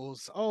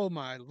Eagles. Oh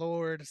my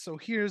lord. So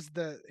here's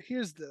the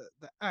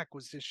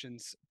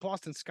acquisitions.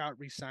 Boston Scott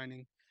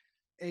resigning.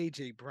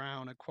 AJ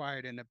Brown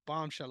acquired in a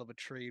bombshell of a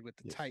trade with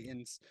the Yes, sir.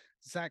 Titans.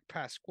 Zach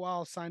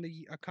Pasquale signed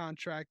a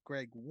contract.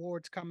 Greg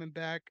Ward's coming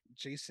back.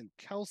 Jason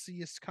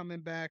Kelsey is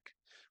coming back,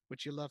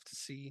 which you love to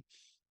see.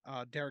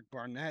 Derek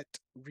Barnett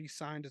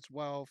re-signed as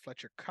well.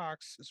 Fletcher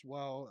Cox as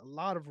well. A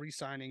lot of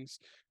re-signings.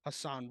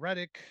 Hassan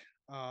Reddick,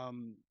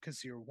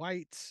 Kazir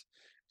White,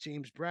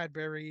 James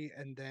Bradbury,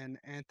 and then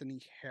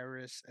Anthony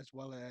Harris, as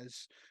well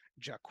as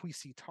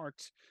Jaquisi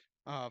Tart.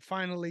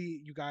 Finally,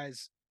 you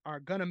guys are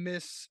gonna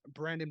miss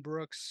Brandon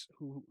Brooks,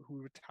 who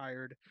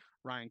retired,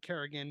 Ryan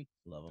Kerrigan,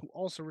 Love him. who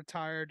also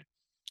retired.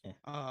 Eh.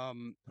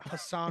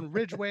 Hassan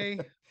Ridgeway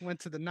went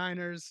to the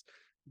Niners.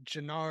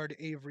 Jannard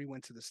Avery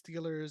went to the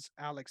Steelers.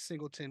 Alex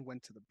Singleton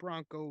went to the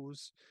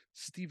Broncos.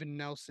 Steven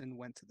Nelson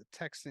went to the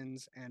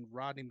Texans. And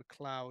Rodney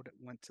McLeod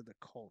went to the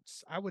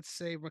Colts. I would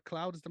say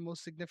McLeod is the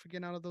most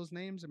significant out of those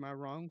names. Am I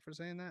wrong for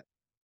saying that?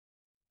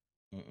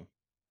 Mm-mm.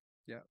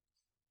 Yeah.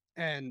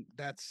 And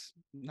that's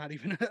not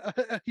even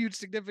a huge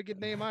significant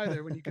name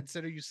either when you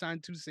consider you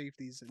signed two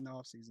safeties in the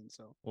offseason.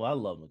 So, Well, I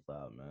love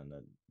McLeod, man.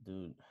 That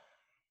dude,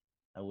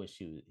 I wish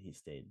he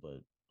stayed, but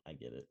I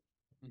get it.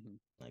 mhm.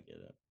 I get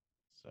it.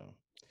 So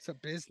It's a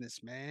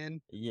business,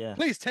 man. yeah,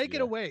 Please take it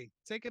yeah. away.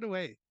 Take it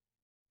away.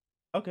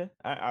 Okay.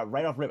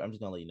 Right off rip, I'm just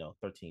gonna let you know.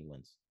 13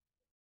 wins.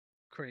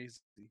 Crazy.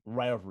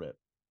 Right off rip.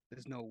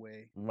 There's no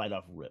way. Right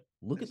off rip.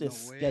 Look at There's no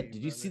this way, schedule.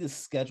 Did you see brother. the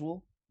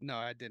schedule, No,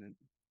 I didn't.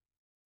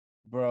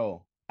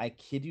 bro? I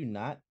kid you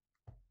not.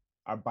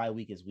 Our bye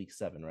week is week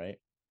 7, right?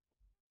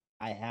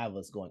 I have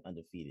us going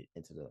undefeated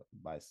into the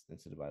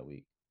bye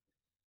week.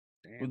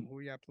 We're, Damn, who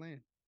y'all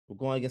playing? we're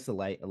going against the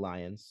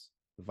Lions,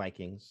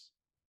 Vikings,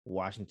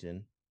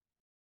 Washington,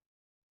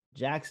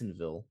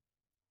 Jacksonville,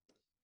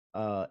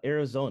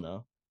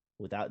 Arizona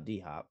without D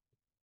Hop,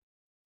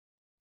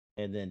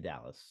 and then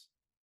Dallas,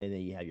 and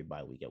then you have your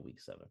bye week at week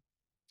 7.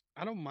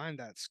 I don't mind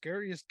that.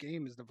 Scariest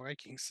game is the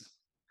Vikings.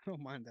 I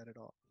don't mind that at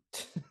all.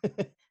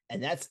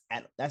 And that's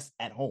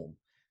at home.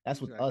 That's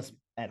with us Exactly.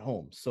 at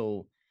home.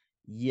 So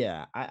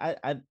yeah,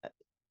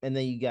 and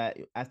then you got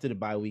after the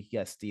bye week, you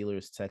got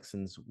Steelers,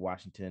 Texans,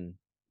 Washington,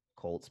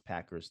 Colts,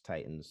 Packers,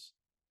 Titans,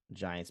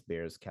 Giants,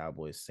 Bears,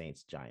 Cowboys,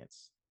 Saints,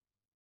 Giants.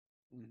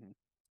 Hmm.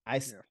 I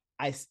Yeah.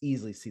 I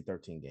easily see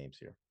 13 games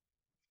here.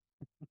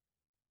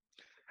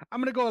 I'm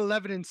gonna go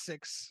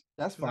 11-6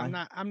 That's because I'm fine.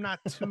 not I'm not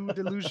too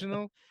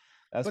delusional.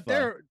 That's But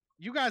fine.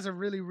 you guys are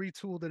really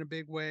retooled in a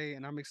big way,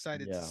 and I'm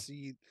excited to Yeah,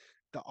 see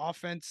the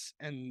offense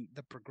and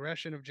the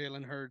progression of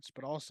Jalen Hurts,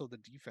 but also the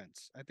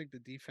defense. I think the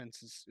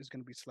defense is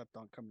going to be slept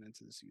on coming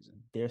into the season.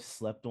 they're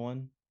slept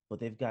on, but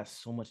they've got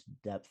so much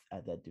depth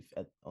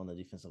on the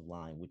defensive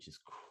line, which is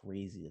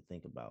crazy to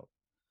think about.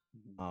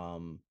 Mhm.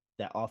 Um,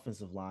 that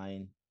offensive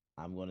line,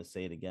 I'm going to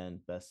say it again,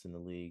 best in the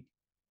league.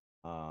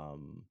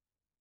 Um,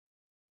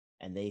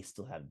 and they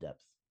still have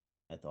depth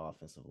at the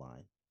offensive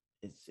line.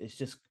 It's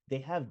just they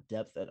have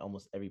depth at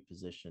almost every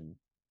position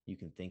you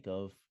can think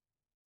of,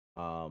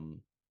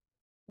 um,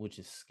 which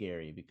is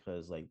scary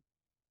because like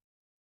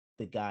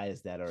the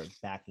guys that are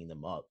backing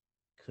them up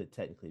could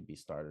technically be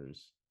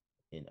starters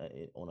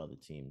on other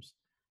teams.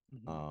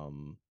 Mhm.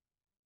 Um,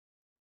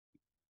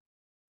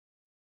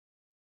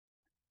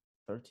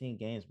 13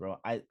 games, bro.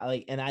 I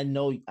like, and I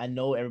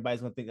know everybody's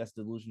gonna think that's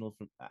delusional.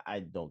 From I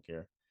don't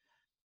care.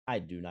 I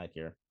do not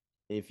care.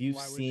 If you've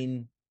Why would you?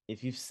 seen,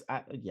 if you've,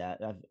 yeah,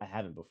 I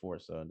haven't before,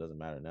 so it doesn't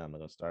matter now. I'm not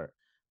gonna start.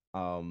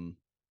 Um,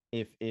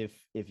 if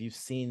you've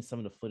seen some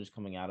of the footage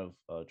coming out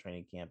of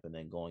training camp and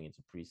then going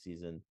into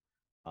preseason,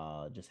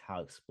 just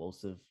how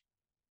explosive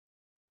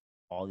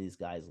all these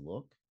guys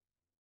look,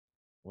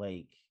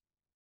 like,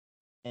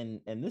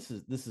 and this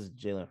is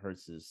Jalen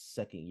Hurts'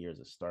 second year as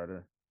a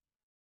starter.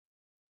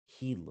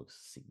 He looks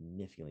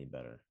significantly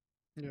better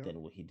Yeah,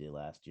 than what he did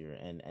last year,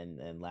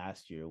 and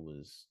last year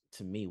was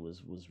to me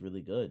was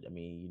really good. I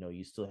mean,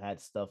 you still had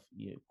stuff,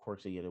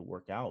 quirks that you had to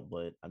work out,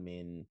 but I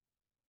mean,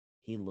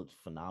 he looked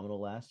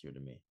phenomenal last year to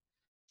me.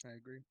 I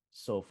agree.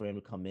 So for him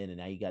to come in and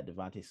now you got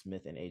Devontae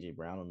Smith and AJ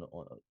Brown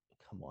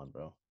come on,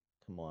 bro,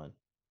 come on,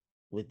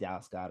 with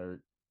Dallas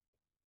Goddard,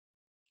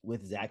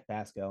 with Zach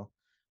Pascal,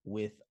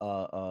 with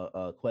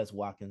Quez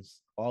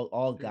Watkins,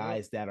 all Yep.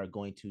 guys that are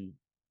going to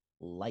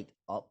light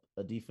up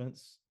a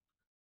defense.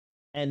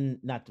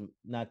 And not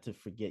to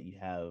forget, you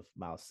have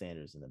Miles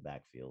Sanders in the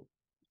backfield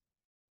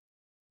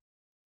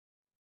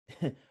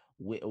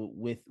with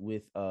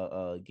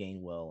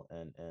Gainwell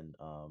and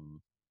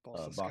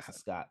Boston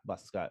Scott.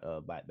 Boston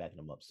Scott backing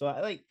him up. So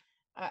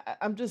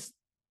I'm just,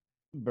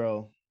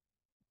 bro,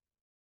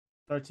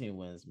 13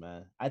 wins,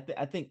 man. I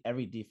think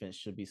every defense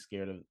should be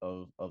scared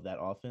of that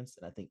offense,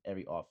 and I think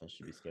every offense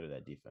should be scared of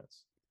that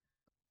defense.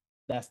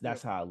 That's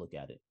Yep. how I look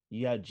at it.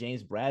 You have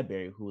James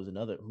Bradbury, who was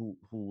another who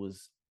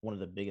was one of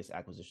the biggest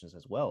acquisitions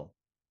as well,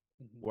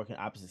 Hmm. working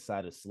opposite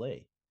side of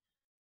Slay.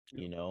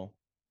 Yep. You know,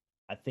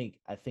 I think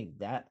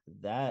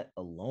that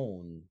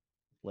alone,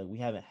 like we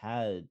haven't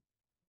had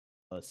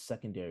a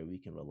secondary we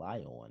can rely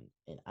on,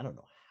 and I don't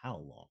know how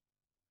long.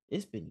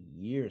 It's been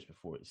years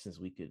before since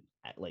we could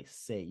like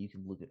say you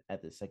can look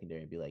at the secondary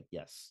and be like,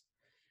 yes,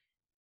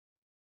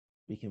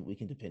 we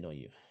can depend on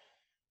you.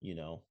 You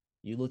know,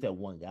 you looked at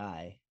one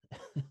guy,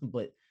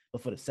 but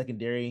for the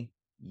secondary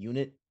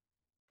unit,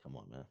 come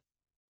on, man,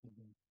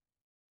 Hmm.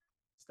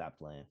 stop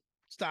playing,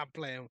 Stop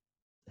playing.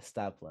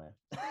 stop playing.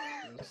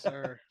 Yes,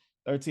 sir.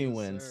 13 Yes,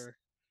 wins. sir.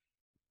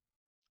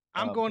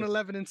 I'm going But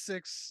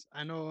 11-6.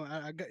 I know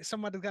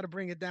somebody's got to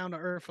bring it down to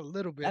earth a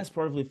little bit. that's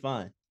perfectly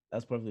fine.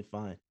 That's perfectly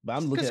fine. But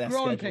I'm It's looking just at that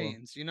growing schedule.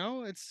 pains, you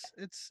know. It's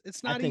I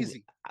not think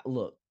easy.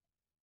 look,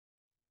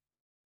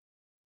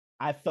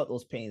 I felt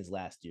those pains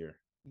last year.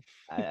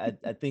 I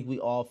think we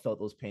all felt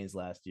those pains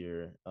last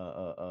year,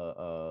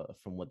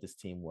 from what this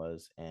team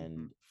was, Hmm.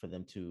 and for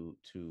them to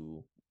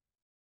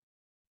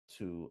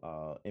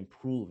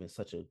improve in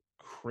such a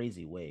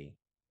crazy way.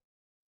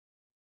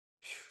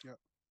 Yep.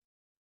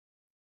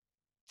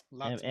 A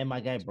lot And to look and my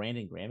guy forward to.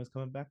 Brandon Graham is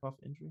coming back off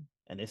injury,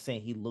 and they're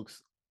saying he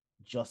looks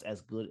just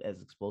as good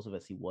as explosive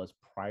as he was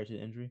prior to the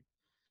injury.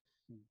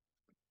 Mm.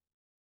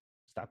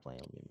 Stop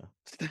playing with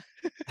me,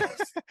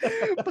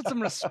 Put some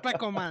man.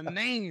 respect on my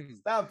name.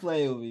 Stop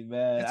playing with me,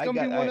 man. It's I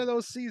gonna be got one I of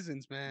those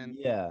seasons, man.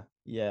 yeah,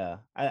 yeah.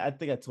 I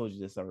think I told you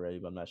this already,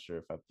 but I'm not sure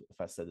if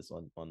I said this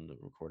on the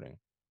recording.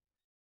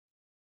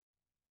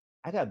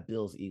 I got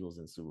Bills Eagles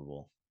in Super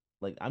Bowl.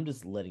 Like I'm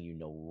just letting you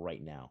know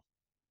right now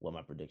what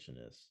my prediction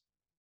is.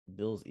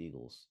 Bills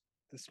Eagles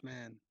This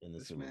man, in the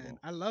this Super man. Bowl.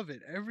 I love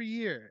it every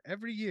year,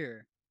 every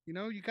year.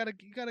 You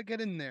gotta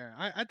get in there.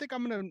 I think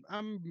I'm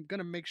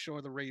gonna make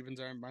sure the Ravens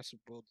are in my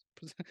Super Bowl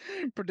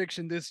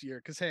prediction this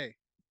year. Cause hey,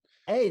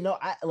 Hey, no,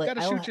 you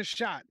gotta I don't shoot your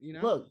shot.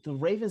 look. The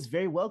Ravens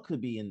very well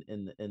could be in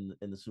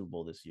the Super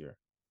Bowl this year.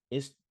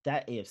 It's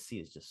that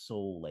AFC is just so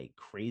like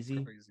crazy.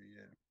 Crazy,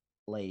 yeah.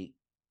 Like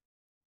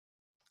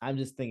I'm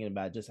just thinking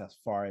about just as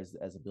far as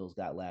the Bills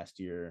got last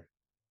year,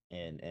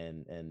 and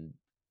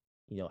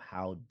you know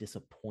how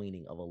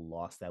disappointing of a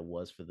loss that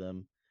was for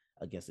them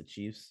against the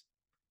Chiefs.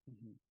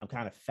 Hmm. I'm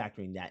kind of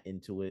factoring that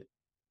into it,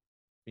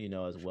 you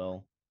know, as For sure.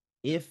 well.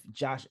 If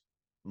Josh,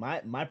 my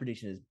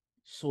prediction is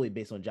solely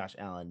based on Josh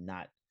Allen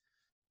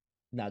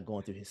not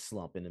going through his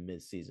slump in the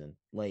midseason.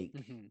 Like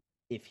Hmm.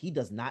 if he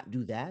does not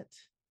do that,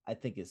 I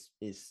think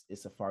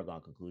it's a far gone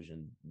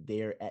conclusion.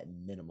 They're at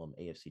minimum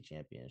AFC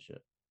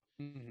championship.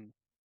 Hmm.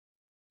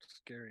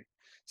 Scary,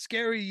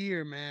 scary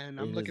year, man.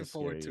 I'm It is a looking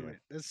forward scary to year. it.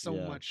 There's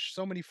Yeah,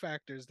 so many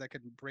factors that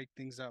could break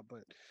things up,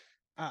 but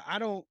I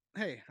don't.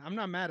 Hey, I'm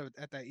not mad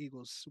at that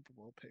Eagles Super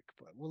Bowl pick,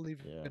 but we'll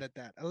leave it yeah, at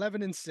that.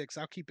 11-6.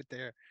 I'll keep it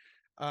there.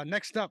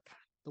 Next up,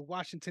 the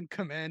Washington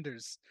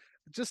Commanders.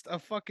 Just a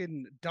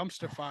fucking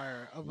dumpster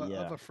fire of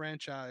yeah. a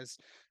franchise,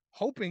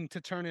 hoping to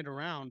turn it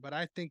around, but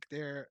I think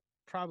they're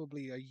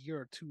probably a year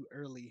or two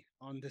early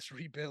on this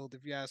rebuild,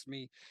 if you ask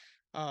me.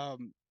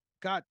 Um,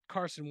 got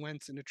Carson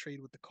Wentz in a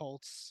trade with the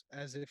Colts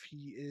as if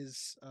he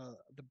is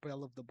the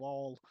belle of the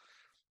ball.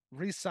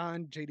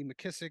 Re-signed J.D.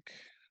 McKissick.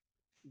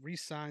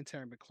 Re-signed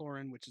Terry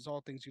McLaurin, which is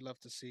all things you love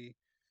to see.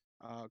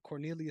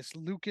 Cornelius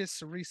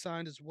Lucas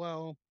re-signed as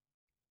well.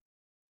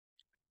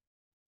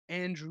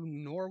 Andrew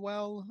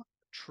Norwell,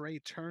 Trey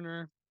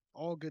Turner,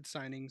 all good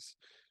signings.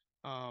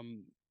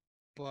 Um,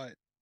 but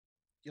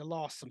you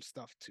lost some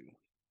stuff too.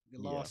 You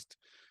Yeah. lost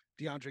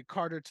DeAndre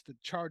Carter to the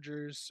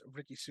Chargers,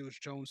 Ricky Seals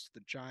Jones to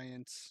the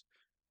Giants,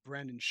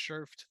 Brandon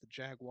Scherf to the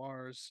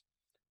Jaguars,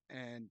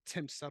 and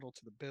Tim Settle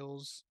to the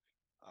Bills.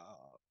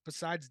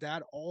 Besides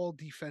that, all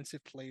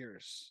defensive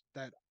players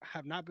that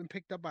have not been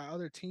picked up by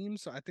other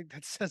teams. So I think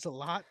that says a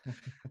lot.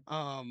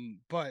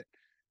 But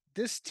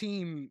this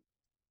team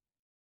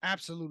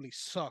absolutely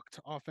sucked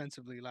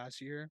offensively last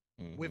year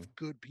Hmm. with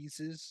good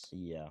pieces,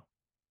 Yeah.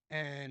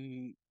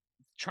 and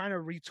trying to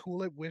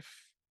retool it with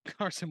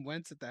Carson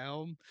Wentz at the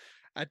helm.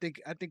 I think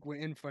we're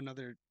in for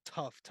another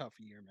tough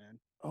year,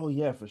 man. Oh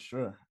yeah, for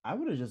sure. I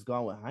would have just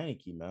gone with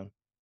Heineke, man.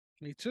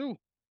 Me too.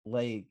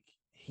 Like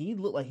he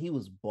looked like he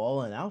was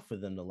balling out for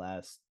them the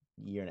last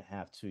year and a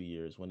half, 2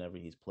 years, whenever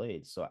he's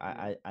played. So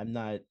Yeah. I'm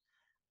not.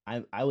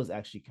 I was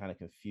actually kind of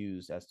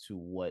confused as to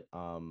what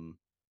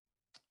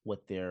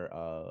their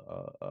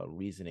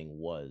reasoning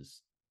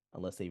was,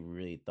 unless they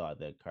really thought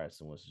that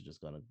Carson was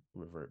just going to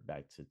revert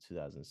back to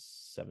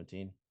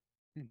 2017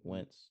 Mhm.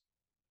 Wentz.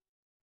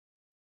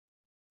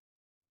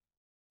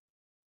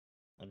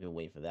 I've been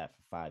waiting for that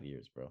for 5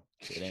 years, bro.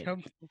 It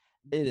ain't.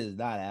 It is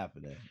not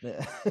happening.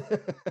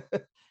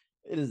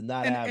 It is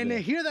not And to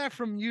happening. hear that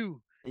from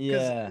you, because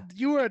Yeah,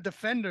 you were a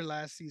defender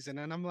last season,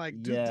 and I'm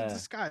like, dude, yeah,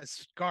 this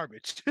guy's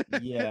garbage.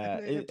 yeah.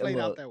 And it played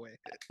out Look, that way.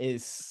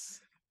 it's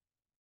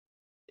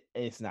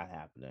it's not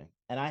happening,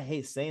 and I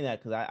hate saying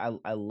that because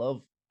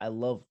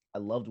I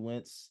loved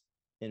Wentz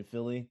in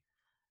Philly.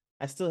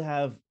 I still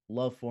have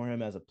love for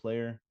him as a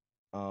player,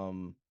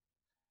 um,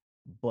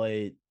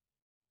 but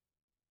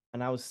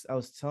and I was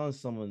telling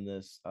someone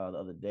this the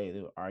other day.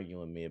 They were arguing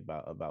with me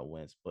about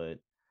Wentz, but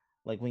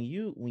like when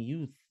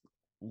you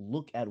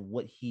look at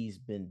what he's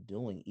been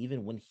doing,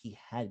 even when he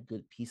had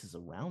good pieces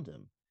around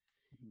him,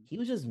 Mhm. he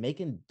was just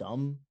making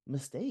dumb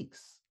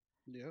mistakes,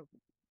 Yep.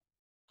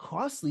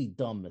 costly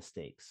dumb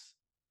mistakes.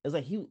 It's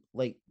like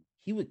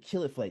he would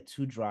kill it for like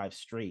 2 drives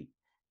straight,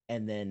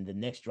 and then the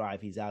next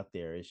drive he's out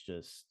there, it's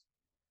just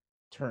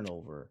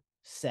turnover,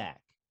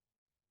 sack.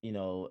 You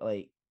know,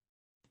 like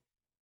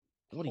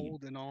what are you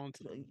Holding on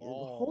to the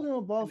ball holding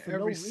a ball in for no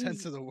every sense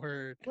reason? of the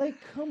word. Like,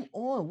 come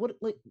on.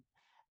 What like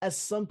at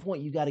some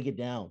point you got to get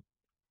down.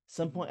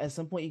 Mhm. At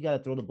some point you got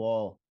to throw the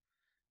ball.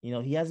 You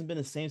know, he hasn't been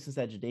the same since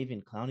that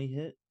Jadavian Clowney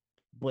hit.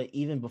 But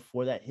even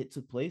before that hit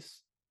took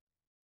place,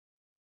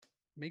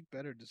 Make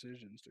better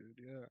decisions, dude.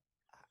 Yeah.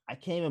 I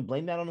can't even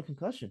blame that on a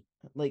concussion.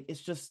 Like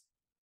it's just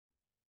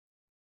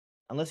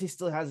unless he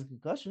still has a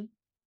concussion.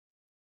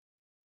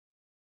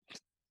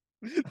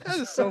 That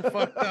is so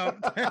fucked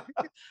up.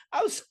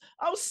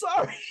 I'm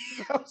sorry.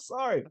 I'm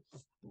sorry.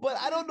 But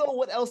I don't know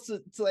what else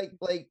to like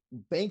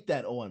bank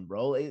that on,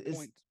 bro. It's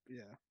Point.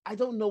 Yeah. I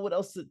don't know what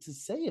else to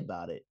say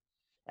about it.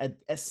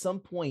 At some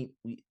point,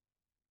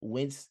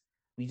 Wentz,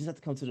 we just have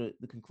to come to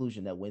the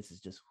conclusion that Wentz is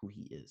just who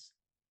he is.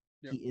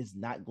 Yep. He is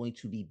not going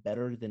to be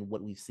better than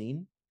what we've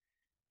seen.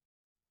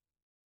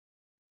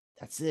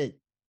 That's it.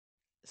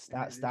 And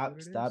Stop, it is stop, what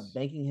it stop is.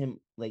 banking him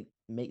like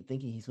make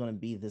thinking he's gonna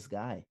be this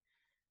guy.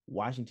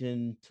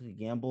 Washington took a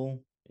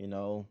gamble.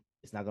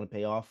 It's not gonna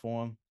pay off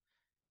for him.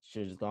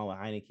 Should have just gone with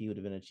Heineke. Would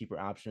have been a cheaper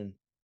option.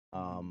 Mhm.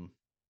 Um,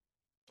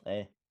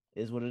 hey,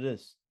 is what it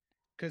is.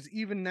 Because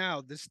even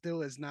now, this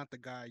still is not the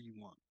guy you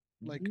want.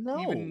 Like even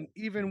No,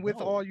 even with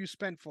no, all you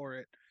spent for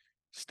it,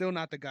 still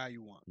not the guy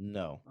you want.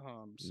 no,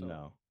 So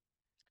no.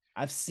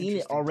 I've seen it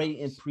interesting already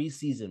in times.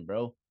 preseason,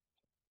 bro.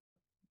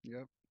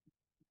 Yep.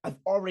 I've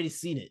already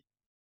seen it.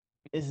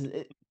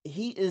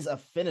 He is a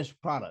finished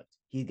product.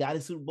 He got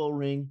a Super Bowl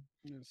ring.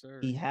 Yes, sir.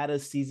 He had a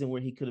season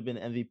where he could have been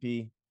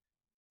MVP.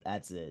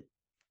 That's it.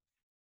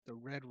 The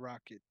Red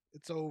Rocket.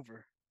 It's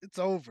over. It's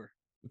over.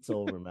 It's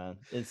over, man.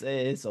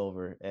 It's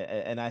over,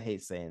 and I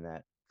hate saying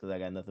that because I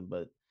got nothing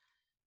but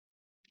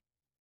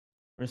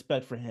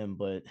respect for him.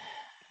 But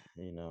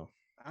you know,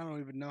 I don't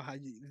even know how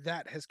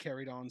that has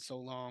carried on so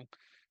long.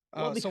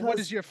 well, So what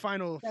is because your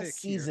final that pick here?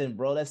 season,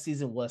 bro, that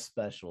season was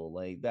special.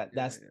 Like that.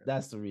 Yeah,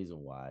 That's the reason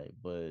why.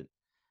 But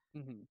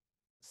yeah. Hmm.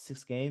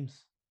 6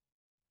 games.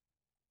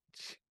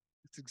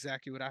 It's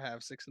exactly what I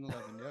have.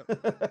 6-11.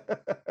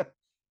 Yep.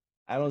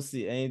 I don't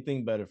see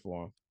anything better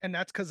for him. And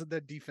that's because of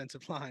the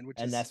defensive line, which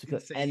And is that's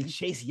because insane.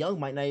 Chase Young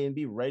might not even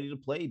be ready to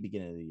play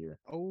beginning of the year.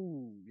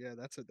 Oh, yeah,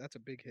 that's a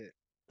big hit.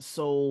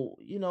 So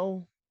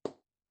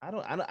I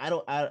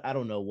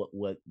don't know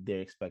what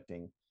they're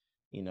expecting.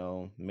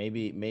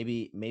 Maybe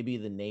Hmm.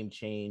 the name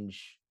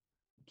change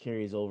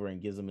carries over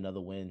and gives them another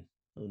win.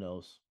 Who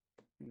knows?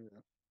 Yeah,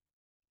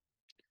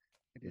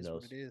 it Who is what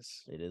knows? it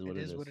is. It is what It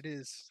it is is. what it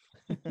is.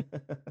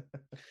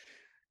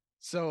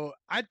 So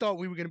I thought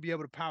we were going to be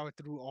able to power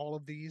through all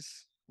of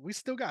these. We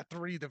still got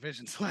three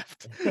divisions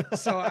left.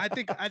 So I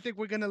think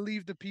we're going to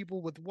leave the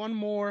people with one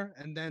more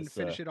and then Yes,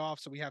 finish sir. it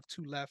off. So we have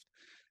two left.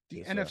 The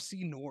Yes, sir.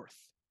 NFC North.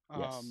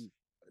 Yes. Um,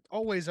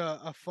 Always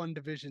a fun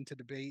division to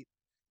debate,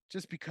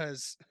 just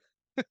because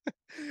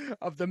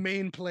of the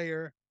main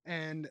player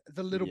and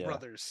the little Yeah.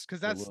 brothers, because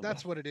The that's little bit.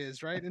 that's what it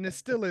is, right? And it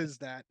still is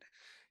that.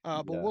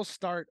 But Yeah. we'll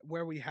start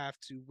where we have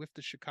to with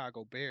the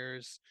Chicago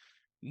Bears.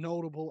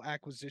 Notable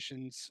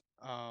acquisitions.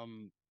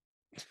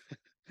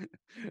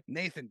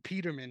 Nathan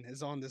Peterman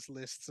is on this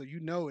list, so you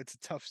know it's a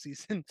tough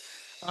season.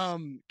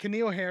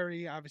 Keneal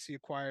Harry, obviously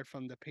acquired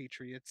from the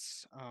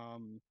Patriots.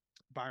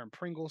 Byron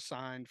Pringle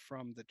signed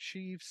from the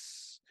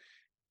Chiefs.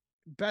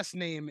 Best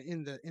name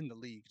in the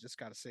league, just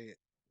gotta say it.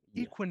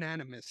 Yeah.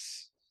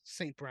 Equanimous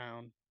St.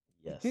 Brown.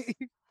 Yes.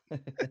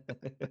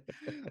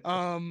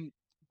 um,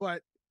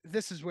 but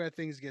this is where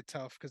things get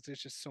tough because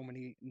there's just so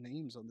many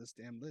names on this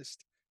damn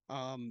list.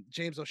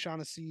 James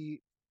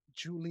O'Shaughnessy,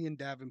 Julian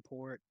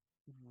Davenport,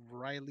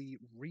 Riley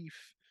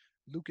Reef,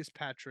 Lucas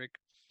Patrick,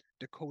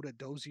 Dakota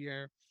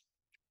Dozier,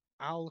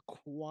 Al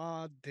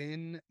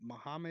Quadin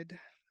Muhammad,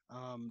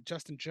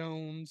 Justin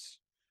Jones,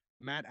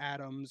 Matt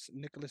Adams,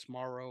 Nicholas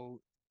Morrow,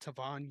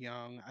 Tavon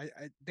Young.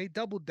 They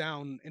doubled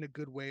down in a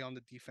good way on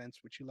the defense,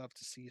 which you love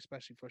to see,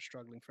 especially for a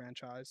struggling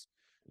franchise.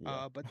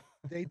 Yeah. But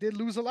they did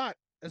lose a lot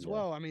as Yeah.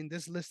 well. I mean,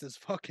 this list is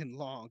fucking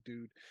long,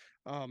 dude.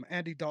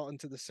 Andy Dalton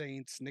to the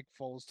Saints, Nick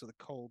Foles to the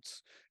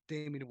Colts,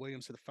 Damian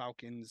Williams to the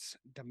Falcons,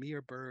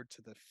 Demir Bird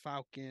to the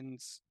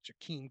Falcons,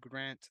 Jakeem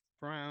Grant to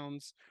the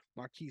Browns,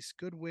 Marquise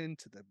Goodwin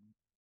to the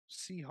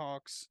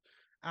Seahawks,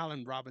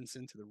 Allen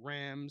Robinson to the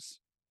Rams,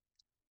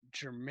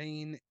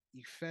 Jermaine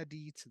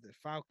Ifedi to the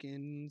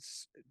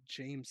Falcons,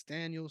 James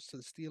Daniels to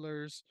the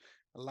Steelers,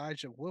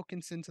 Elijah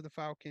Wilkinson to the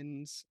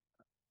Falcons,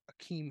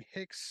 Akeem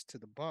Hicks to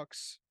the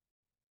Bucks,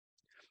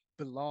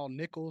 Bilal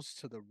Nichols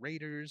to the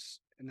Raiders,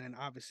 and then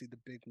obviously the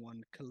big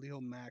one,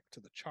 Khalil Mack to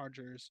the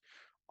Chargers,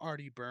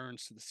 Artie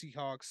Burns to the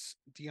Seahawks,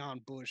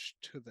 Deion Bush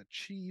to the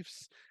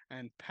Chiefs,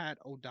 and Pat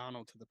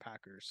O'Donnell to the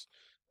Packers.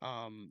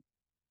 Um,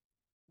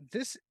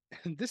 this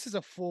this is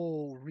a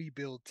full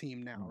rebuild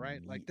team now,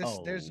 right? Like this,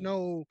 there's Oh,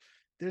 no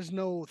there's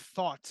no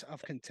thought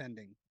of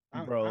contending.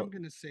 I'm bro.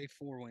 gonna say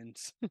 4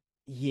 wins.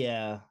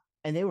 Yeah.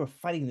 And they were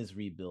fighting this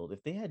rebuild.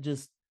 If they had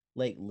just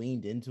like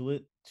leaned into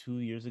it 2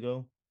 years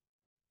ago,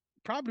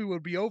 Probably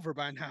would be over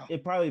by now.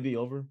 it'd probably be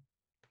over.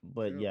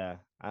 But Yep, yeah,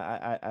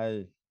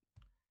 I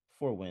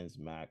 4 wins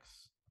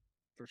max.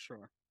 for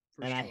sure,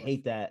 for And I sure.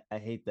 hate that. I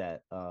hate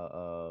that.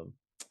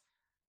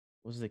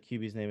 What's the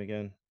QB's name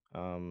again?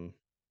 Um,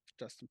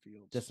 Justin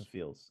Justin Fields.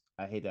 Fields.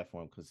 I hate that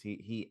for him because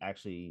he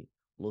actually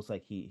looks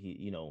like he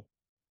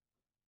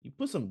you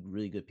put some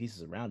really good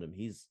pieces around him.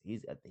 He's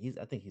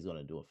I think he's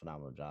gonna do a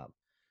phenomenal job.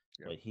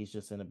 Yep, But he's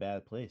just in a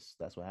bad place.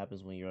 That's what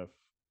happens when you're,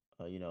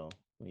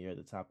 when you're at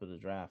the top of the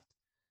draft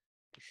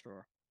for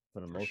sure, for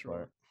the for most sure.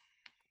 part.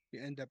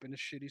 You end up in a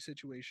shitty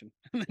situation,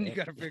 and then you Yep.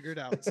 got to figure it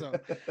out. So,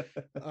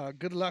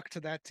 good luck to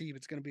that team.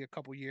 It's going to be a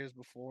couple years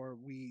before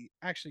we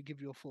actually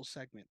give you a full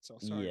segment. So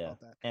sorry Yeah,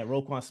 about that. and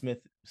Roquan Smith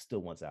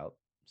still wants out,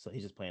 so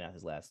he's just playing out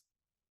his last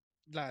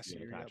Last year of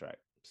the year, yep. contract.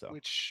 So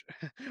Which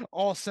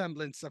all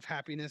semblance of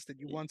happiness that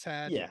you once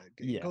had, yeah,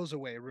 it yeah, goes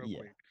away real yeah.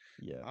 quick.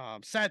 Yeah.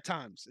 Sad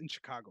times in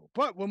Chicago.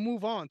 But we'll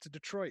move on to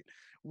Detroit,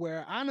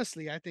 where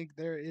honestly, I think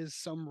there is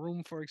some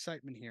room for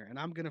excitement here. And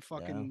I'm going to Yeah.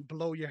 fucking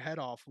blow your head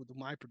off with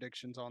my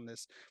predictions on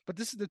this. But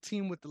this is the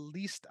team with the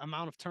least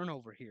amount of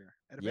turnover here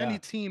out of any Yeah.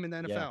 team in the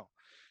Yeah. NFL.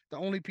 The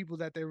only people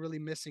that they're really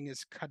missing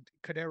is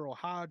Kadero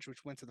Hodge,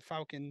 which went to the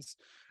Falcons,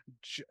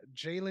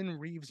 Jalen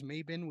Reeves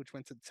Mabin, which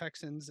went to the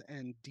Texans,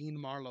 and Dean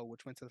Marlowe,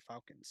 which went to the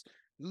Falcons.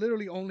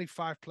 Literally only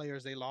 5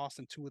 players they lost,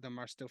 and 2 of them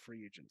are still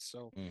free agents.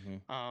 So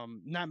Mm-hmm.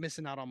 not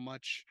missing out on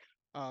much.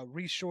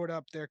 Reshored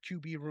up their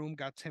QB room,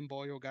 got Tim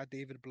Boyle, got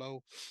David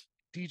Blow.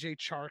 DJ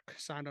Chark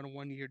signed on a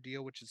 1 year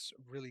deal, which is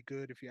really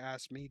good if you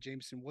ask me.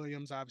 Jameson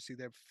Williams, obviously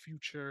their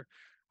future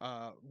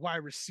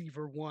wide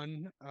receiver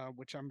one,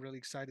 which I'm really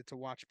excited to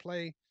watch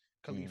play.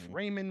 Khalif Mm-hmm.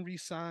 Raymond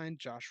re-signed,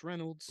 Josh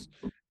Reynolds,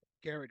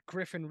 Garrett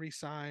Griffin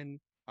re-signed,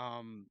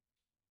 um,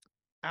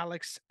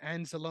 Alex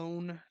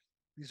Anzalone.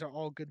 These are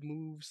all good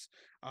moves.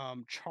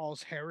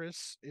 Charles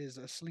Harris is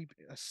a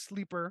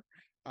sleeper.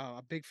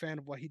 A big fan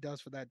of what he does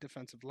for that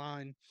defensive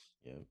line.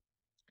 Yeah.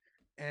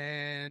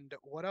 And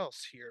what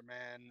else here,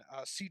 man?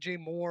 C.J.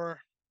 Moore,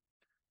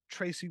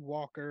 Tracy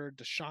Walker,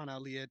 Deshaun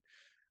Elliott.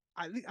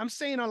 I'm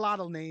saying a lot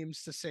of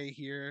names to say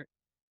here.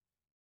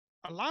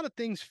 A lot of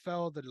things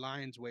fell the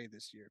Lions' way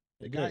this year.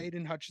 They It got did.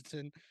 Aiden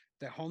Hutchinson,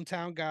 their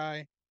hometown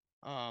guy.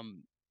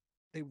 Um,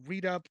 they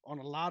read up on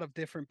a lot of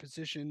different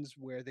positions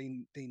where they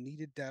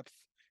needed depth,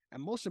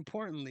 and most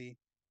importantly,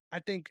 I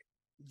think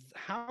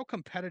how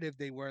competitive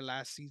they were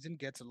last season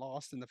gets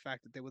lost in the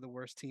fact that they were the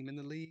worst team in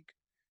the league.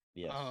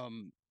 Yes.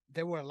 Um,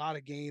 there were a lot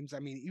of games. I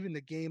mean, even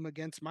the game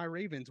against my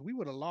Ravens, we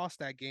would have lost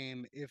that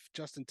game if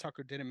Justin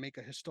Tucker didn't make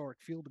a historic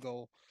field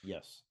goal.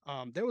 Yes.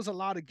 There was a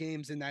lot of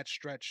games in that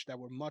stretch that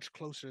were much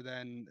closer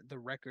than the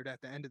record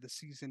at the end of the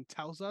season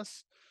tells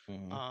us.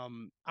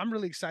 Mm-hmm. I'm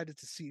really excited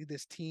to see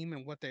this team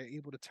and what they're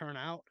able to turn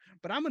out.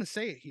 But I'm gonna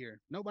say it here.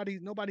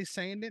 Nobody's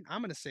saying it.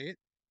 I'm gonna say it.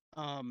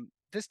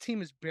 This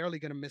team is barely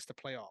gonna miss the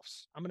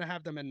playoffs. I'm gonna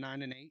have them at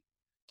 9-8,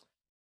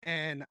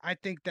 and I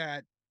think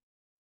that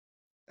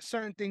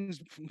certain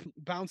things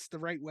bounce the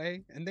right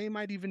way, and they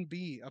might even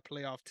be a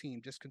playoff team,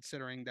 just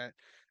considering that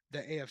the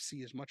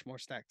AFC is much more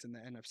stacked than the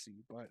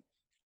NFC. But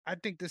I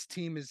think this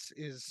team is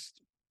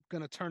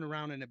going to turn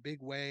around in a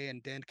big way,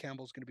 and Dan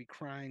Campbell's going to be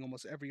crying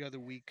almost every other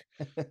week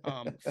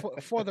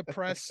for the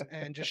press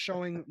and just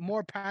showing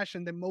more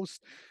passion than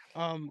most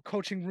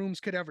coaching rooms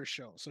could ever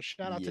show. So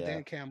shout out to Yeah.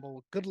 Dan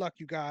Campbell. Good luck,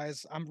 you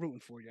guys. I'm rooting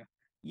for you.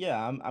 Yeah.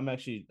 I'm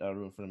actually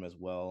rooting for them as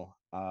well.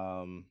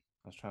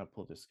 I was trying to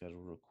pull this schedule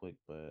real quick,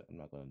 but I'm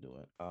not gonna do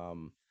it.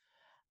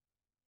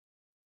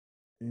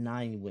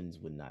 9 wins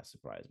would not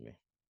surprise me.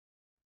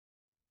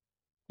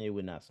 It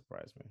would not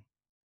surprise me,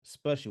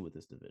 especially with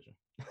this division.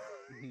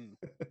 Mhm.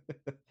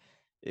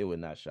 It would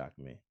not shock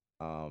me.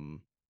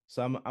 Um,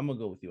 so I'm gonna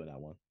go with you on that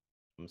one.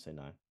 I'm gonna say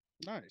 9.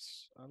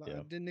 Nice. I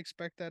Yeah. didn't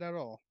expect that at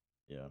all.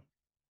 Yeah.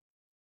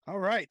 All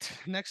right.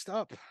 Next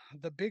up,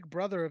 the big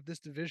brother of this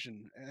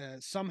division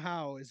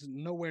somehow is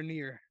nowhere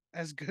near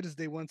as good as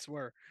they once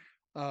were.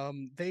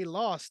 They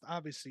lost,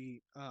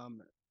 obviously,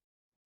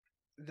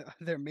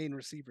 their main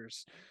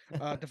receivers,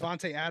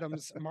 Devonte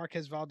Adams,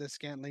 Marquez Valdez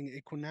Scantling,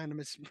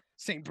 Equanimous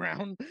St.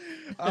 Brown,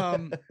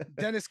 um,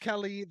 Dennis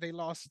Kelly. They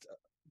lost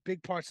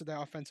big parts of their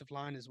offensive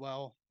line as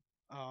well.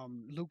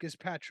 Lucas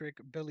Patrick,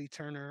 Billy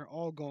Turner,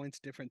 all going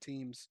to different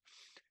teams,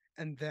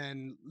 and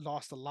then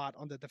lost a lot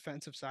on the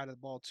defensive side of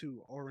the ball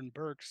too. Oren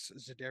Burks,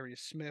 Zadarius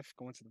Smith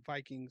going to the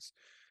Vikings,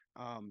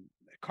 um,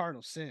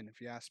 cardinal sin,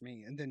 if you ask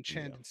me. And then Yeah.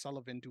 Chandon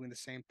Sullivan doing the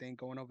same thing,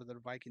 going over to the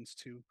Vikings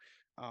too.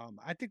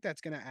 I think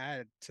that's going to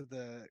add to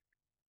the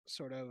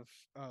sort of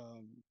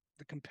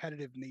the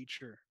competitive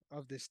nature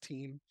of this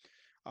team.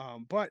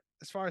 But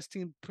as far as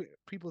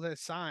people that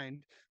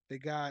signed, they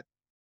got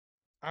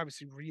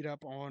obviously read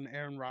up on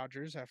Aaron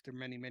Rodgers after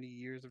many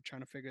years of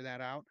trying to figure that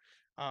out.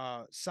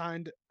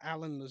 Signed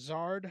Alan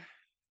Lazard,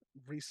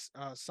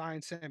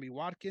 signed Sammy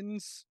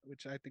Watkins,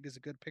 which I think is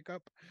a good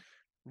pickup.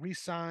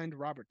 Re-signed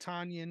Robert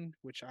Tanyan,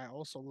 which I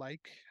also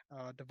like.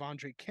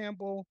 Devondre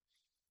Campbell,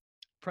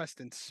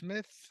 Preston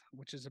Smith,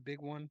 which is a big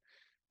one.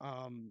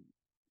 Um,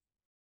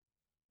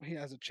 he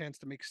has a chance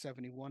to make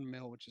 71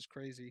 mil, which is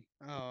crazy.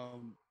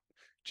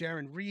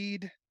 Jaron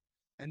Reed,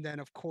 and then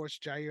of course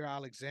Jair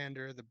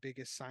Alexander, the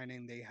biggest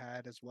signing they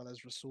had, as well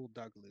as Rasul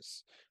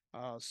Douglas.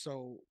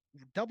 So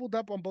doubled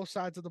up on both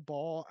sides of the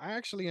ball. I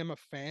actually am a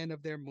fan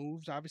of their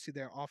moves. Obviously,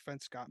 their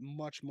offense got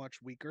much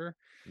weaker,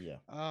 Yeah.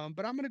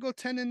 but I'm going to go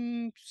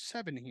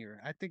 10-7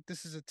 here. I think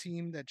this is a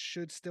team that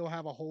should still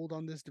have a hold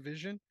on this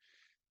division.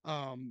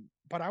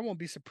 But I won't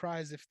be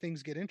surprised if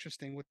things get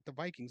interesting with the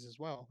Vikings as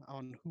well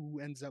on who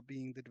ends up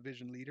being the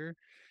division leader.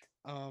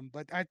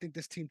 But I think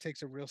this team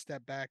takes a real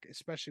step back,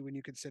 especially when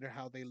you consider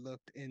how they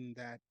looked in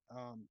that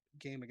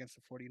game against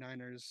the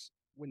 49ers.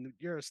 When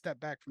you're a step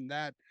back from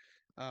that,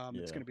 it's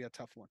Yeah. going to be a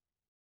tough one.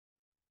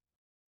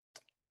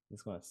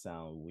 It's gonna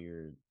sound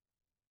weird.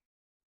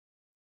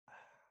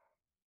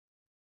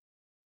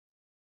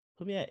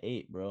 Put me at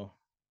 8, bro.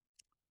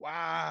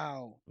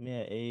 Wow. Put me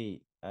at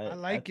 8. I I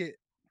like it.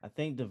 I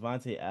think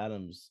Devonte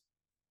Adams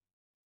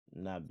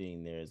not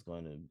being there is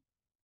going to.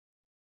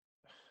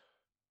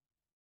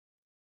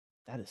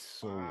 That is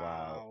so wild.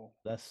 Wow.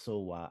 That's so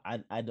wild. I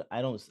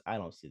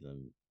don't see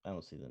them. I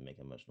don't see them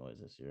making much noise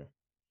this year.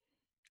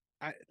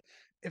 I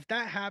if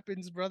that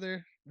happens,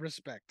 brother,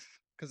 respect.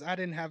 Because I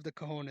didn't have the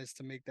cojones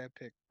to make that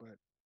pick,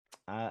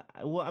 but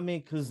Well, I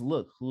mean, because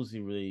look, who's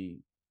he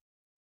really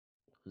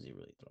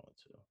throwing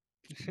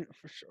to?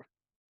 for sure.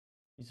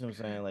 You see what I'm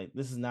saying? Like,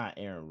 this is not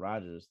Aaron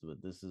Rodgers,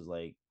 but this is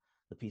like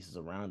the pieces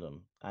around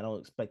him. I don't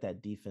expect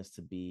that defense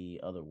to be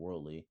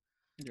otherworldly,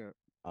 Yeah.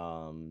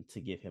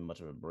 to give him much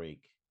of a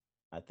break.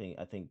 I think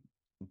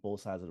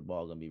both sides of the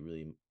ball are gonna be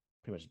really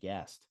pretty much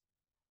gassed.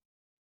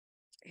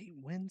 8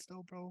 wins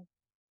though, bro.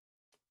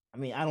 I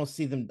mean, I don't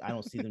see them. I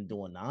don't see them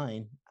doing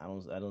 9. I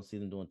don't see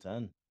them doing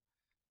 10.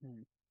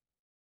 Hmm.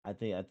 I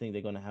think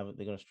they're gonna have.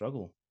 They're gonna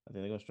struggle. I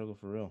think they're gonna struggle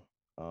for real.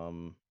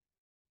 Um,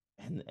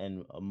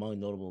 and among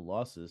notable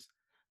losses,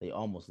 they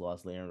almost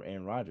lost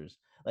Aaron Rodgers.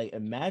 Like,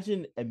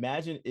 imagine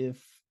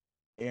if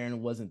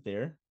Aaron wasn't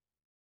there.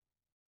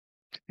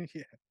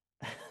 Yeah.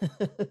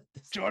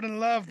 Jordan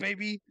Love,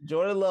 baby.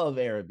 Jordan Love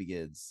era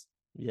begins.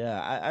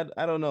 Yeah,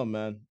 I don't know,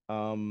 man.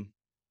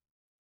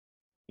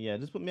 Yeah,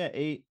 just put me at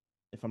 8.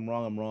 If I'm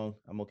wrong, I'm wrong.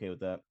 I'm okay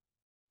with that.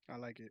 I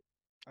like it.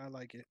 I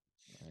like it.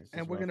 It's And just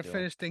we're what I'm gonna feeling.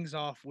 finish things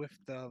off with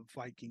the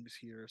Vikings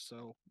here.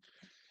 So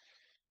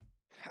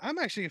I'm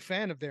actually a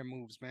fan of their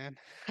moves, man.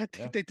 I Yeah,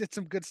 think they did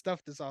some good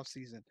stuff this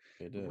offseason.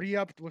 they did,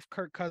 Re-upped with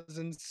Kirk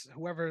Cousins.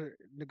 Whoever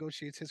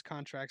negotiates his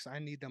contracts, I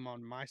need them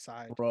on my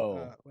side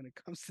bro. when it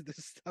comes to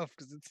this stuff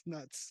because it's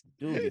nuts.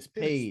 Dude gets It's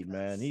paid,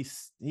 man.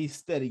 nuts. He's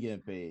steady getting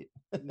paid.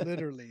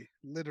 Literally,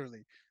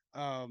 literally.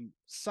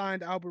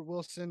 Signed Albert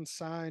Wilson,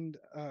 signed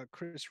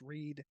Chris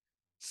Reed,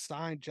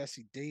 signed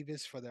Jesse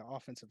Davis for their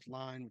offensive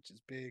line, which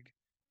is big.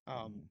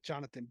 Mhm.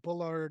 Jonathan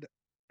Bullard,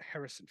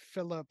 Harrison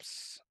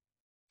Phillips,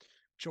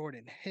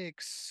 Jordan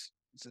Hicks,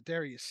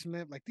 Zadarius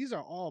Smith. Like these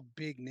are all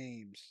big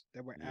names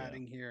that we're Yeah,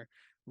 adding here.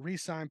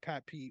 Re-signed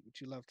Pat Pete,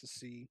 which you love to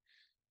see.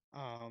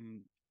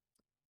 Um,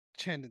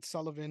 Chandon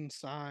Sullivan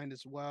signed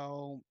as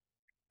well.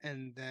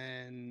 And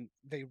then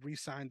they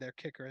re-signed their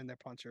kicker and their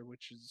punter,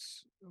 which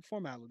is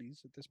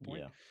formalities at this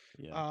point. yeah,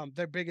 yeah,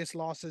 Their biggest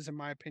losses, in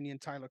my opinion,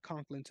 Tyler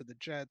Conklin to the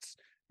Jets,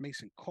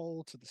 Mason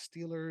Cole to the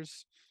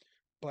Steelers,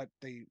 but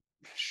they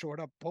shored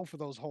up both of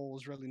those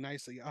holes really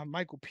nicely.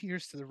 Michael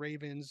Pierce to the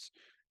Ravens,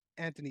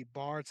 Anthony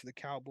Barr to the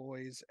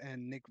Cowboys,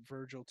 and Nick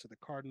Virgil to the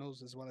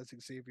Cardinals, as well as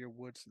Xavier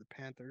Woods to the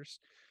Panthers.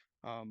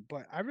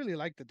 But I really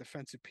like the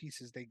defensive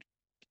pieces they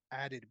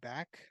added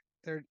back.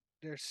 Their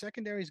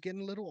secondary is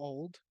getting a little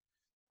old,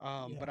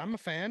 yeah, but I'm a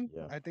fan.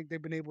 yeah. I think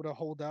they've been able to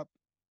hold up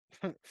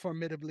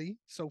formidably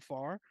so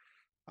far.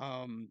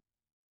 Um,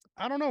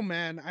 I don't know,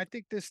 man. I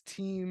think this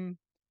team.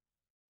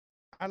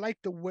 I like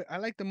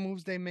the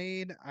moves they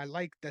made. I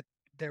like that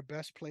their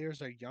best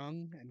players are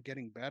young and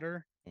getting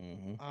better.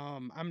 Hmm.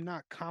 I'm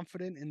not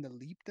confident in the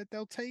leap that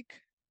they'll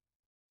take.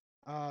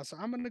 So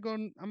I'm gonna go.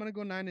 I'm gonna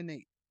go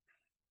 9-8.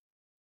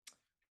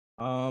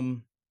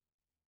 Um,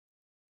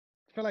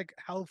 I feel like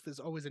health is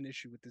always an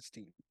issue with this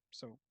team.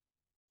 So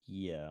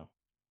yeah.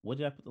 What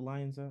did I put the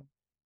Lions at?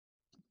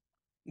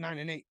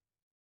 9-8.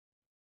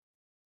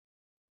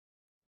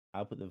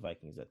 I'll put the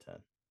Vikings at 10.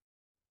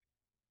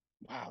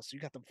 Wow. So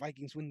you got the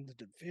Vikings winning the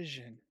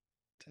division,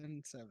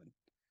 10-7.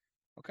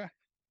 Okay,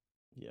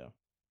 Yeah.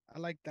 I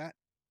like that.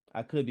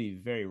 I could be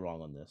very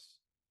wrong on this,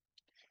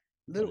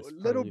 but Little it's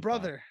little perfectly fine.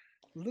 brother,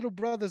 little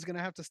brother's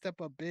gonna have to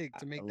step up big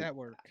to make I, that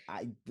work.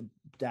 I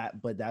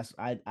that but that's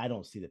I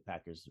don't see the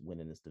Packers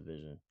winning this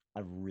division.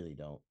 I really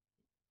don't.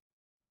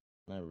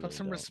 I Put really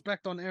some don't.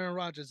 respect on Aaron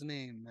Rodgers'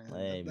 name, man.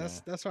 Hey, man.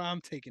 That's why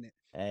I'm taking it.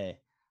 Hey,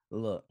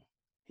 look,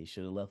 he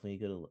should have left when he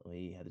could have when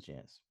he had the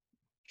chance.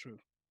 True,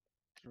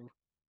 true.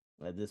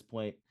 At this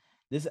point,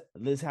 this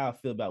is how I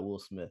feel about Will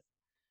Smith.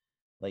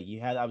 Like,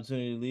 you had the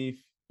opportunity to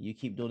leave, you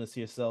keep doing this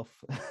to yourself.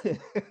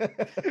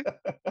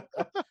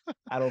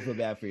 I don't feel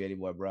bad for you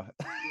anymore, bro.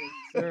 Yes,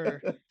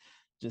 sir.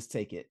 Just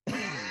take it.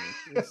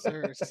 Yes,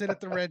 sir. Sit at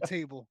the red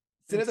table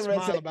Sit and at the red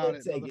smile table about and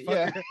it, take it.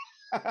 Yeah.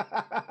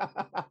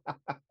 motherfucker.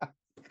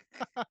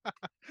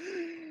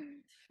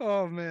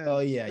 Oh Oh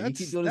man, yeah, you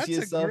keep doing this to that's a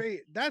yourself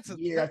great. That's a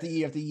year that. after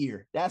year after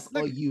year. That's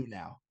Look, on you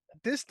now.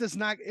 this does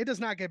not. It does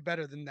not get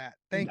better than that.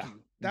 Thank No,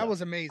 you. That no.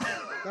 was amazing.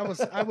 That was.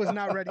 I was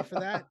not ready for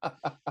that.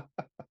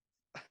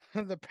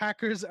 The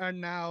Packers are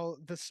now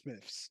the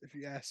Smiths, if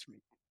you ask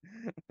me.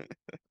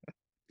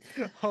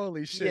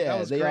 Holy shit, that Yeah,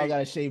 was they all great.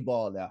 got a shave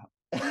ball now.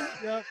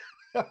 Yep.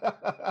 I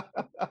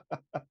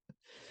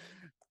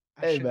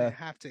Hey shouldn't man.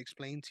 have to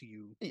explain to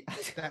you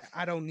that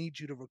I don't need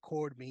you to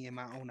record me in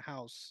my own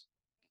house.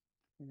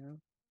 You know,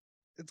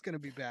 it's gonna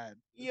be bad.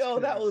 It's Yo,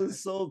 gonna that be bad, was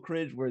so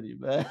cringeworthy,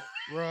 man.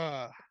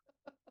 bruh.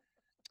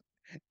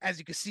 As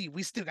you can see,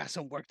 we still got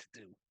some work to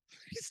do.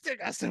 We still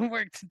got some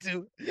work to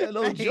do. Yeah,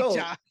 no I hate joke.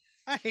 y'all.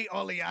 I hate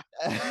all of y'all.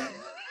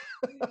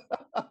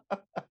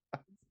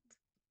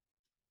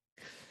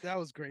 That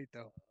was great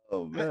though.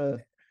 Oh I,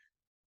 man.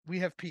 we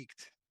have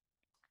peaked.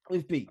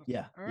 We've peaked.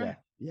 Yeah, All yeah, right.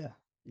 yeah,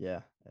 yeah,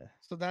 yeah.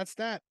 So that's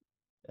that.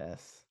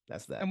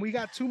 That's that. And we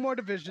got two more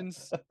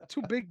divisions,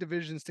 two big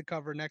divisions to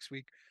cover next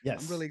week. I'm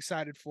Yes. really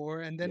excited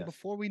for. And then Yes.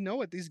 before we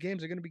know it, these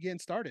games are going to be getting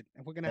started,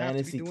 and we're going to have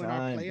to be Fantasy doing our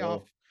time, playoff.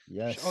 bro. Oh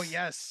Yes.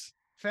 yes,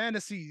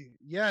 fantasy,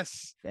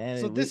 yes. So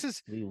And we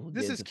will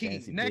this get is into key.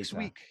 fantasy big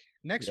time.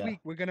 Next Yeah. week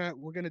we're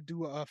gonna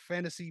do a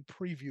fantasy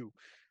preview.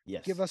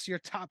 Give Yes. us your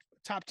top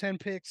 10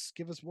 picks.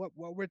 Give us what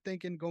we're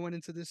thinking going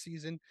into this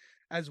season,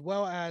 as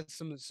well as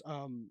some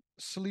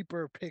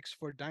sleeper picks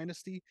for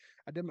dynasty.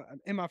 I did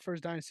in my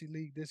first dynasty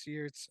league this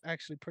year. It's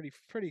actually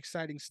pretty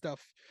exciting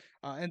stuff.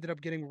 Ended up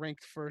getting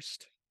ranked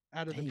first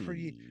out of the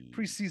Hey.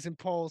 preseason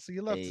poll, so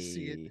you love to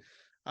see it.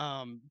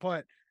 Hey.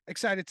 But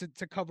excited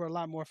to cover a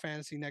lot more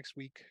fantasy next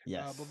week. But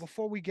Yes.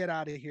 before we get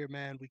out of here,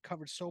 man, we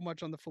covered so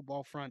much on the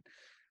football front.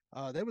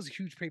 There was a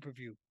huge pay per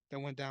view that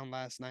went down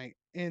last night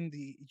in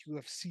the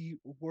UFC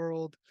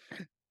world,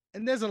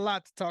 and there's a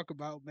lot to talk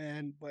about,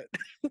 man. But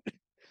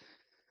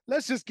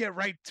let's just get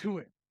right to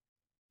it.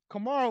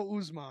 Kamaru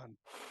Usman,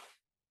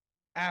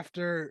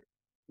 after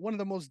one of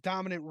the most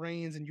dominant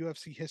reigns in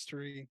UFC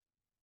history,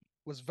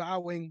 was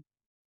vowing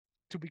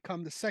to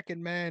become the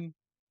second man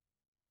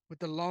with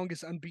the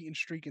longest unbeaten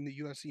streak in the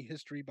UFC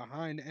history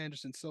behind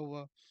Anderson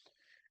Silva.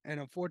 And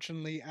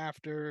unfortunately,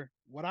 after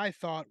what I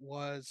thought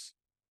was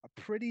a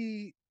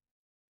pretty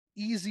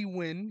easy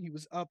win, he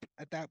was up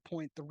at that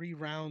point 3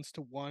 rounds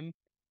to one.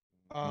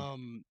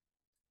 Um,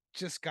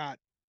 just got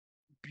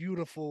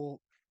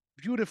beautiful,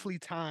 beautifully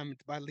timed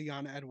by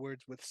Leon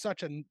Edwards with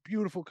such a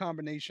beautiful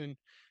combination.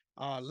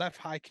 Left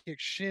high kick,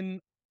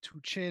 shin to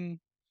chin,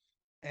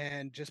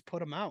 and just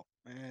put him out.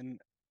 And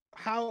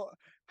how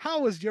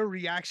how was your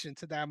reaction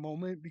to that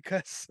moment?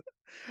 Because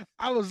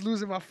I was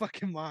losing my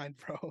fucking mind,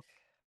 bro.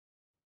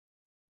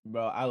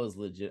 Bro, I was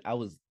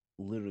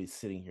literally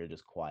sitting here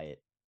just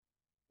quiet,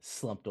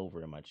 slumped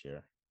over in my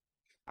chair.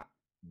 I,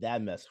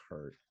 that mess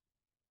hurt.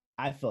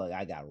 I feel like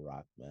I got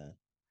rocked, man.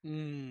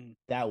 Mm,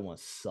 That one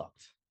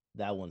sucked.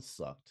 That one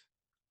sucked.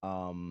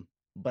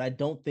 But I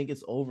don't think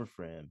it's over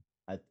for him.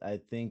 I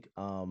think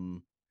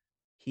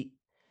he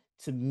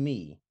to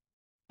me,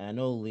 and I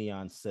know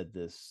Leon said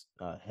this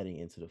heading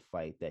into the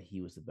fight that he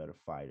was the better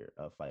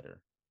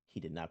fighter. He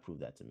did not prove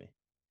that to me.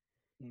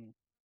 mm,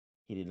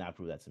 He did not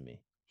prove that to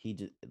me. He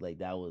just like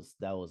that was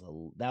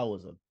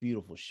a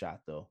beautiful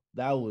shot though.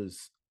 That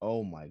was,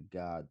 oh my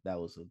god, that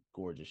was a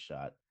gorgeous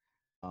shot.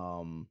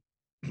 Um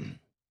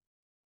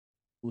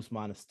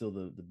Usman is still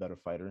the better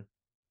fighter.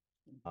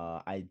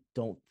 I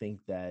don't think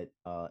that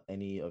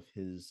any of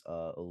his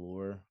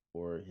allure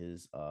or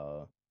his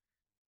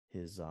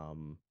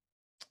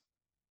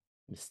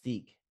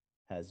mystique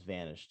has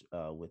vanished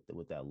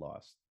with that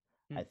loss.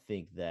 mm, I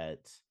think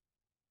that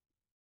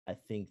I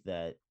think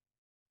that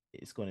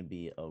it's going to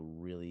be a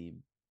really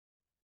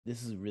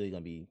this is really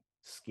going to be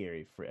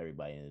scary for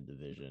everybody in the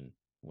division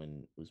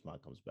when Usman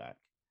comes back.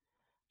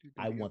 it's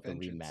gonna I be a want the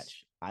vengeance. rematch.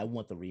 I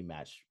want the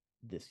rematch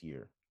this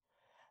year.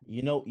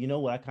 You know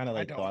what I kind of I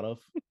like don't. thought of?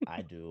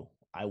 I do.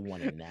 I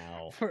want it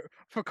now.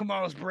 For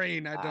Kamaro's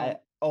brain, I I don't.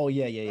 oh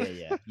yeah.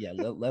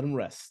 Let him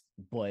rest.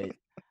 But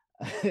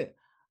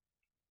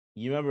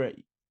you remember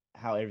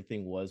how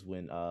everything was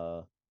when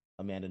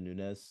Amanda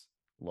Nunes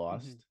Hmm.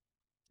 lost,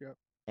 Yep.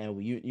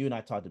 and you and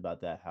I talked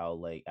about that. How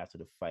like after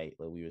the fight,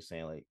 like we were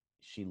saying, like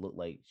she looked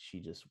like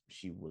she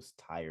was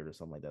tired or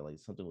something like that. Like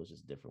something was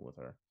just different with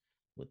her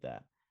with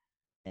that,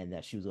 and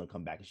that she was gonna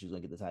come back and she was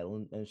gonna get the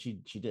title, and she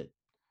did.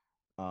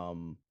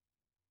 Um,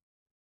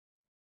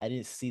 I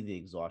didn't see the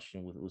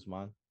exhaustion with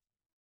Usman.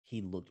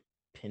 He looked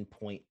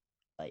pinpoint,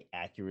 like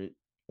accurate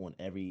on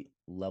every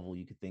level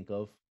you could think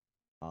of.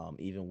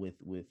 Even with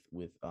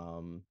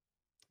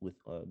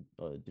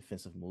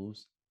defensive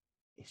moves.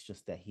 It's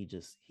just that he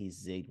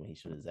zigged when he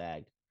should have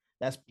zagged.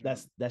 Yep.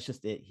 That's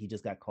just it. He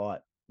just got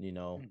caught, you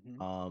know.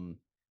 Hmm.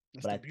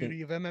 That's But the I think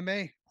beauty of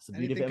MMA. it's the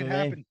beauty of Anything could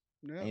MMA. happen.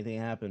 Yep. Anything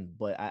can happen.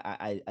 But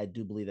I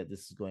do believe that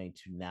this is going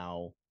to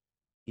now.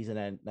 He's in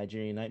a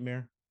Nigerian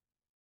nightmare.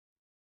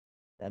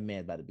 That man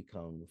about to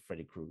become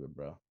Freddy Krueger,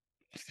 bro.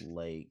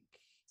 Like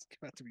It's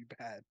about to be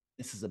bad.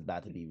 this is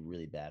about to be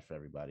really bad for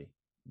everybody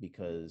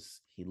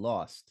because he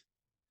lost.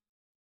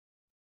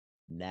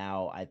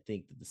 Now I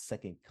think that the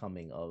second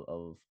coming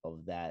of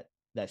that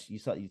you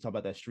talk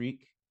about that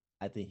streak.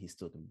 I think he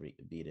still can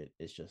beat it.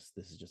 It's just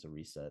this is just a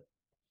reset.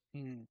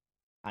 Mm,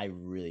 I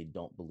really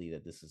don't believe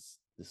that this is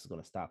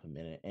going to stop him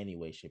in any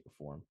way, shape, or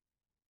form.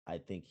 I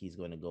think he's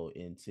going to go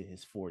into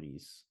his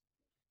 40s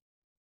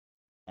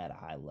at a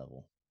high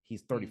level.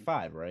 He's mm.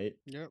 35, right?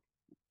 Yep.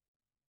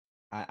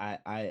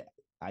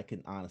 I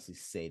can honestly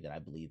say that I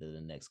believe that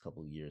the next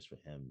couple of years for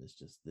him is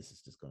just this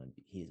is just going to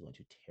be he's going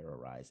to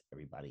terrorize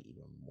everybody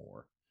even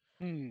more.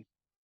 Mm,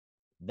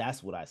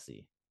 That's what I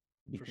see.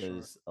 for sure.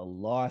 Because a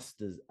loss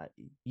does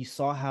you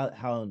saw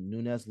how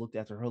Nunez looked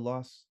after her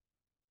loss?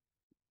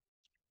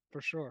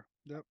 For sure.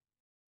 Yep.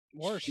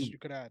 Worse, She you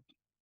could add.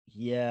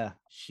 yeah,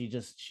 she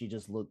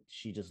just looked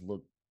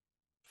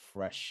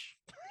fresh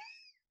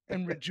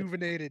And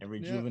rejuvenated. and Yeah.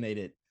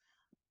 rejuvenated.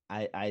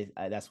 I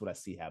that's what I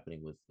see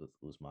happening with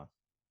Usman.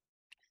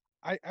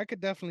 I could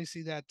definitely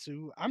see that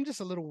too. I'm just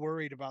a little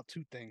worried about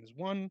two things.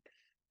 One,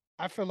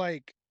 I feel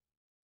like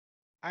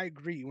I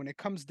agree. When it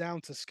comes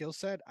down to skill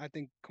set, I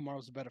think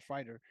Kamaru's a better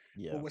fighter.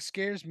 But Yeah. what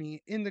scares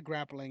me in the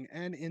grappling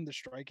and in the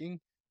striking,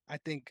 I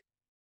think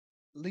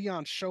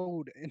Leon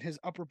showed in his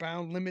upper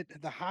bound limit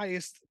the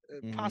highest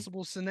Mm-hmm.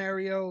 possible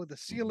scenario, the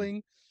Mm-hmm.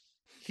 ceiling.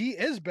 He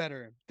is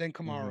better than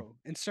Mm-hmm. Kamaru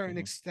in certain Mm-hmm.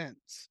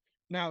 extents.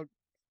 Now,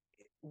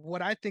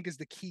 what I think is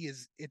the key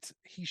is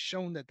he's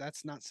shown that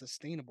that's not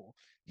sustainable.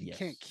 He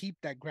can't Yes. keep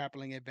that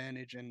grappling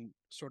advantage and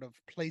sort of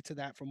play to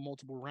that for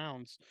multiple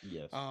rounds,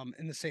 Yes.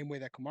 in the same way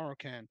that Kamaru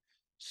can.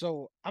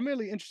 So I'm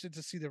really interested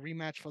to see the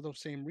rematch for those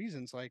same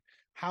reasons. Like,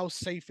 how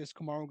safe is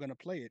Kamaru going to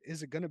play it?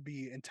 Is it going to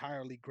be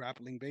entirely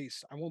grappling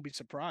based? I won't be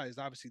surprised.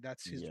 Obviously,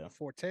 that's his Yeah.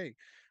 forte.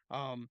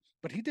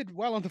 But he did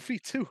well on the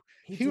feet too.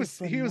 He He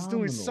did was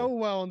doing so phenomenal.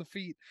 well on the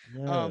feet.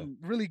 Yeah.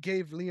 Really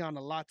gave Leon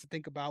a lot to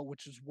think about,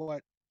 which is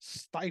what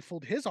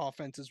stifled his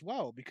offense as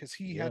well because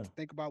he had Yeah. to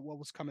think about what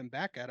was coming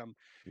back at him.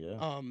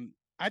 Yeah.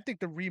 I think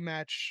the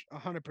rematch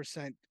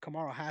 100%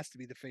 Kamaru has to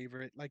be the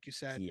favorite. Like you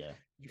said, Yeah.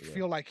 you Yeah.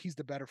 feel like he's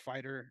the better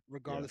fighter Yeah.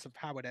 regardless of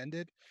how it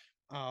ended.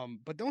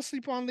 But don't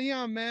sleep on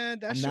Leon, man.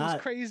 That I'm shit was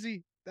not.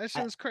 crazy. That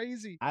shit I. was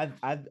crazy.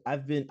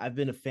 I've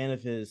been a fan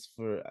of his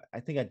for. I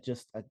think I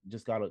just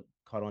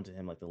caught on to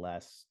him like the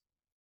last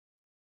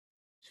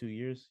 2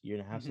 years, year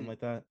and a half, something Hmm. like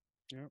that.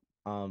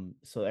 Yeah.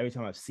 So every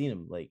time I've seen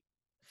him, like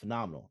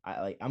phenomenal.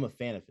 I'm a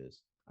fan of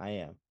his. I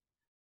am.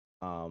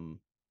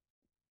 Um,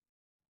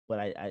 but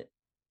I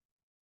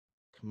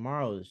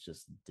Kamaru is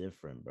just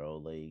different, bro.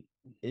 Like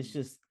it's Hmm.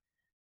 just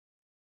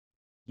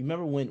you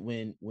remember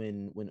when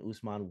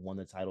Usman won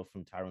the title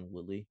from Tyron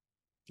Woodley?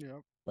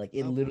 Yep. Like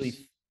Levels.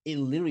 it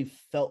literally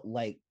felt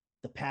like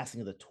the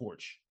passing of the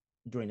torch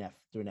during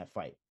that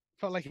fight.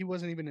 Felt like he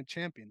wasn't even a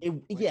champion. It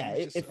Like he yeah,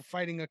 was just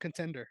fighting a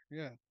contender.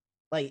 Yeah.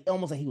 like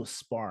almost like he was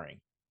sparring.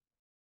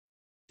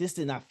 This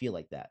did not feel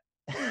like that.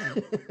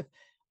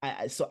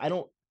 So I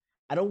don't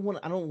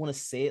want to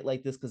say it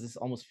like this because this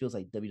almost feels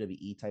like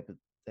WWE type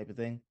of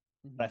thing.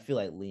 But I Hmm. feel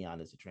like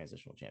Leon is a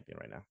transitional champion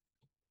right now.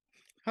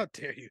 How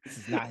dare you? This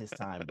is not his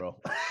time, bro.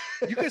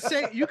 You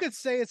could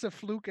say it's a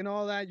fluke and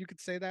all that. You could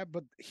say that,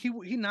 but he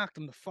knocked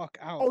him the fuck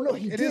Oh out. no,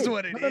 Like he it is did.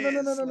 what it No, no,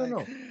 no, no, no, is. no, no,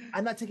 Like no.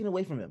 I'm not taking it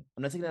away from him.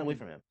 I'm not taking that away mhm.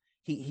 from him.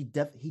 He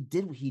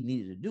did what he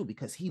needed to do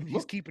because he He's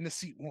looked. keeping the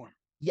seat warm.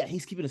 Yeah,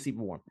 he's keeping the seat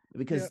warm Yeah.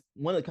 because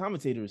one of the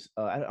commentators,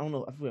 I don't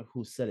know, I forget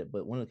who said it,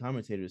 but one of the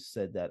commentators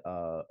said that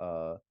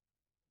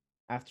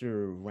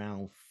after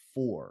round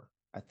four,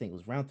 I think it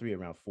was round three or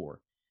round four,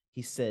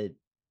 he said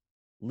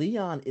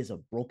Leon is a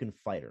broken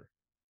fighter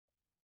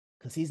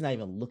because he's not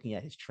even looking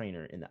at his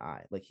trainer in the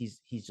eye. Like he's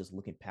just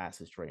looking past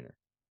his trainer.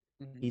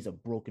 Mhm. He's a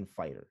broken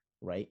fighter,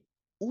 right?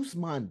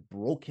 Usman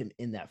broke him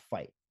in that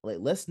fight. Like,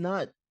 let's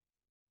not,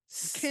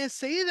 You can't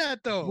say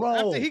that though.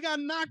 After bro, he got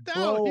knocked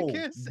out, you bro,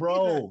 can't say that.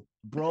 bro,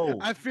 bro.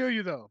 I feel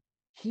you though.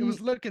 It was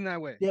He, looking that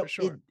way it, for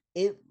sure.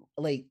 it,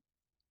 like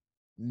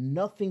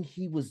nothing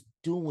he was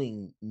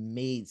doing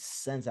made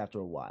sense after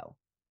a while.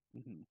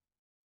 Mhm.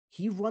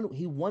 He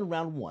won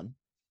round one,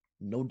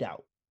 no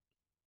doubt.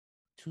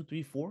 Two,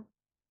 three, four,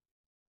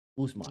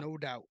 Usman, No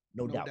doubt.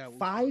 no No doubt. doubt, Usman.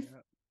 Five,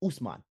 Yeah.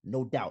 Usman,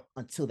 no Yep. doubt.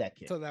 Until that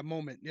kick, Till that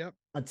moment. Yep.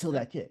 until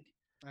Yep. that kick.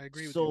 I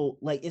agree with you. So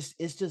like it's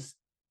just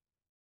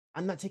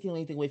I'm not taking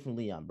anything away from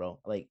Leon, bro.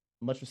 Like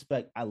much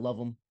respect. I love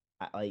him.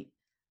 I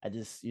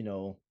just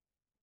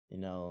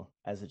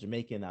as a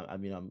Jamaican, I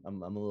mean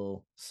I'm a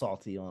little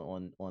salty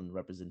on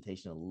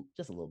representation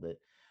just a little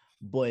bit,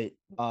 but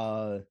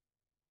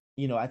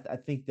I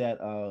think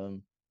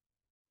that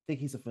think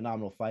he's a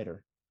phenomenal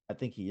fighter. I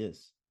think he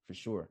is for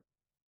sure.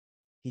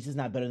 He's just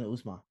not better than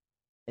Usman.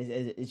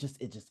 It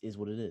just is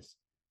what it is.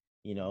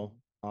 You know,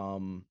 Mhm.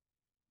 um,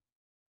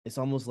 it's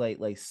almost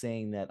like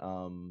saying that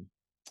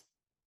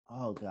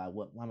oh god,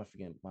 what why am I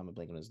forgetting? Why am I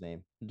blanking on his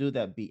name? The dude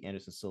that beat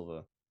Anderson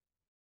Silva,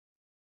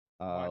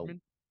 uh,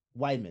 Weidman.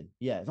 Weidman.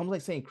 Yeah, it's almost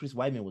like saying Chris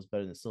Weidman was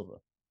better than Silva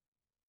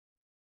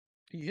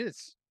He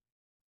is.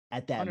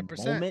 at that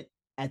 100%. moment.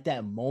 At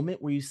that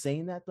moment, were you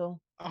saying that though?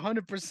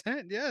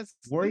 100%. Yes.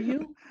 Were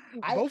you?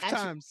 I Both actually,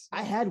 times.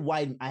 I had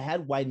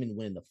Weidman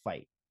win the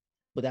fight,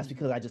 but that's Mhm.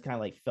 because I just kind of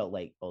like felt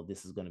like, oh,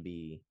 this is gonna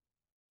be.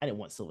 I didn't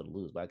want Silva to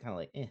lose, but I kind of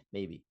like,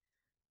 maybe.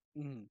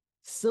 Mhm.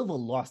 Silva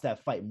lost that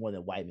fight more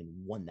than Weidman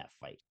won that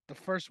fight. The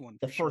first one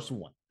The for first sure.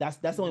 one. That's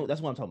the only Mhm. that's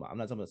what I'm talking about. I'm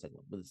not talking about the second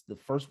one, but it's the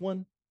first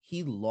one.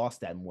 He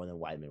lost that more than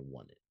Weidman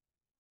won it.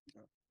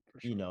 Yeah, for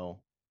You sure.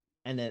 know,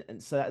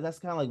 and so that's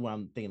kind of like what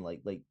I'm thinking.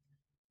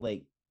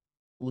 Like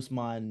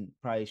Usman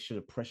probably should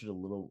have pressured a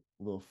little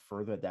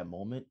further at that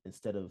moment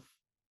instead of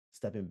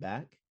stepping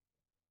back.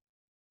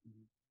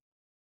 Mhm.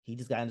 He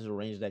just got into the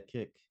range of that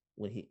kick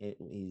when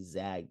he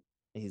zagged.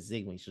 He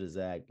zigged when he should have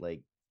zagged.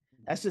 Like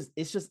that's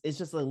Mhm.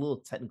 just a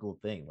little technical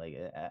thing. Like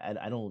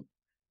I don't.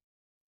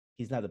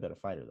 He's not the better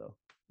fighter though.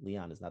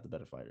 Leon is not the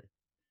better fighter.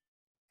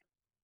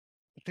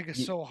 I think it's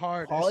You so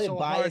hard. call It's it so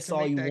hard bias to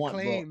all make you that want,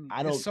 bro. claim.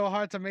 I It's don't so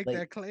hard to make like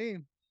that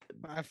claim.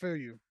 I feel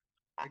you.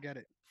 I- I get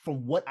it.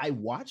 from what I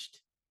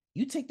watched.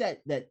 You take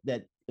that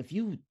if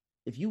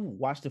you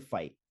watch the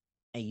fight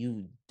and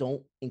you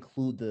don't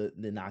include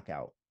the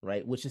knockout,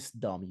 right? Which is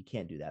dumb. You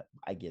can't do that.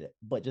 I get it,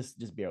 but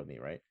just bear with me,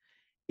 right?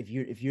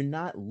 if you're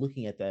not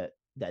looking at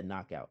that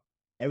knockout,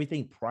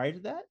 everything prior to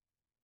that,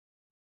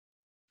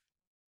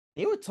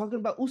 they were talking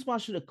about Usman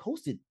should have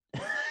coasted.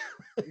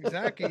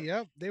 Exactly.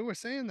 Yep. They were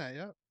saying that.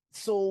 Yep.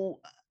 So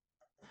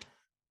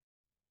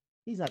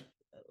he's not.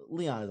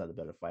 Leon is not the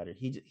better fighter.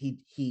 He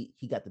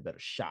got the better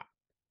shot.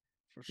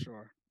 For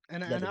sure.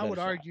 And He got and the I better would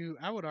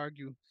shot,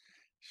 argue,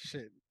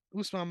 shit.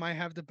 Usman might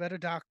have the better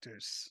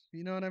doctors.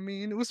 You know what I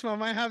mean? Usman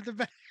might have the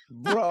better,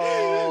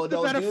 bro. the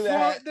Don't better do for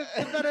that.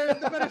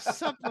 the better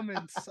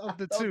supplements of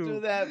the Don't do two.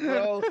 that,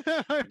 bro.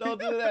 Don't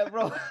do that,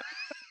 bro.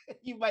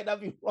 You might not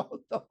be wrong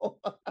though.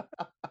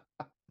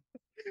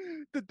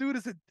 The dude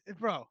is a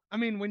bro. I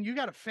mean, when you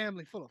got a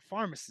family full of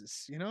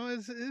pharmacists,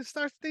 it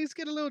starts things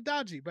get a little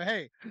dodgy. But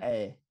hey,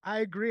 Hey, I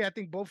agree. I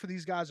think both of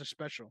these guys are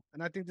special,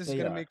 and I think this is they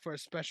going to are. make for a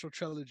special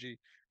trilogy.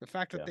 The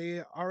fact that Yeah.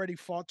 they already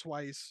fought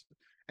twice,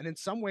 and in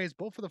some ways,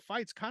 both of the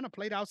fights kind of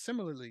played out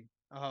similarly.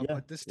 Yeah.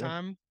 But this Yeah.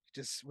 time,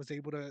 just was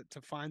able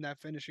to find that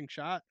finishing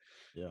shot.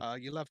 Yeah.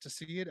 You love to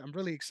see it. I'm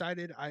really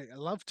excited. I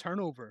love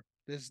turnover.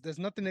 There's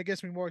nothing that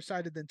gets me more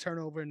excited than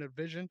turnover in the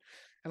division.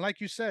 And like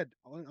you said,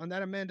 on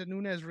that Amanda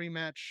Nunes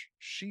rematch,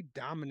 she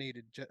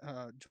dominated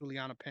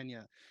Juliana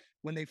Pena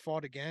when they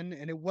fought again,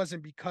 and it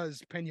wasn't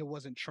because Pena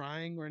wasn't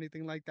trying or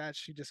anything like that.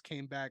 She just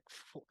came back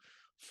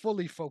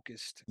fully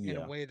focused in a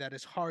Yeah. way that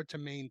is hard to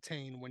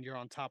maintain when you're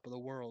on top of the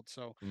world.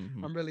 So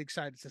Mm-hmm. I'm really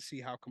excited to see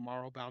how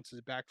Kamaru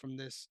bounces back from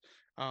this.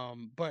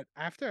 But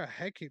after a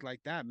head kick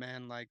like that,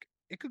 man, like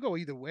it could go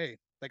either way.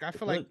 Like It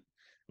could.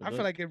 It I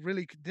feel could.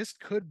 like this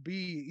could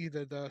be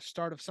either the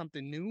start of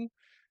something new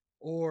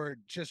or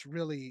just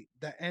really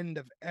the end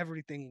of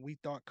everything we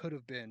thought could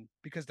have been,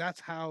 because that's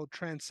how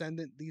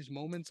transcendent these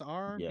moments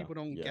are. Yeah. People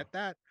don't Yeah. get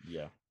that.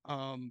 Yeah.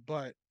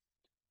 But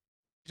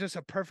just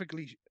a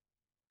perfectly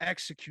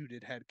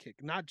executed head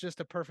kick, not just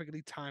a perfectly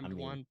I timed mean,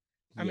 one.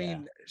 I yeah.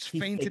 mean, He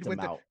faked him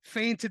out.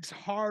 fainted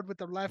hard with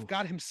the left,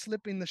 got Oof. him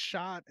slipping the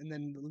shot, and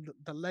then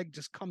the leg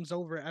just comes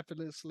over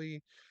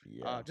effortlessly.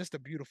 Yeah. Just a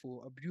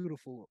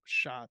beautiful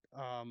shot.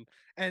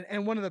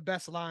 And one of the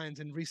best lines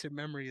in recent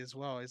memory as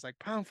well is like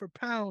pound for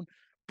pound,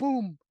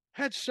 boom,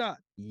 headshot,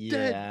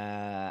 dead.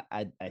 Yeah.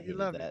 I You hated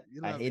love it. that.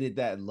 You I love it. hated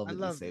that and loved I it at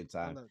the loved same it.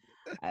 I time. loved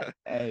it.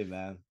 Hey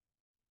man.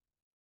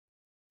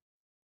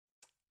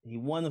 He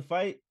won the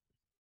fight,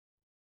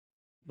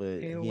 but He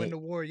didn't he win ain't the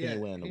war he ain't yet.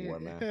 winning the war,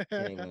 man. He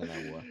ain't winning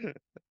that war. I'm He ain't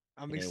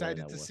winning excited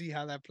that to war. see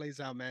how that plays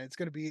out, man. It's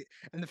gonna be,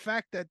 and the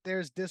fact that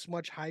there's this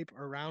much hype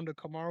around a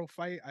Kamaru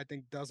fight, I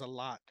think does a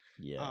lot.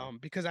 Yeah.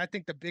 Because I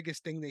think the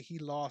biggest thing that he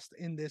lost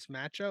in this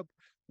matchup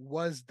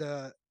was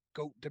the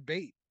GOAT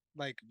debate.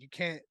 Like you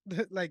can't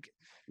like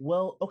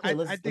Well, okay, I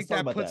let's think talk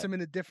that about puts that. him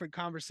in a different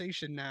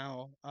conversation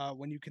now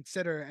when you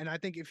consider, and I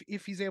think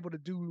if he's able to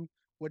do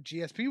what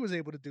GSP was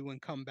able to do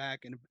and come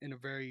back in a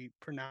very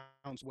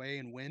pronounced way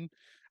and win,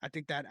 I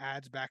think that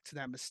adds back to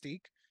that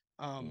mystique.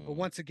 But Mm,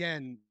 once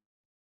again,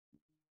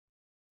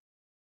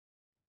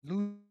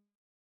 losing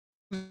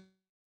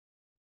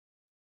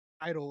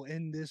title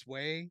in this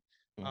way,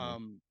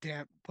 hmm.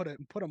 damn, put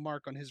a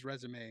mark on his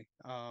resume.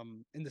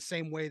 In the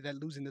same way that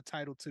losing the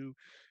title to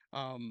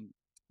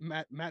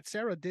Matt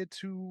Serra did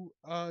to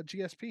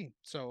GSP.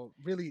 So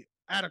really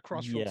at a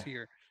crossroads Yeah.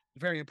 here.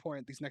 Very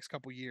important these next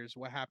couple years.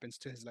 What happens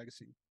to his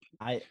legacy?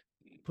 I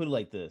put it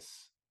like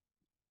this.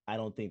 I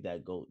don't think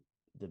that GOAT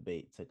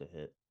debate took a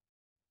hit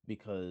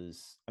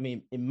because I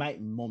mean it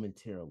might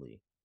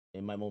momentarily,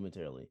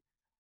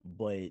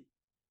 but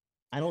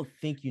I don't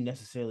think you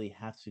necessarily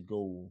have to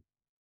go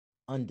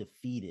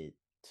undefeated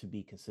to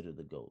be considered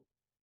the GOAT,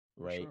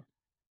 For right? sure.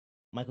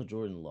 Michael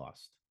Jordan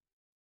lost.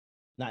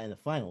 Not in the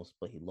finals,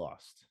 but he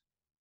lost,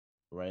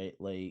 right?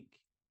 Like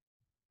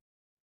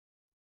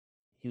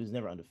he was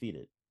never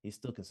undefeated. He's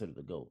still considered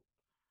the GOAT,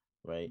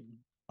 right?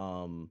 Mhm.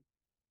 Um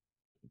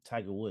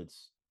Tiger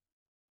Woods,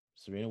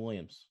 Serena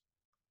Williams,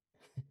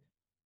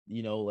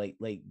 like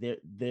they're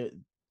It's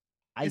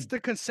I the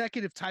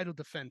consecutive title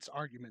defense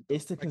argument,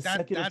 it's though. the Like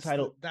consecutive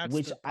title, that's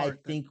which the I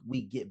part that think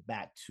we get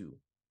back to.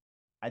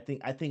 I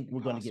think we're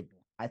gonna get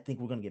impossible. I think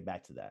we're gonna get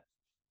back to that.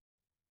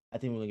 I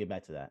think we're gonna get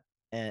back to that.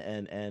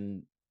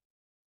 And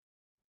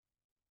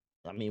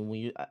I mean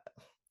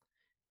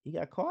he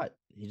got caught.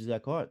 He just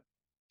got caught.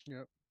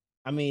 Yep,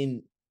 I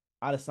mean,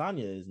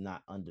 Adesanya is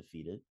not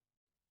undefeated,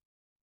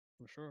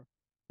 for sure.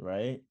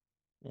 right?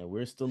 And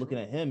we're For still looking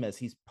sure. at him as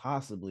he's But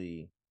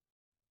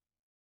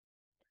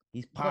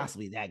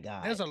possibly that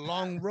guy. there's a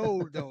long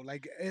road though,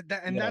 like and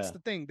that's Yeah. the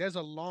thing. There's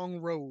a long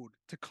road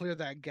to clear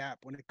that gap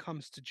when it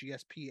comes to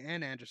GSP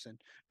and Anderson.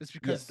 It's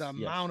because the Yes.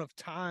 amount Yes. of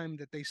time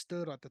that they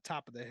stood at the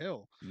top of the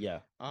hill.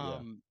 Yeah.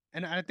 Yeah.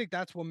 And I think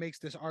that's what makes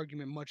this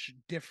argument much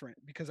different,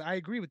 because I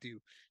agree with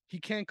you. He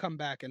can come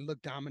back and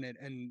look dominant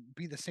and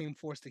be the same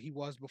force that he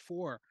was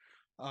before.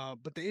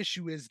 But the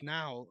issue is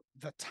now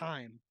the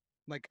time.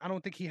 Like I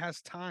don't think he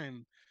has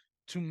time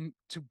to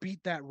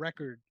beat that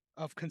record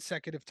of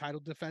consecutive title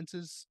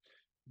defenses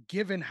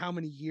given how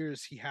many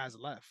years he has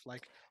left.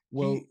 Like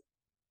Well, he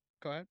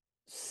go ahead.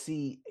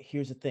 see,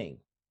 here's the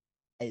thing.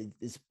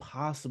 It's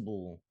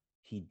possible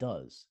he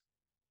does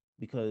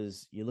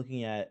because you're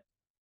looking at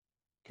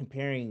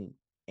comparing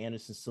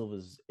Anderson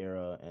Silva's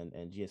era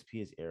and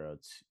GSP's era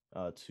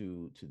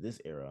to this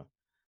era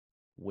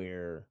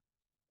where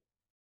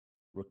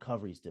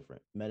recovery is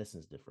different,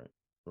 medicine's different,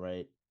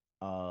 right?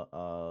 Uh,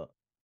 uh,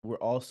 we're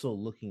also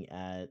looking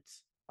at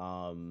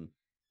um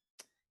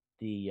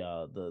the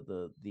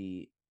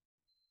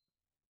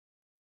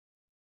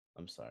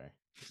I'm sorry,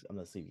 I'm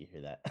gonna see if you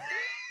hear that.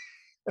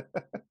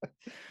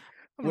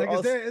 I'm We're like,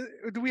 is also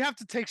there? Do we have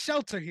to take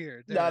shelter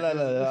here, no Derek? no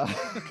no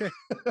Okay,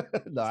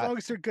 no no. as long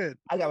as you're good.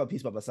 I got my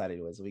piece by my side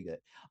anyway, so we good.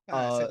 All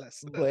right, say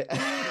less. But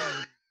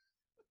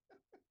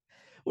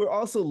we're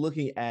also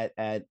looking at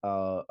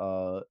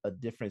a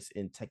difference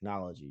in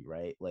technology,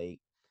 right? Like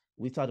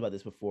we've talked about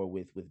this before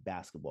with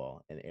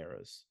basketball and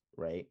eras,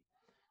 right?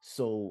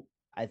 So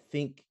I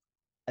think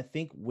I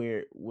think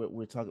we're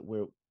talking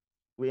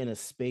we're in a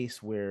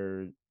space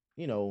where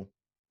you know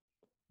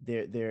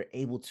they're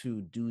able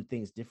to do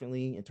things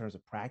differently in terms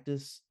of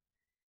practice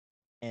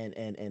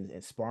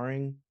and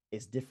sparring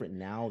is different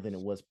now than it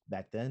was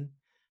back then.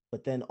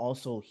 But then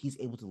also he's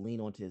able to lean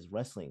onto his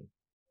wrestling,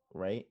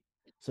 right?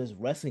 So his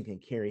wrestling can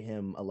carry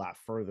him a lot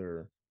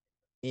further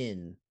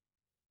in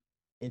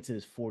into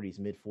his 40s,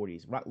 mid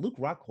 40s. Luke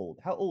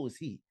Rockhold, how old is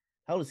he?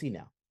 How old is he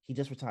now? He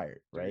just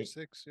retired, right?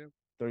 36. Yeah.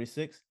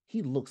 36.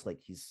 He looks like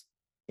he's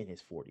in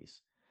his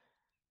 40s.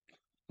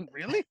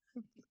 Really?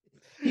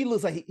 He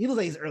looks like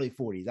his early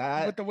 40s.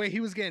 But the way he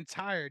was getting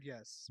tired,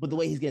 yes. But the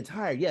way he's getting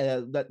tired,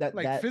 yeah,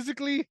 Like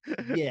physically,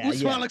 yeah,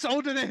 Usman yeah. looks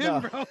older than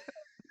him, No, bro.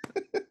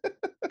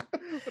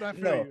 But I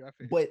feel no, you. I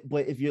feel you.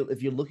 but if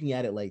you're looking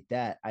at it like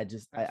that, I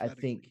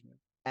Athletically. think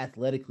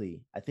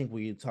athletically, I think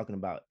when you're talking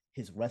about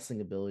his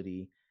wrestling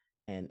ability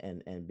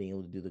and being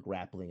able to do the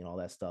grappling and all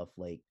that stuff,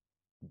 like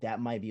that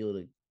might be able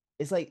to.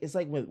 It's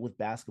like with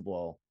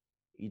basketball,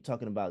 you're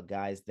talking about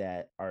guys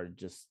that are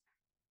just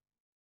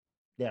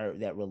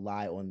that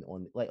rely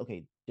on like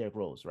okay, Derrick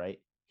Rose, right?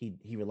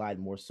 He relied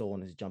more so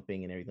on his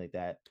jumping and everything like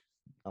that,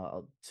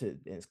 to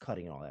and his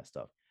cutting and all that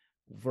stuff,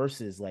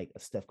 versus like a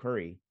Steph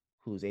Curry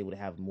who's able to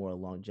have more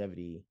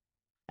longevity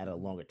at a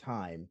Mhm. longer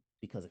time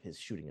because of his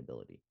shooting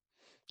ability,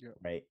 Yeah,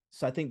 right?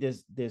 So I think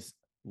there's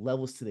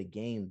levels to the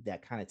game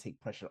that kind of take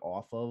pressure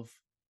off of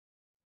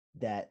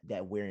that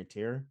wear and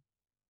tear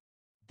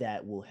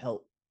that will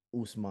help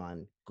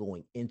Usman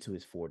going into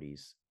his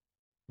 40s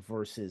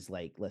versus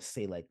like let's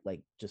say like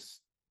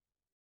just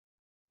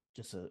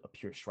a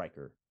pure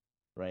striker,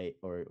 right?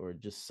 Or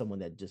just someone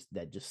that just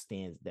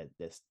stands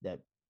that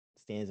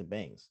stands and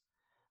bangs.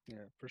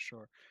 yeah, for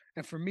sure.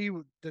 And for me,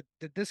 the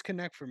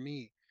disconnect for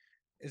me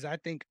is I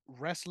think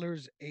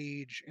wrestlers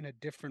age in a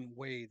different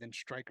way than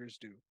strikers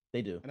do.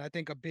 They do, And I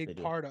think a big they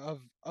do. part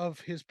of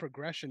his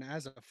progression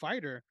as a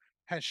fighter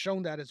has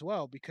shown that as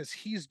well because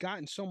he's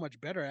gotten so much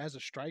better as a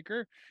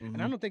striker.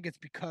 And I Mm-hmm. don't think it's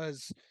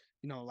because,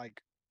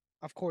 like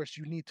of course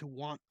you need to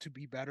want to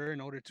be better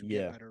in order to get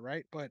Yeah, better,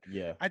 right? But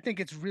yeah. I think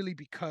it's really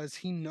because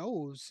he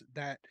knows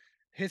that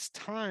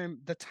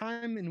the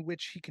time in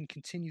which he can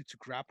continue to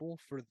grapple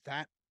for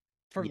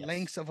Yes,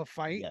 lengths of a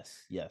fight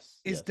yes,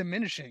 yes, is yes,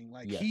 diminishing.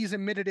 Like he's yes.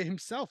 admitted it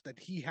himself that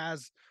he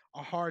has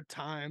a hard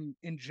time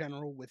in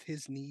general with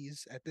his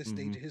knees at this Mm-hmm.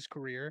 stage of his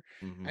career,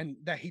 Mm-hmm. and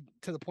that he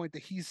to the point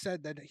that he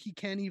said that he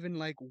can't even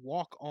like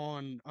walk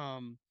on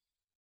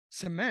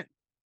cement.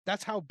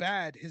 That's how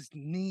bad his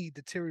knee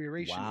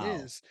deterioration Wow,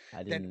 is.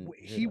 I That didn't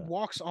hear he that.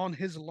 walks on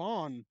his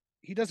lawn.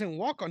 He doesn't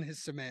walk on his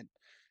cement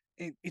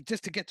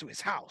just to get to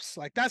his house.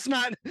 Like that's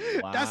not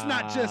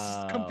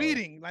just Wow,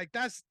 competing. Like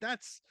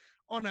that's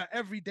on a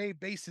everyday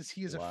basis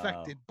he is wow.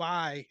 affected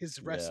by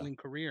his Yeah, wrestling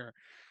career.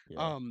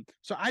 yeah.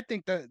 So I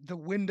think the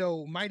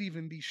window might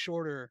even be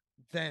shorter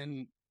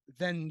than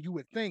you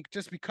would think,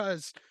 just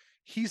because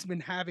he's been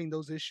having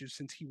those issues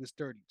since he was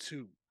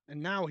 32.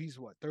 And now he's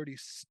what 30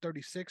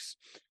 36.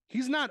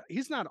 He's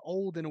not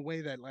old in a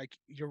way that like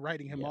you're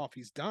writing him Yeah, off.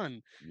 He's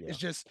done. yeah, It's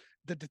just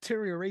the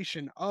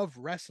deterioration of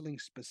wrestling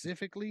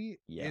specifically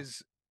yeah,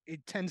 is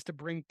it tends to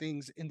bring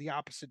things in the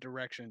opposite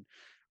direction.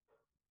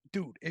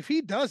 Dude, if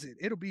he does it,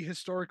 it'll be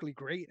historically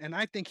great. And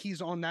I think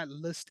he's on that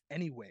list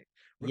anyway,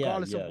 yeah,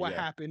 regardless of yeah, what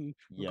yeah, happened,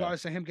 yeah,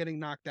 regardless of him getting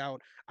knocked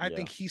out. I yeah.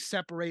 think he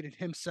separated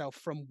himself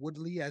from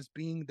Woodley as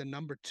being the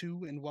number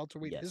two in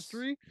welterweight Yes,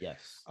 history.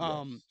 yes,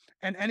 Um, yes.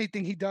 and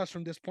anything he does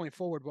from this point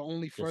forward will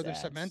only Just further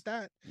cement adds.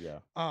 that. Yeah,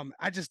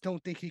 I just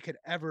don't think he could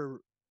ever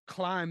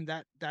climb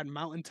that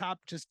mountaintop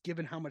just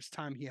given how much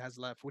time he has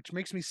left, which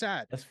makes me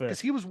sad that's because fair.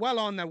 he was well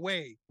on that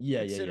way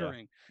Yeah, yeah, yeah,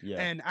 considering.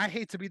 yeah, And I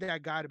hate to be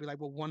that guy to be like,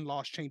 well, one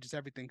loss changes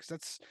everything,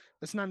 because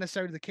that's not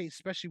necessarily the case,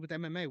 especially with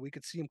MMA. We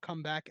could see him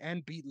come back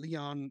and beat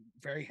Leon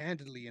very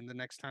handedly in the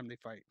next time they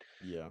fight.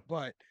 yeah,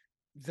 But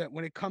that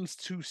when it comes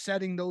to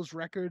setting those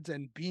records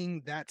and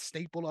being that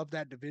staple of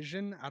that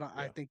division, I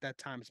yeah. think that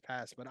time's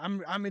passed. But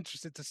I'm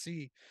interested to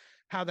see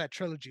how that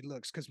trilogy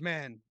looks, because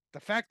man, the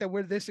fact that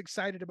we're this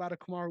excited about a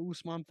Kamaru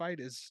Usman fight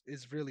is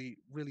really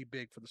really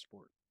big for the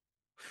sport.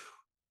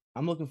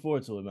 I'm looking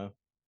forward to it, man.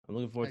 I'm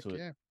looking forward Heck to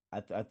it. yeah,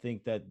 I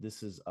think that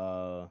this is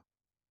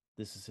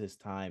his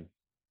time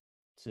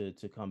to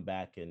come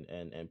back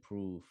and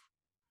prove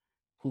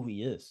who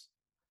he is.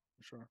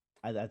 for sure.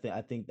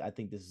 I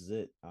think this is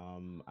it.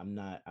 I'm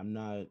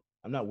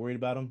not worried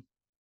about him.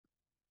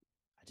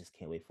 I just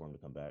can't wait for him to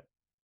come back.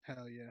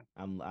 Hell yeah.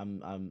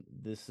 I'm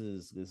this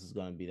is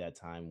gonna be that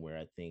time where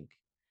I think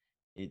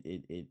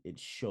it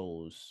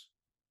shows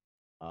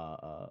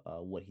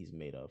what he's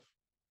made of.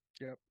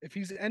 Yep. If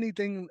he's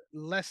anything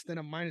less than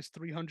a minus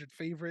 300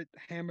 favorite,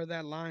 hammer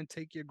that line.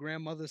 Take your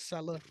grandmother's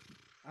cellar.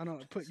 I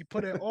don't put you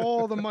put it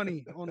all the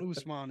money on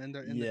Usman in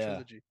the Yeah,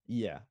 trilogy.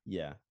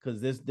 yeah.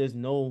 Because there's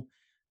no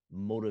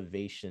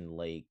motivation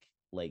like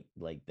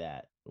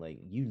that. Like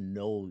you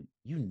know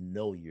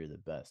you're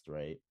the best,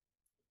 right?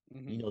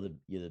 You Hmm. know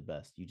you're the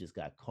best. You just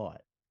got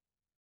caught.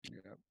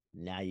 Yeah.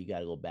 Now you got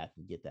to go back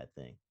and get that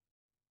thing.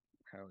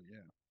 Hell yeah.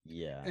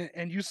 Yeah,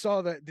 And you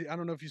saw that. I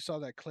don't know if you saw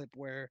that clip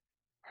where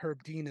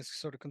Herb Dean is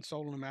sort of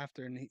consoling him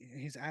after, and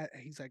he's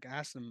like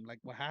asking him like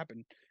what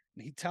happened,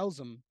 and he tells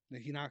him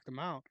that he knocked him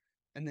out,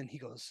 and then he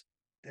goes,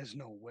 "There's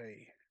no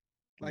way."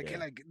 yeah,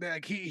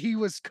 Like he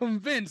was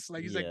convinced.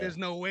 Like he's like, yeah, "There's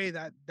no way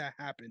that that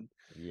happened."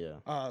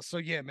 yeah, So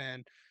yeah,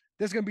 man,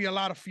 there's gonna be a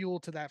lot of fuel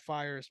to that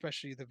fire,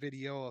 especially the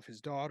video of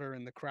his daughter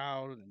in the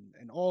crowd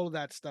and all of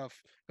that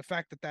stuff. The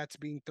fact that that's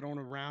being thrown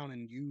around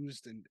and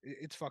used, and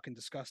it's fucking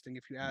disgusting,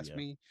 if you ask yeah,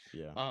 me.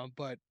 yeah.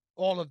 But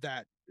all of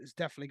that is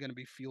definitely gonna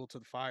be fuel to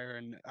the fire,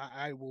 and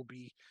I will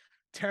be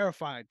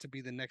terrified to be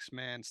the next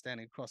man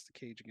standing across the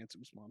cage against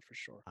Usman for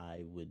sure, I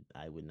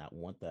would not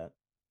want that.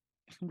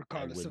 I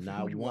regardless would of who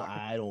not you want. are.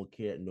 I don't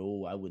care.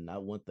 No, I would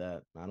not want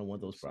that. I don't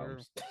want Yes, those sir.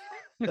 problems.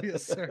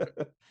 Yes, sir.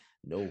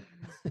 No.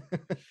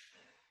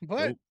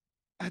 But Nope.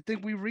 I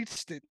think we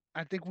reached it.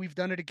 I think we've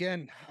done it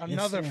again. Yes,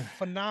 Another sir.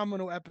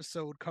 phenomenal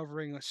episode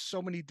covering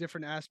so many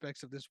different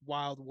aspects of this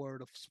wild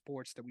world of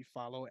sports that we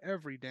follow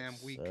every Yes,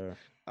 damn week. sir.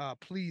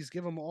 Please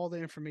give them all the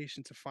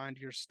information to find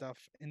your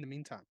stuff in the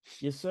meantime.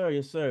 Yes, sir.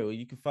 Yes, sir. Well,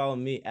 you can follow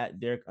me at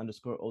Derrick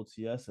underscore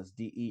OTS. That's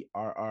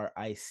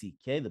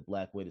DERRICK, the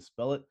black way to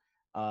spell it.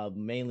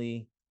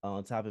 Mainly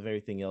on top of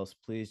everything else,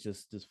 please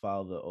just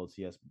follow the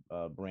OTS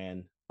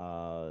brand,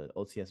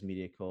 OTS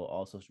Media Co.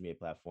 All social media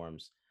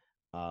platforms.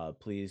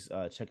 Please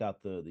check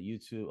out the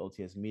YouTube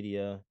OTS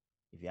Media.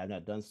 If you have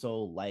not done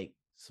so, like,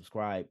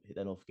 subscribe, hit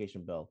that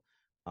notification bell.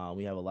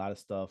 We have a lot of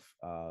stuff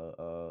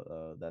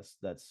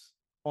that's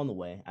on the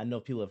way. I know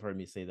people have heard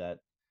me say that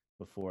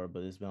before,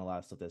 but there's been a lot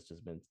of stuff that's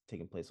just been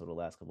taking place over the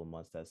last couple of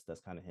months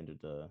that's kind of hindered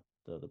the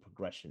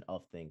progression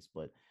of things.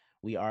 But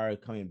we are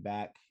coming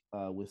back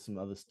with some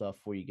other stuff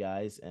for you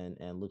guys, and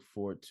look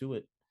forward to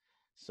it.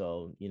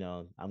 So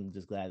I'm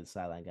just glad the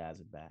sideline guys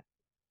are back.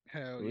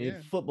 Hell We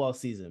yeah. football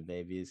season,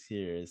 baby, is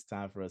here. It's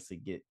time for us to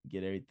get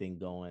everything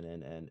going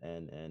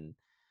and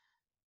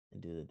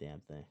do the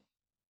damn thing.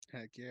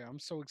 Heck yeah. I'm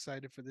so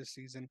excited for this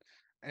season.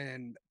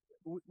 And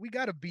we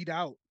got to beat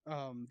out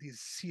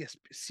these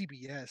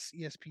CBS, Oh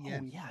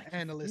ESPN yeah, I keep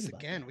analysts forgetting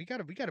about again. that.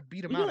 We got to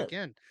beat them We out got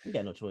again. we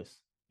got no choice.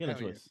 We got no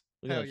Hell yeah. choice.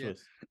 We got no Hell yeah.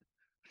 choice.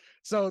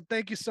 So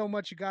thank you so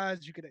much, you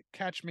guys. You could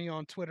catch me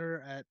on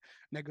Twitter at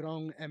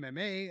Negron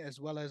MMA, as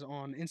well as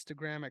on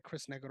Instagram at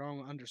Chris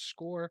Negron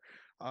underscore.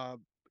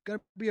 Gonna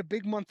be a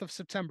big month of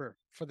September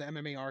for the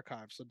MMA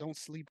archive. So don't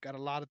sleep. Got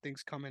a lot of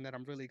things coming that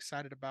I'm really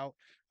excited about.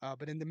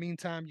 But in the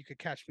meantime, you could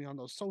catch me on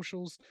those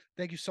socials.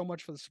 Thank you so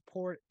much for the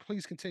support.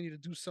 Please continue to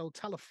do so.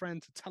 Tell a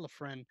friend to tell a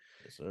friend.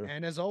 Yes, sir.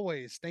 And as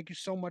always, thank you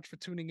so much for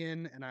tuning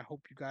in. And I hope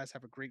you guys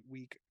have a great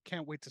week.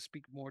 Can't wait to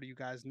speak more to you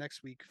guys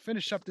next week.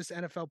 Finish up this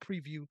NFL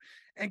preview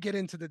and get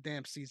into the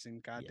damn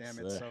season. God Yes,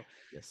 damn it. sir. So,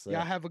 Yes, y'all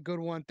sir. have a good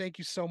one. Thank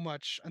you so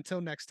much. Until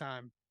next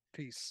time,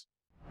 peace.